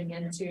her digging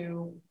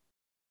into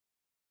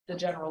the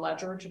general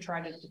ledger to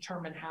try to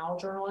determine how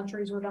journal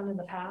entries were done in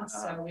the past,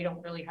 so we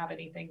don't really have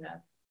anything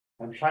that.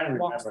 I'm trying to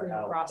Walks remember through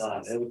the how it's done.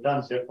 process. It was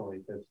done differently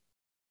because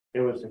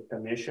it was a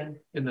commission.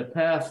 In the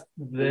past,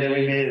 And then we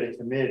they, made it a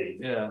committee.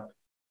 yeah,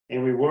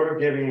 And we were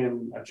giving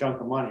him a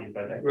chunk of money,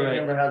 but I can't Right.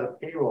 remember how the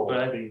payroll was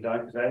Right. being done,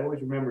 because I always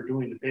remember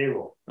doing the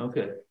payroll.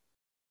 okay,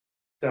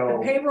 The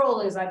So, payroll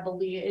is, I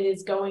believe, it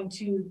is going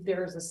to,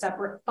 there's a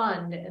separate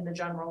fund in the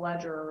general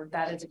ledger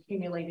that is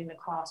accumulating the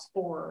cost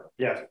for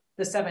yes,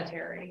 the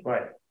cemetery.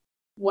 right.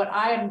 What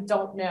I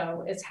don't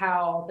know is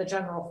how the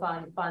general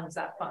fund funds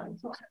that fund.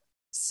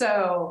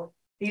 So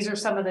these are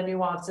some of the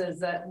nuances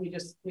that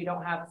we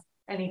don't have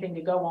anything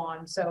to go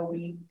on, so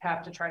we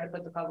have to try to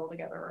put the puzzle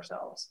together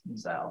ourselves.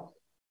 So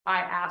I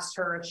asked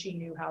her if she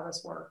knew how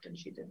this worked, and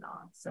she did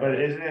not. So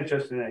But isn't it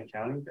just an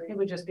accounting it thing?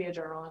 would just be a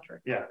journal entry.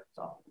 Yeah.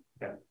 So,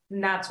 Yeah.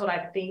 and that's what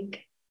I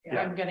think,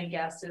 Yeah. I'm gonna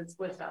guess is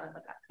what's done in the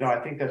past. No,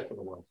 I think that's what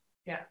it was.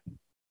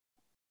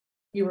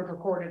 You would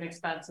record an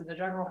expense in the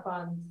general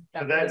fund.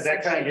 So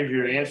that kind of gives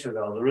you an answer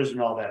though. There isn't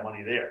all that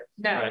money there.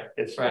 No, right,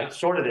 It's Right.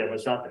 sort of there, but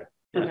it's not there.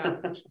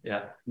 no,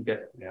 yeah,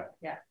 okay.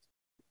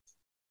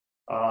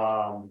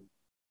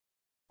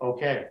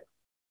 Okay.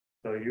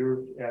 So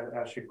you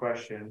asked your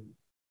question.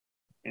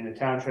 In the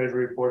town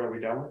treasury report, are we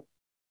done with?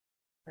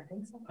 I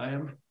think so. I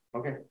am,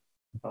 Okay,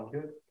 sounds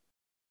good.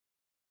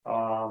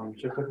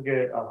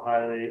 Certificate of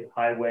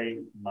highway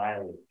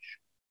mileage.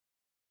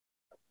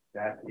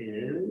 That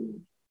is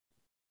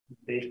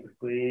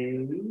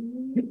basically,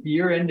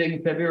 year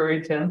ending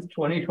February 10th,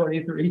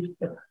 2023.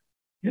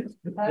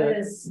 That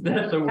is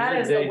That's a the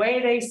weird date.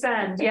 way they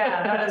send,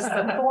 yeah, that is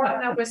the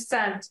form that was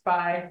sent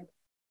by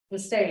the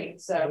state,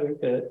 so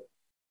Okay,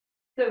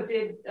 So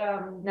did,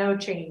 no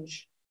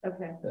change.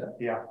 okay.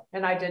 yeah,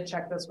 And I did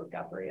check this with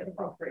Guthrie and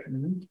Guthrie.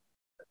 mhm.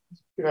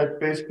 that's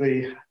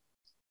basically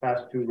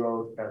past 2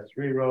 roads, past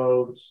 3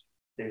 roads,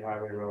 state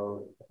highway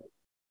road.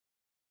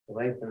 The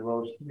length of the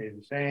roads stays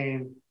the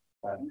same,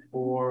 past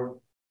 4,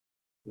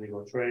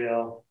 legal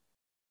trail.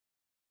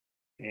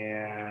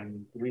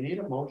 And do we need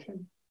a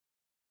motion?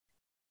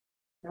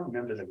 I don't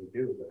remember that we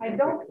do. But I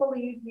don't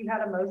believe you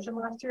had a motion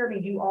last year, I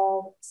mean, you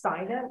all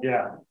signed it,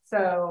 Yeah,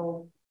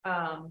 so,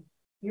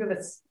 you have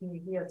a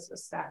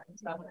stack and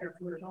stuff here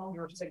for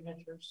your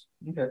signatures.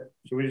 Okay,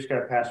 so we just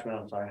gotta pass around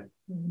and sign it.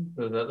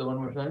 so is that the one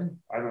we're signing?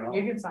 I don't know.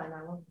 You can sign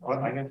that one. What,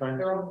 I can sign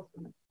They're it? all,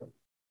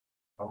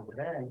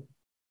 Okay.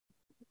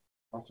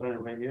 I'll sign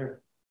it right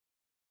here.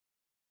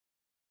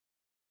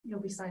 you'll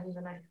be signing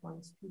the next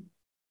ones too.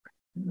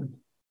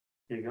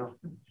 Here you go.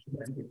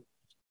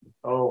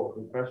 Oh,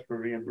 request for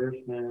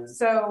reimbursement.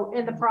 So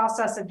in the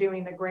process of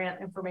doing the grant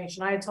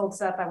information, I had told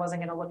Seth I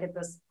wasn't gonna look at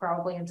this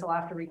probably until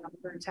after we come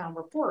through town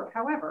report.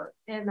 However,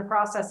 in the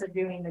process of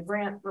doing the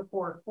grant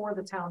report for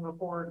the town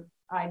report,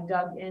 I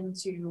dug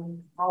into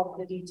all of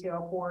the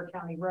detail for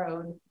County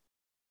Road.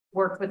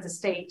 Worked with the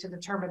state to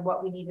determine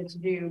what we needed to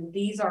do.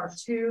 These are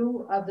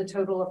 2 of the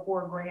total of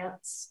 4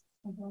 grants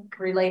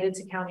related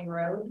to County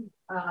Road.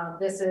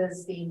 This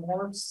is the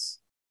Morse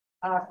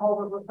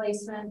culvert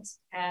replacement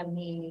and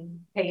the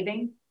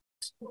paving.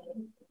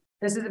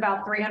 This is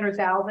about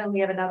 300,000. We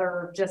have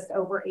another just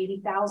over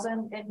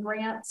 80,000 in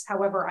grants.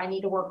 However, I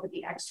need to work with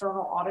the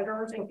external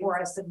auditors before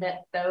I submit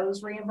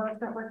those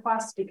reimbursement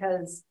requests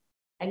because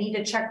I need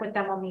to check with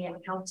them on the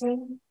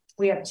accounting.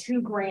 We have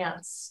 2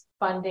 grants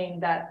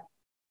funding that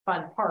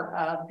fund part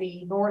of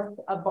the north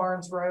of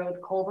Barnes Road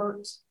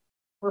culvert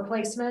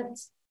replacement.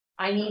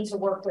 I need to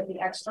work with the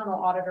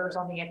external auditors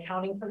on the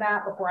accounting for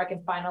that before I can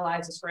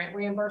finalize this grant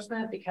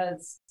reimbursement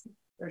because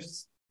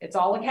it's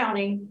all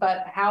accounting,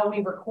 but how we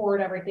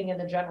record everything in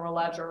the general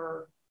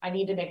ledger, I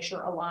need to make sure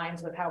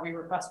aligns with how we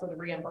request for the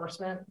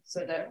reimbursement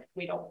so that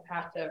we don't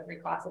have to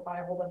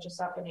reclassify a whole bunch of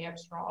stuff in the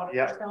external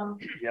auditors done.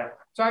 Yeah.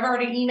 So I've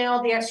already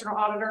emailed the external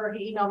auditor.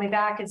 He emailed me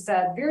back and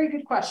said, very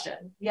good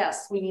question.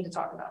 Yes, we need to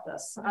talk about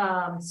this.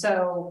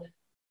 So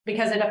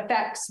because it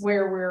affects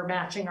where we're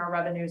matching our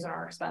revenues and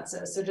our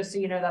expenses. So just so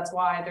you know, that's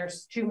why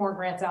there's 2 more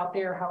grants out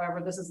there.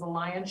 However, this is the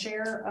lion's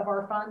share of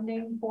our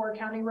funding for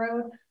County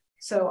Road.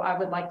 So I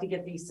would like to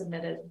get these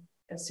submitted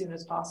as soon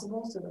as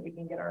possible so that we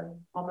can get our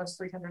almost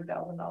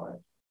 $300,000.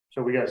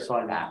 So we gotta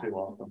sign that too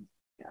also.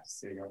 Yes.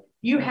 There you go.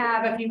 You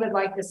have, if you would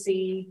like to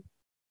see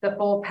the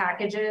full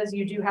packages,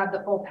 you do have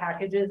the full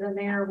packages in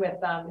there with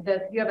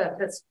you have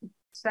this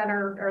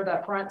center or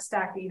the front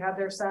stack that you have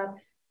there, Seth.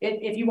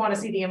 If you want to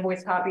see the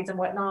invoice copies and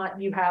whatnot,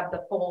 you have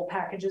the full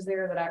packages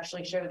there that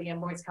actually show the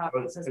invoice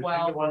copies as Is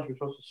well. the ones we're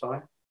supposed to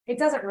sign? It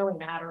doesn't really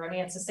matter. I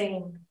mean, it's the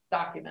same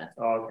document.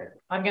 Oh, okay.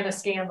 I'm gonna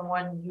scan the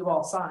one you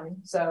all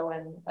signed,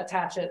 and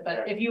attach it,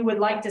 but if you would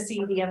like to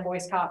see the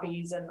invoice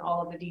copies and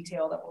all of the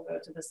detail that will go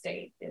to the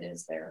state, it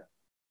is there.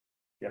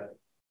 Yeah.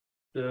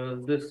 So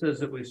this says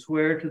that we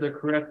swear to the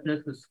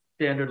correctness of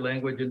standard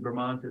language in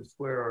Vermont is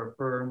swear or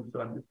affirm,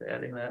 so I'm just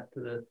adding that to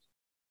this.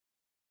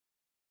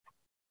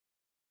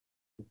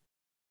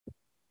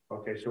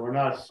 Okay, so we're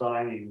not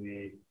signing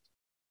the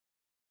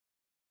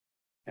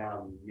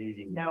town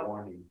meeting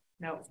warning.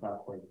 No. It's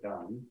not quite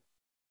done.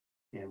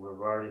 And we've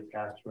already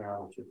passed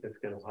around the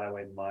certificate of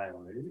highway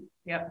mileage.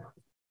 Yep.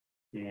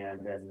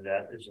 And then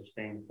that is the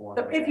same form.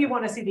 So if you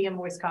want to see the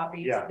invoice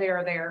copies, Yeah.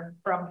 they're there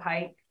from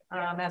Pike,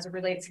 as it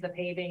relates to the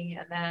paving,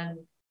 and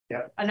then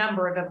yep. a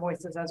number of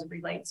invoices as it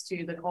relates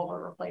to the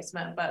culvert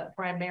replacement, but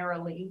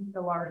primarily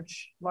the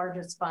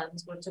largest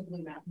funds were to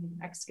Blue Mountain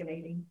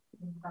excavating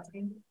and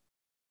parking.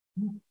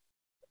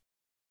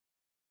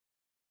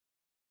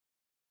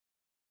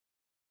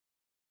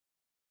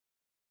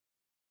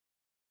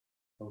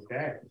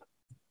 Okay.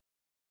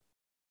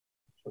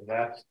 So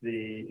that's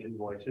the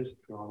invoices. If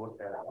you want to look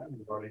at it,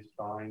 we've already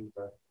signed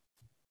the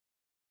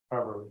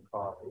cover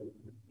copy.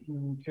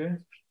 Okay.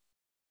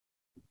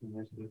 And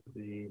this is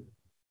the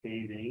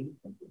paving.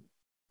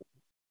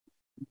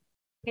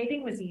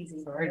 Paving was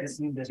easy. Sorry, I just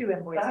need to. 2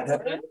 invoices.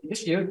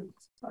 Just you.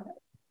 I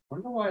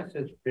wonder why it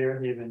says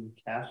Fairhaven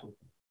Castle.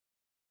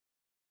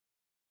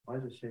 Why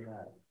does it say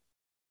that?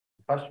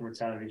 Customer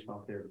town of East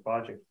Montpelier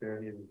project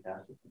Fairhaven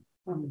Castle.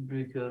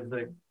 Because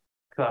they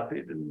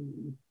copied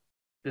and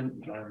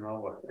didn't, I don't know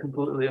what.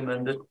 completely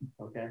amend it.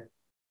 Okay.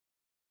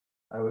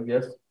 I would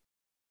guess.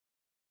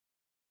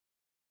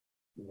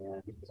 Yeah.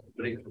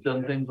 But he's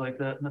done things like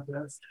that in the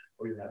past.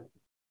 Oh, you have.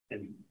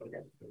 And,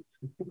 okay.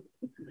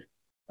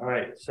 All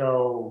right,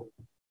 so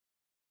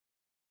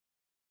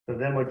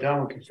then we're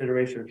done with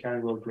consideration of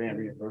county road grant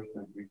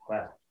reimbursement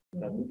request.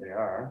 That's what they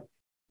are.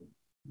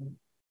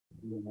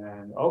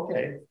 And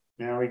okay,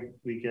 now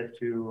we get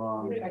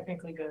to You're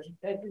technically good.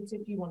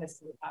 If you want to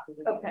see a copy.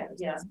 Okay,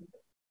 yeah.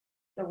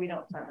 So we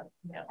don't sign it.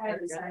 Yeah. I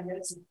haven't signed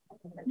it. I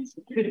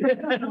didn't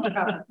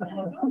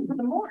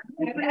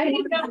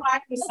know why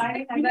we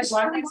signed it. I just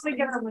wanted to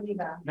get our money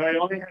back. no, you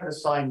only have to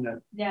sign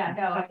the. Yeah,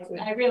 no,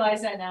 I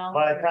realize that now.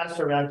 But I passed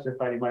around to if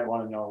you might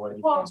want to know what.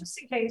 Well,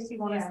 just in case you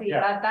want to see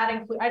that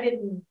include.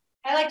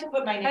 I like to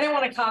put my name. I didn't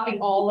want to copy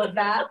all of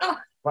that.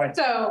 Right.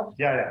 So,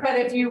 yeah. but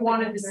if you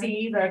wanted to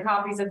see the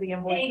copies of the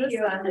invoices,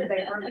 then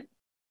they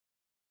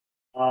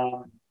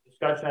were.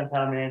 Discussion on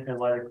town management in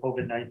light of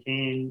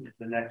COVID-19 is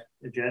the next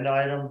agenda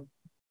item.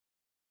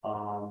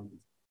 I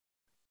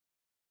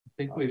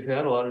think we've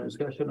had a lot of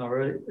discussion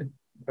already.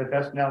 But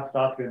that's now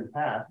stopped in the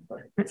past.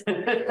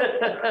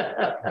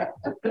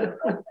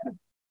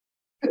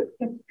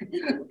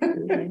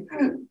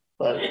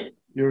 But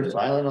you're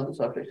silent on the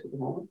subject at the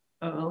moment.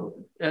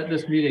 At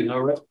this meeting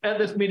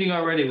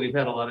already, we've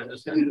had a lot of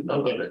discussion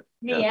about it.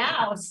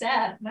 Meow,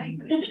 Seth. My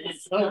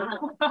goodness.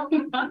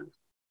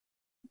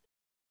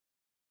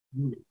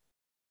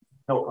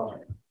 No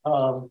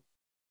comment.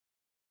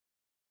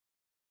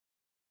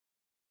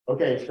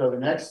 Okay, so the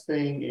next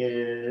thing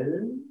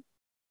is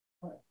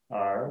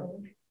our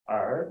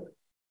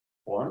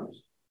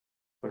forms,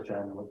 which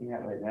I'm looking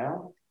at right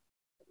now,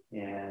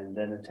 and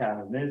then the town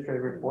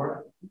administrative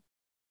report.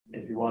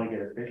 If you want to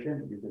get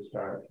efficient, you can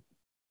start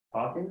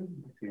talking.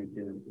 If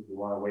you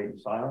want to wait in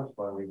silence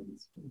while we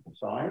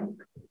sign,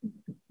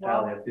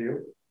 Well, have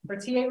to. For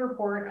TA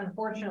report,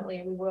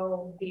 unfortunately, we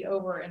will be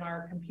over in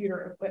our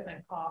computer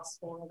equipment costs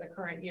for the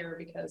current year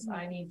because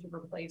I need to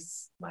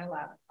replace my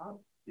laptop.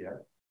 Yeah.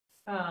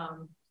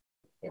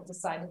 It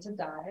decided to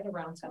die at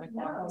around 10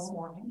 o'clock this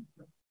morning.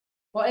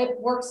 Well, it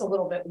works a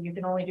little bit, but you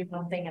can only do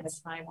one thing at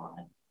a time on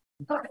it.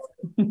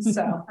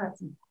 So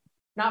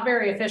not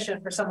very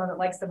efficient for someone that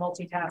likes to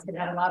multitask and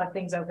have a lot of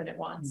things open at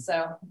once.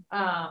 So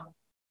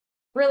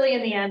really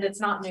in the end, it's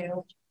not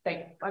new.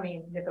 I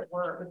mean, if it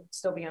were, it would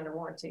still be under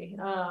warranty.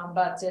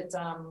 But it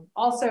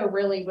also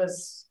really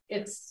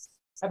it's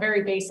a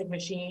very basic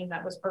machine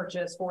that was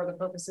purchased for the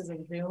purposes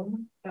of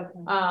Zoom. Okay.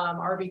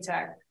 RB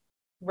Tech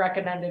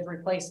recommended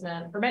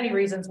replacement for many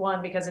reasons.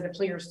 One, because it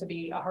appears to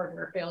be a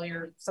hardware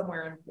failure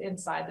somewhere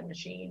inside the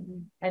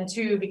machine. And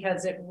 2,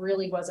 because it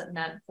really wasn't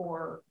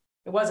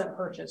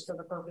purchased for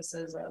the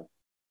purposes of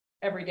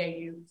everyday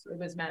use. It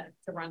was meant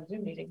to run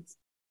Zoom meetings.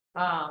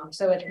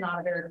 So it's not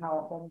a very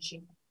powerful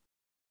machine,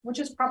 which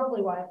is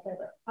probably why I said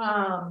it.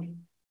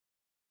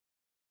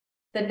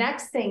 The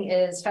next thing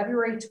is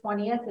February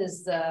 20th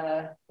is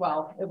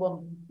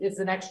it's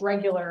the next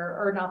regular,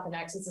 or not the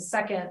next, it's the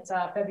second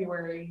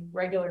February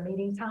regular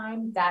meeting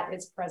time. That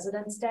is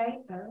President's Day.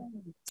 Oh.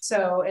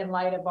 So in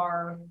light of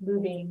our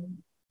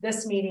moving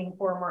this meeting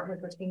for Martin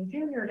Luther King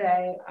Jr.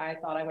 Day, I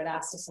thought I would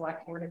ask the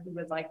select board if we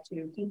would like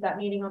to keep that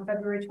meeting on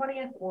February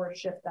 20th or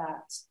shift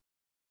that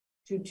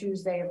to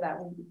Tuesday of that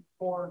week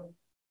or.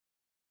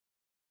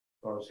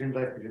 Well, it seems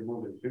like we should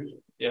move it to Tuesday.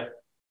 Yeah.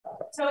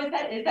 So is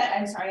that,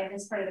 I'm sorry, I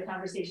missed part of the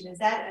conversation. Is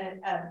that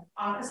an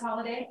office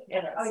holiday?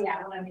 Oh, yeah,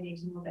 well, I'm gonna need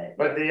to move it.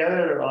 But the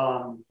other,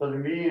 so the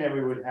meeting that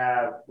we would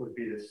have would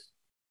be this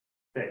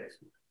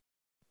 6th.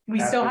 We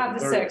still After have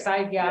the the 30th. 6th.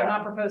 I'm Yeah.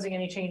 not proposing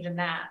any change in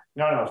that.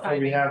 No, so we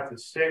Timing. have the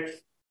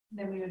 6th,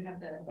 Then we would have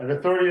the. the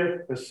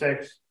 30th, the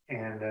 6th,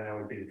 and then it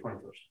would be the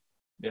 21st.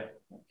 Yeah.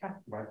 Okay.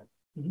 Right,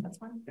 That's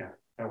fine. that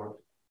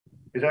works.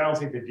 Because I don't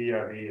think the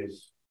DRB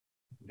is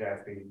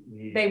exactly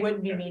needed. They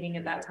wouldn't be meeting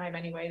at that time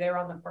anyway. They're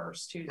on the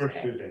first Tuesday. First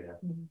Tuesday, yeah.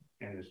 Mhm.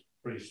 And it's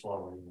pretty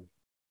slow.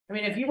 I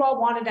mean, if you all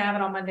wanted to have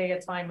it on Monday,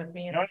 it's fine with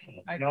me. No,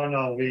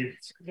 we,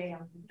 Yeah.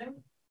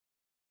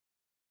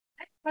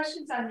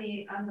 Questions on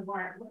the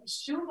warrant. What,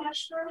 shoe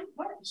mushroom?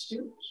 What,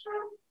 shoe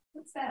mushroom?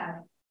 What's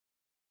that?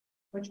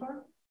 Which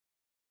one?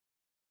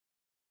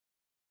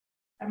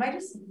 Am I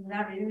just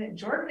not reading it?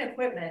 Jordan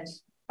Equipment,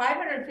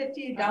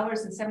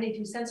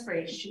 $550.72 for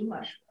a shoe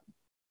mushroom.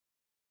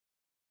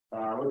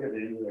 look at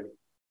the,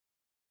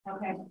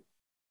 Okay. And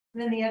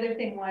then the other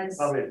thing was.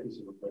 probably a piece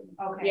of equipment.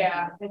 Okay.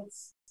 Yeah.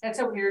 That's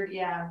a weird,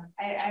 yeah.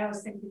 I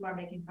always think people are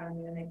making fun of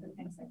me when they put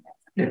things like that.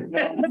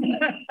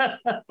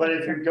 But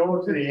if you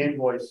go to the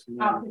invoice,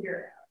 I'll figure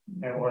it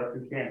out. and what if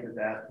you can't, just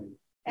ask me.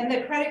 And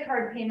the credit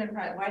card payment,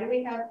 why do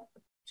we have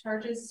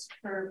charges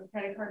for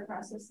credit card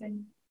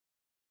processing?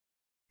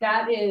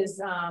 That is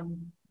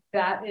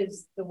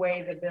the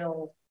way the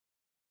bill.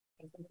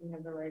 I'm thinking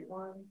of the right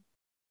one.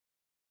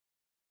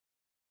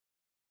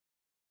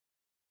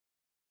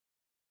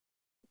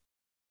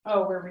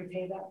 Oh, where we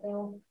pay that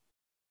bill.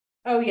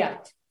 Oh yeah,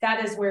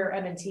 that is where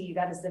M&T,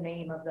 that is the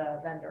name of the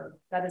vendor.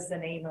 That is the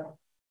name of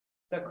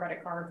the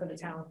credit card for the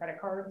town credit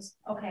cards.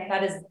 Okay.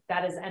 That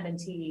is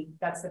M&T.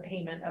 That's the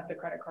payment of the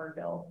credit card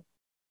bill.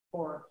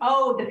 For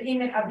the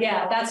payment of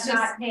yeah, that's just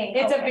not paying.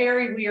 It's okay. a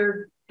very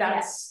weird.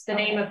 That's the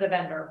name okay. of the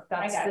vendor.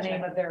 That's I the gotcha.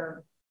 name of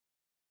their.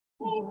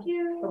 Thank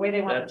you. The way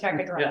they want That- the check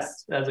addressed.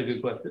 Yes, that's a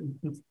good question.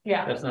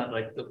 Yeah. That's not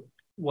like the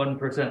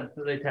 1%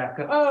 that they tack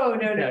up. Oh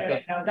no.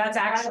 That's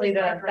actually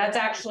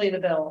the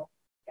bill.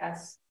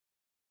 Yes.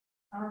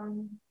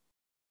 Oh.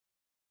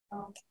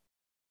 Do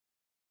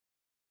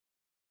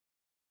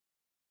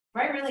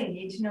I really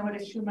need to know what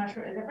a shoe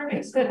mushroom is?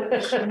 Everybody school what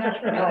a shoe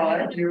mushroom No,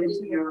 I'm is. curious.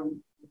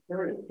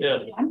 Yeah.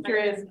 I'm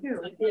curious too.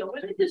 Yeah,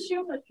 what is the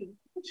shoe mushroom?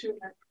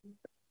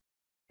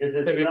 Is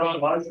it Have you the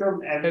found-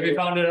 mushroom? And Have you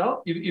found it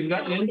out? You've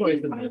got the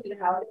invoice in there.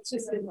 It's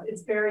just,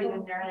 it's buried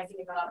in there and I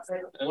gave up. So.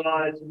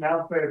 well, it's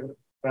mouth flavor.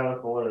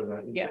 What is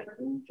that? Yeah.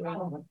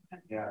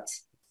 Yeah.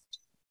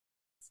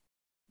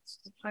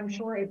 I'm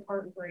sure a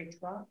part for a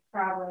truck.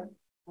 Probably.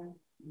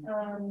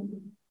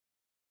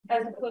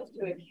 As opposed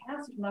to a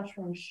cast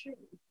mushroom shoe.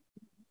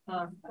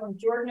 From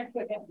Jordan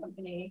Equipment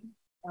Company,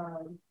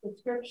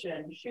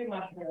 description, shoe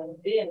mushroom,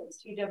 bins,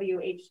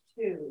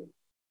 TWH2.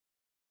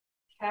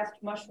 Cast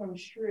mushroom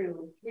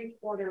shoe,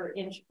 3/4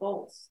 inch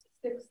bolts,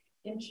 6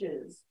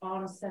 inches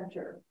on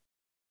center.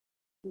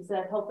 Does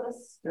that help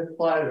us? Just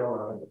fly it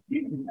on.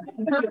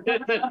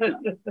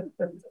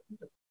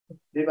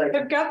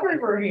 If Guthrie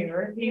were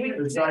here, he would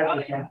say, Decide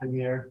oh, for something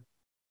here.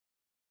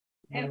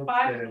 and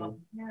 5 of Okay.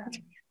 them. Yeah.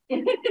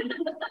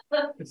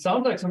 It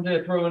sounds like something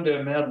to throw into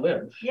a Mad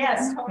Lib.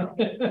 Yes,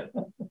 totally.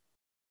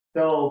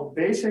 So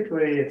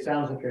basically, it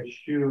sounds like a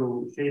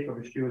shape of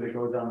a shoe that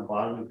goes on the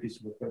bottom of a piece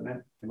of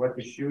equipment. And what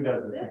the shoe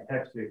does is it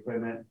protects the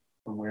equipment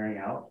from wearing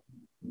out.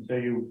 So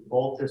you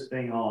bolt this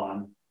thing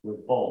on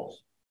with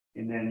bolts,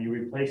 and then you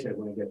replace it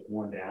when it gets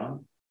worn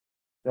down.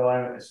 So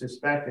I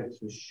suspect it's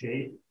the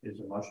shape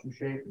is a mushroom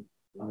shape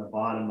on the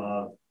bottom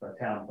of a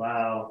town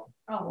plow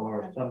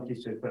or some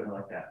piece of equipment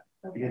like that.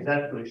 Because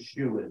that's what a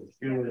shoe is. A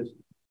shoe is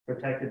a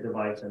protected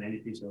device on any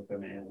piece of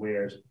equipment and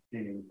wears,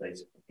 then you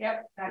replace it.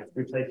 Yep. It's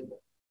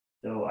replaceable.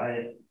 So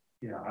I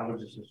would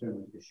just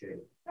assume it's the shape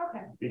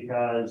Okay.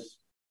 because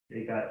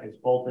it's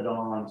bolted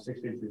on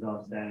 6 inches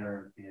on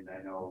center, and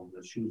I know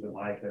the shoes are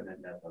my equipment,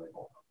 that's how they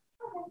hold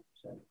on. Okay.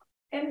 So,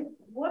 And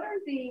what are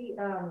the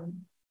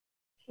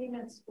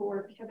payments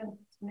for Kevin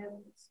Smith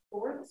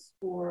Sports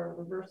for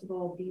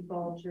reversible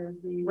b-ball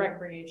jersey?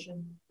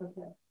 Recreation.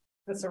 Okay.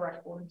 That's a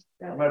rec board.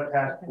 I'm gonna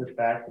pass this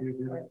back to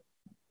you.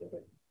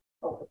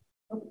 Okay,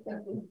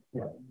 thank you.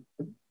 Yeah.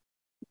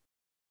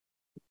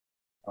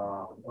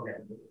 Okay.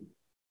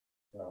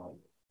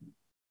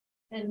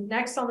 And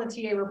next on the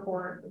TA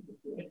report,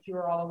 if you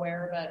are all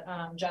aware,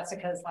 but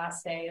Jessica's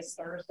last day is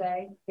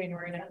Thursday,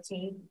 January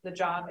 19th. The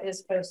job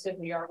is posted.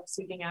 We are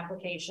seeking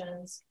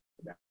applications.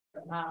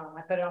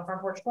 I put it on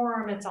Front Porch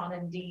Forum. It's on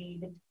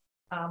Indeed.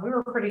 We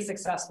were pretty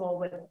successful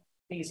with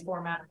these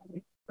formats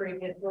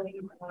previously.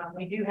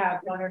 We do have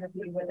one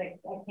interview with a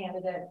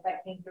candidate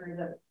that came through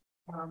the.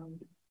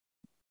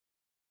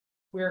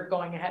 We're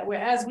going ahead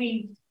as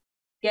we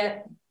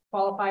get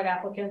qualified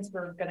applicants.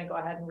 We're going to go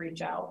ahead and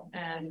reach out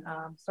and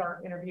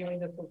start interviewing.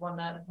 This was one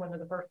of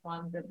the first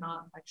ones, if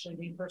not actually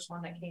the first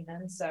one that came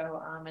in.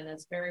 So and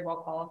it's very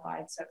well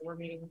qualified. So we're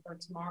meeting with her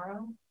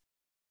tomorrow.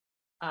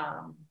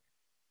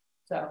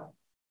 So,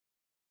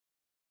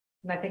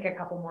 and I think a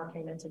couple more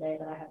came in today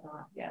that I have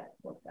not yet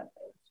looked at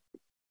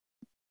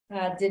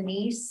those.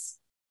 Denise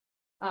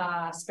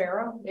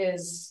Sparrow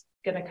is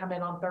gonna come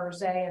in on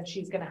Thursday, and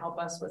she's gonna help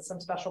us with some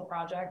special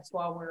projects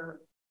while we're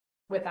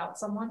without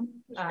someone.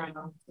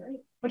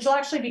 Which will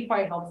actually be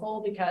quite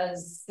helpful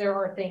because there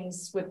are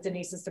things with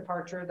Denise's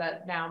departure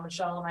that now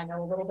Michelle and I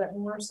know a little bit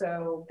more.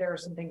 So there are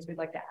some things we'd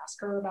like to ask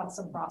her about,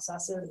 some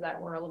processes that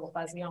we're a little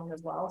fuzzy on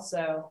as well.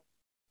 So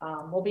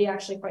will be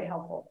actually quite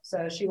helpful.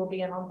 So she will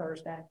be in on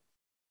Thursday.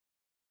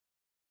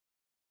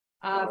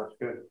 That's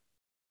good.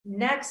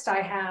 Next,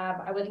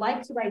 I would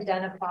like to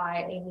identify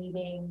a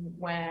meeting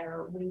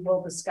where we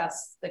will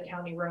discuss the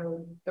county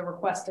road, the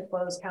request to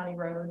close county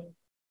road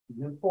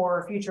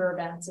for future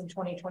events in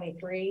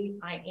 2023.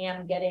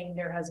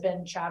 There has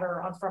been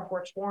chatter on Front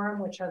Porch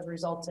Forum, which has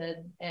resulted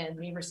in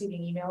me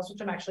receiving emails,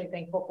 which I'm actually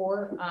thankful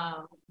for,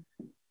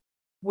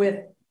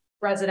 with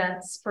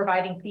residents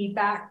providing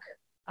feedback,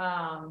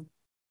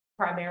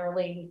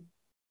 primarily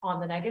on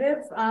the negative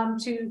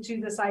to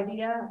this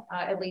idea,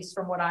 at least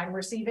from what I'm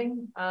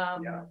receiving.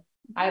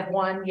 I have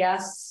 1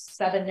 yes,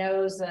 7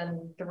 no's,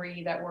 and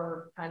 3 that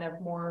were kind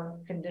of more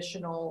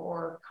conditional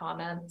or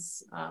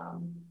comments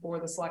for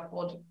the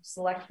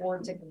select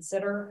board to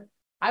consider.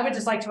 I would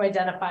just like to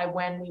identify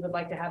when we would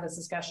like to have this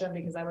discussion,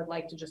 because I would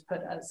like to just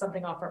put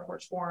something off our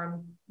porch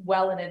forum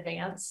well in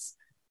advance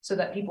so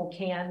that people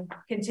can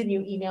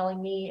continue emailing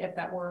me if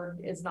that word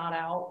is not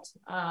out,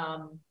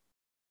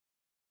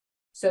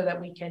 so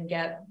that we can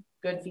get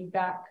good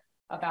feedback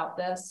about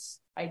this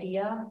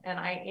idea. And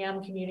I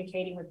am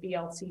communicating with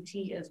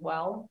BLCT as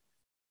well,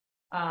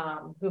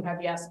 who have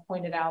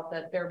pointed out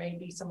that there may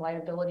be some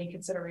liability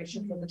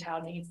considerations that the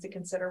town needs to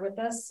consider with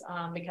this,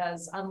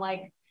 because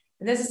unlike,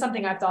 and this is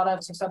something I've thought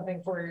of, so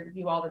something for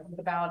you all to think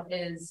about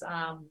is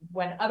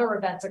when other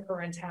events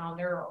occur in town,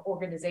 there are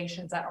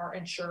organizations that are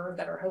insured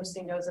that are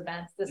hosting those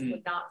events. This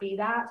would not be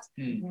that.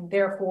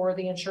 Therefore,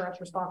 the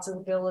insurance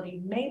responsibility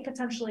may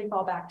potentially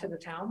fall back to the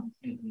town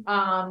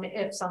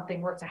if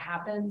something were to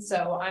happen.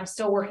 So I'm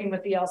still working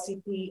with the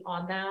LCP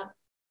on that.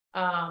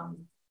 I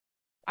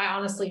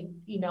honestly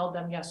emailed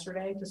them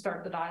yesterday to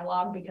start the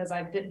dialogue because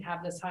I didn't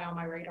have this high on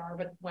my radar,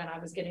 but when I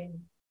was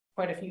getting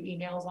quite a few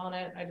emails on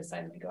it, I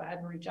decided to go ahead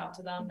and reach out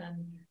to them,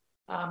 and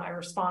I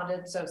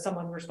responded. So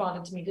someone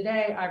responded to me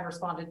today. I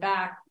responded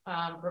back,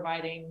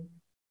 providing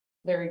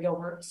Larry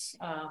Gilbert's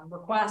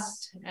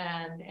request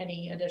and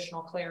any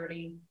additional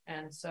clarity.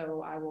 And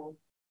so I will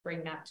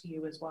bring that to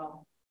you as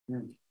well.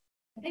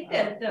 I think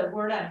that the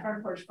word on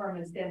Front Porch Forum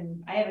has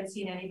been, I haven't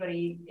seen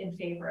anybody in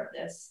favor of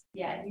this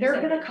yet. There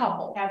have been a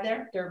couple. Have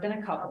there? There have been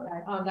a couple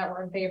that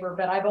were in favor,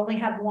 but I've only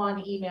had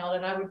 1 emailed,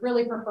 and I would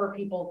really prefer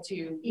people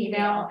to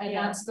email. And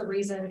that's the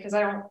reason, because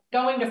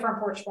going to Front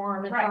Porch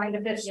Forum and trying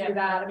to fish through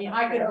that. I mean,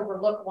 I could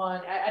overlook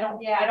one. I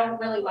don't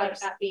really like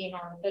that being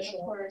our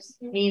official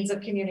means of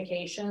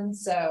communication.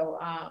 So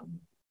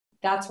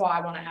that's why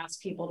I want to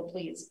ask people to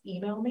please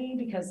email me,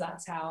 because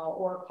that's how,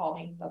 or call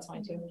me, that's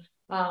fine too.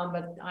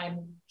 But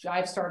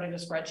I've started a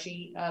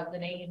spreadsheet of the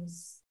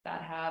names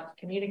that have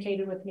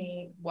communicated with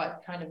me,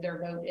 what kind of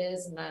their vote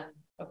is. And then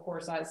of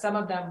course, some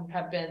of them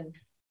have been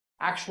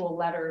actual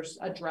letters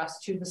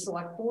addressed to the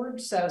select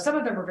board. So some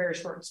of them are very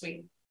short and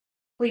sweet.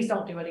 Please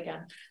don't do it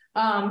again.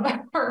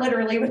 Or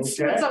literally what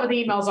some of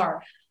the emails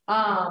are.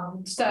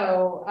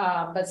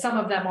 But some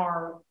of them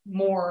are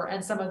more,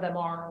 and some of them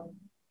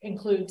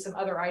include some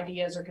other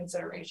ideas or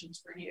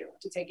considerations for you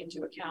to take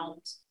into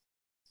account.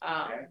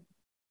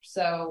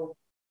 So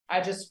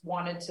I just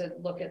wanted to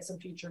look at some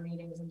future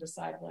meetings and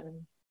decide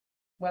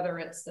whether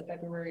it's the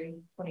February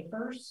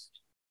 21st,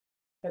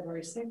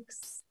 February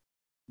 6th.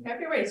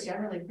 February is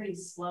generally pretty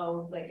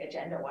slow, like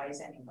agenda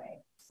wise anyway.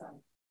 So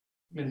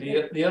I mean,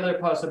 the other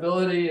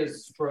possibility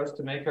is for us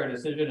to make our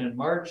decision in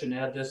March and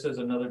add this as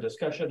another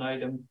discussion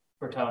item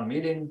for town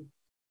meeting.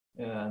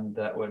 And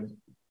that would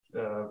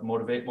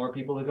motivate more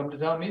people to come to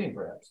town meeting,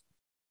 perhaps.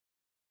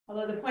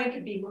 Although the point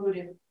could be moot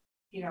if,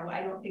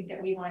 I don't think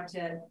that we want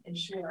to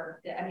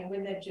ensure that, I mean,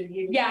 when that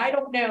I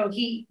don't know.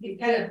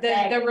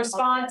 The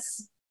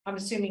response, I'm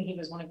assuming he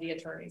was one of the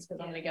attorneys,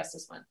 because I'm gonna guess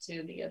this went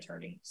to the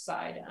attorney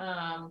side.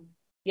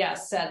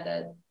 Said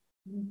that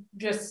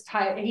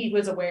he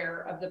was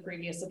aware of the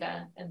previous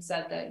event and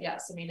said that,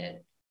 yes, I mean,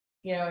 it,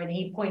 and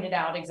he pointed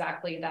out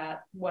exactly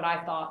that what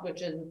I thought,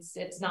 which is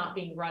it's not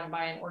being run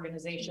by an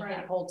organization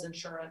that holds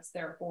insurance.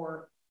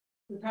 Therefore,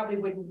 we probably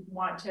wouldn't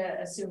want to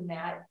assume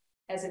that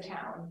as a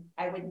town.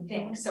 I wouldn't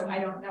think so. I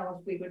don't know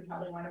if we would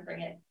probably want to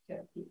bring it to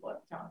people at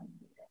the town.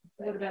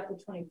 What about the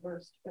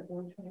 21st,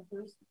 February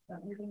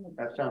 21st?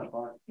 That sounds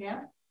fine.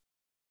 Yeah.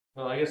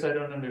 Well, I guess I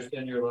don't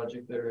understand your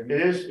logic there. It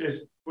is.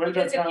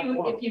 Because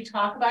if you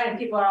talk about it and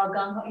people are all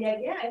gung ho,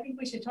 I think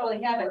we should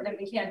totally have it. Then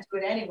we can't do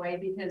it anyway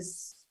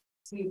because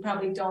we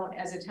probably don't,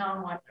 as a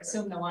town, want to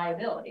assume the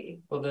liability.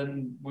 Well,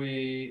 then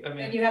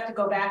then you have to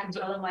go back and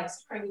tell them, like,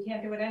 sorry, we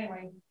can't do it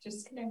anyway.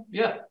 Just kidding.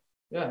 Yeah.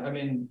 I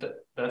mean,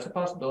 that's a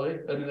possibility.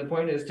 I mean, the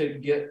point is to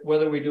get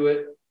whether we do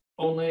it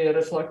only at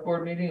a select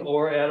board meeting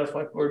or at a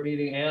select board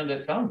meeting and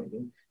at town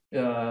meeting,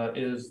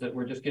 is that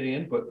we're just getting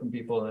input from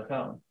people in the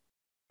town.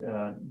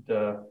 And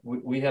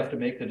we have to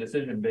make the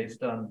decision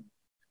based on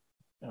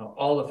you know,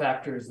 all the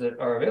factors that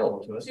are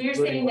available to us. So you're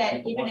saying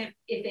that even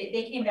if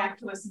they came back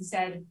to us and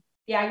said,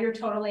 yeah, you're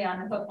totally on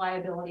the hook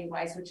liability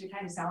wise, which it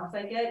kind of sounds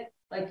like it,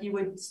 like you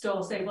would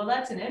still say, well,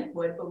 that's an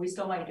input, but we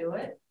still might do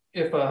it.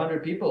 If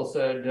 100 people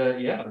said,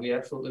 yeah, we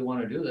absolutely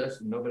want to do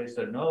this, and nobody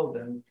said no,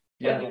 then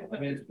yeah, I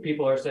mean,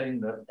 people are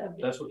saying that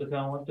that's what the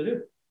town wants to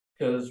do,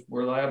 because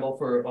we're liable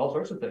for all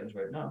sorts of things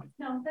right now.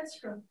 No, that's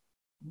true.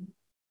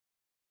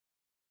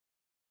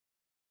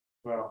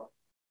 Well,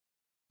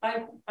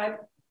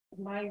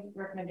 My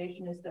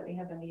recommendation is that we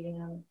have a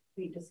meeting on,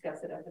 we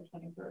discuss it at the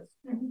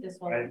 21st. This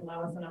will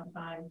allow us enough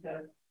time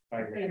to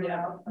figure it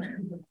out,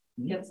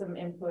 get some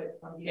input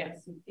from the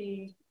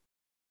SCP.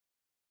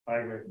 I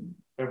agree.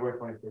 February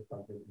 25th.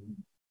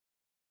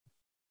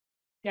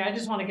 Yeah, I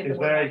just want to get Is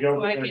the there a go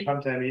so when it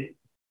comes to that meeting?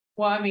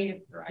 well, I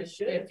mean,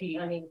 if he,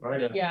 I mean,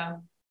 Right. yeah,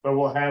 But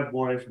we'll have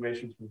more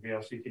information from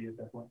VLCT at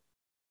that point.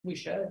 we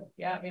should.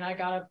 Yeah, I mean, I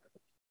got a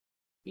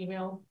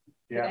email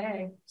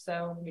today,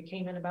 so we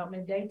came in about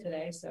midday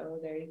today, so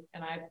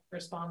and I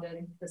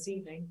responded this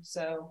evening,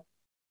 so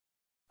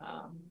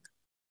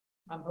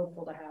I'm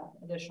hopeful to have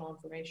additional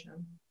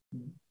information.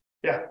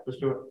 Yeah, let's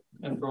do it.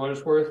 And for what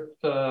it's worth,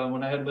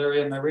 when I had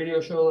Larry on my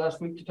radio show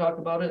last week to talk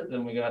about it,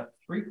 then we got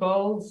 3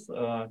 calls.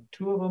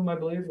 2 of them, I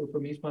believe, were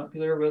from East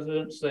Montpelier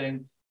residents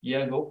saying,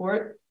 yeah, go for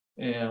it.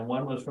 And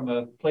 1 was from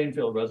a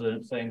Plainfield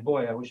resident saying,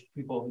 boy, I wish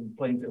people in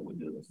Plainfield would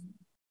do this.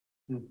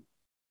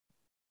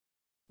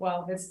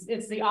 Well,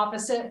 it's the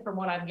opposite from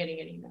what I'm getting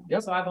in email.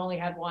 Yep. So I've only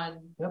had 1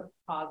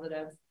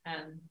 positive,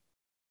 and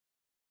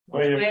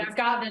I've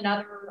gotten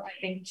another, I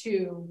think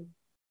 2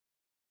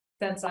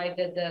 since I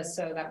did this,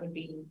 so that would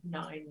be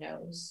 9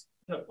 no's.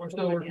 So we're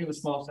still working with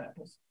small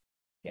samples.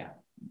 Yeah.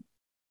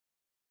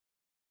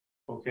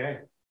 Okay.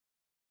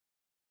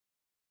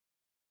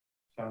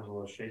 Sounds a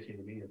little shaky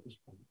to me at this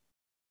point.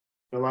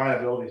 The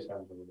liability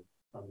sounds a little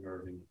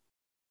unnerving.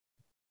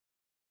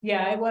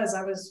 Yeah, it was.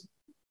 I was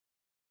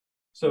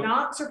so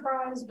not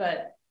surprised,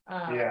 but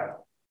yeah.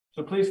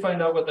 So please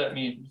find out what that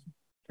means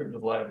in terms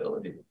of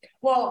liability.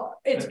 Well,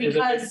 it's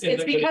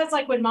because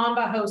like when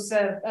Mamba hosts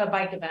a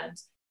bike event,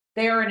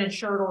 they are an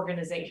insured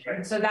organization.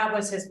 Right. So that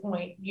was his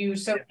point.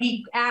 So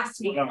he asked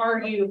me,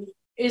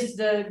 is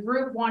the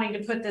group wanting to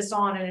put this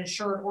on an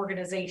insured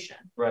organization?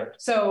 Right.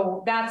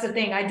 So that's the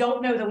thing. I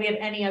don't know that we have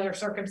any other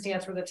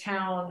circumstance where the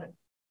town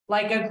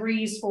like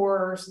agrees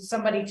for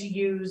somebody to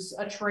use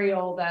a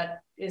trail that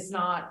is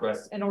not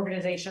an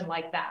organization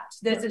like that.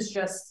 This is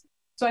just,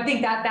 so I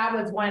think that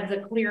was one of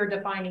the clear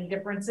defining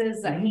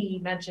differences that he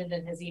mentioned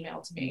in his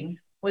email to me,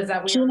 was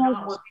that we are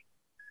not working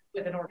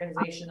with an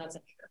organization that's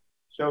insured.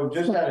 So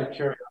just out of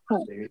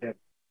curiosity.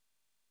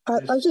 I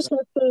was just going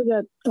to say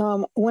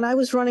that when I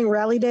was running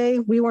Rally Day,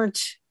 we weren't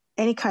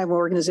any kind of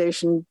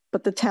organization,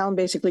 but the town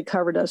basically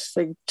covered us.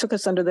 They took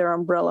us under their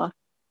umbrella.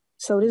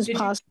 So it is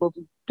possible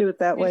to do it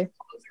that way.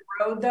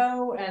 Road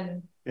though,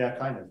 and yeah,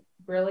 kind of.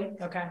 Really?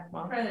 Okay.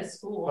 Well, in front of the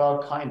school.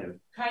 Well, kind of.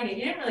 Kind of.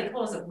 You didn't really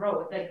close the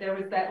road. Like there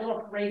was that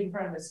little parade in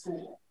front of the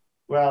school.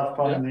 Well,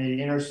 from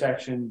the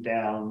intersection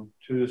down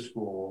to the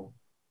school,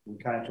 we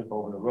kind of took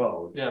over the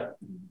road. Yeah.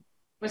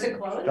 Was it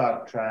closed?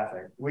 Stop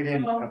traffic. We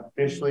didn't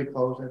officially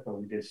close it, but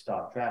we did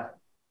stop traffic.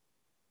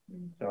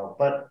 So,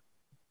 but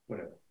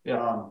whatever.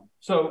 Yeah.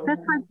 So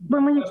that's like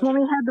when we had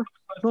the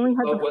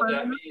what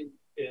that means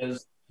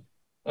is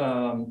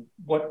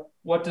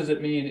what does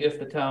it mean if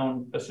the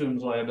town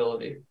assumes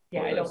liability?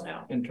 Yeah, I don't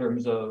know. In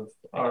terms of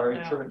our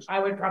insurance. I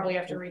would probably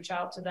have to reach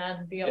out to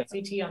them,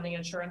 VLCT on the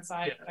insurance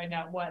side, find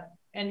out what,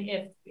 and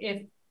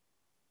if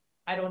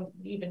I don't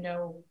even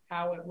know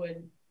how it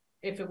would,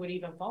 if it would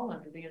even fall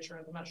under the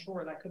insurance. I'm not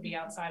sure. That could be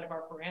outside of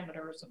our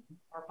parameters of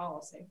our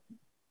policy.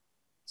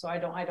 So I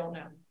don't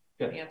know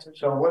the answer.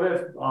 So what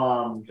if,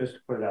 just to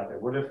put it out there,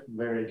 what if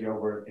Larry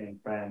Gilbert and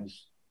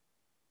friends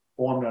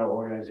formed an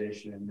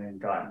organization and then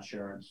got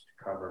insurance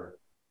to cover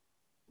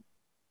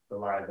the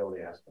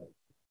liability aspect?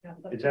 Yeah,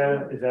 is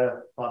that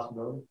a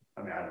possibility?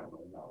 I mean, I don't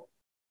really know.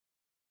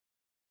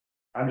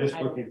 I'm just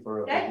looking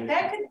for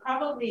that could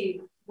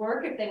probably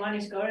work if they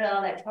wanted to go to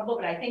all that trouble,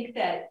 but I think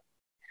that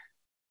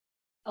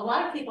a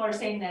lot of people are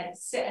saying that,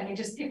 I mean,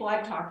 just people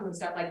I've talked to and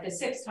stuff, like the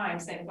 6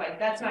 times thing, like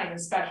that's not even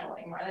special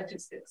anymore. That's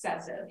just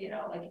excessive, you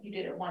know, like if you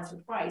did it once or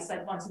twice,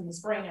 like once in the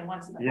spring and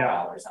once in the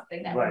fall or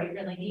something, that would be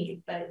really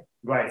neat, but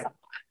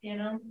you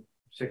know,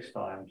 6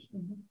 times,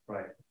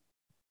 right?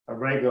 A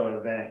regular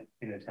event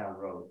in a town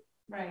road.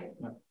 Right.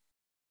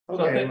 So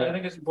I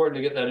think it's important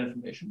to get that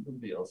information from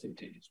the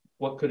LCTs.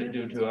 What could it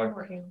do to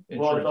our insurance?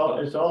 Well,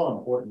 it's all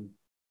important.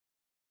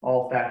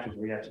 All factors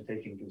we have to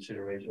take in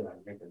consideration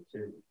and make a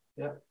decision.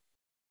 Yeah.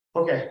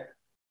 Okay.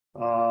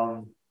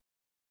 Other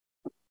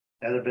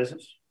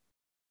business?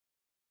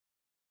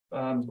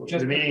 Just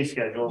the meeting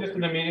schedule. Just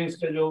in the meeting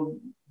schedule,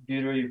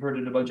 Deirdre, you've heard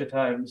it a bunch of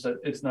times that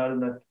it's not in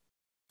the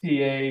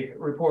TA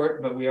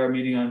report, but we are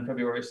meeting on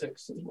February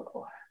 6th as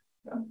well.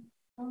 Yeah.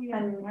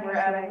 And we're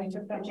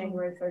at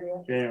January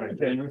 30th. January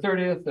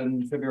 30th,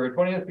 and February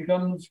 20th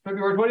becomes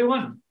February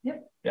 21.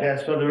 Yep.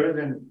 Yeah, so there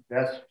isn't,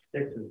 that's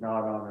 6 is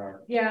not on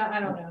our, Yeah, I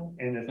don't know.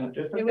 and it's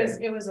just. It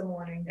was a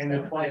morning. And the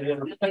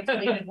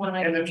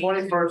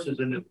 21st is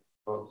in the,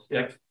 oh,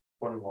 Yeah.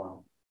 21.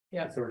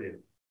 Yeah. 30th.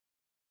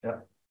 Yeah.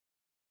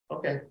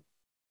 Okay.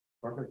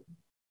 Perfect.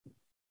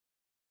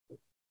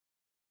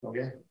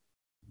 Okay.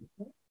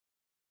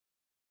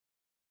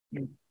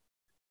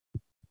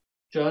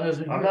 John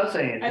isn't. I'm not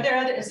saying. Are there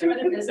other, is there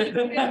other business? You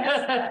didn't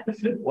ask that.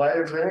 Why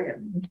are you saying it?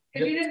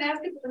 If you didn't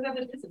ask if there was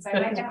other business, I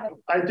might have.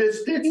 I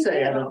just did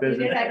say other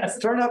business.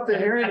 Turn up the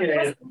hearing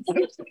aid.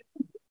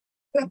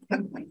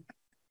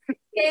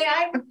 Yeah,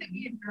 I was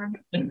thinking.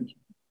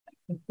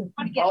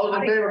 All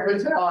in favor,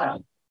 please say aye.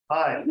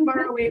 Aye.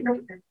 Far away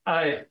from here.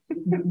 Aye.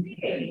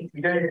 You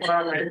got your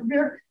fire right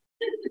here?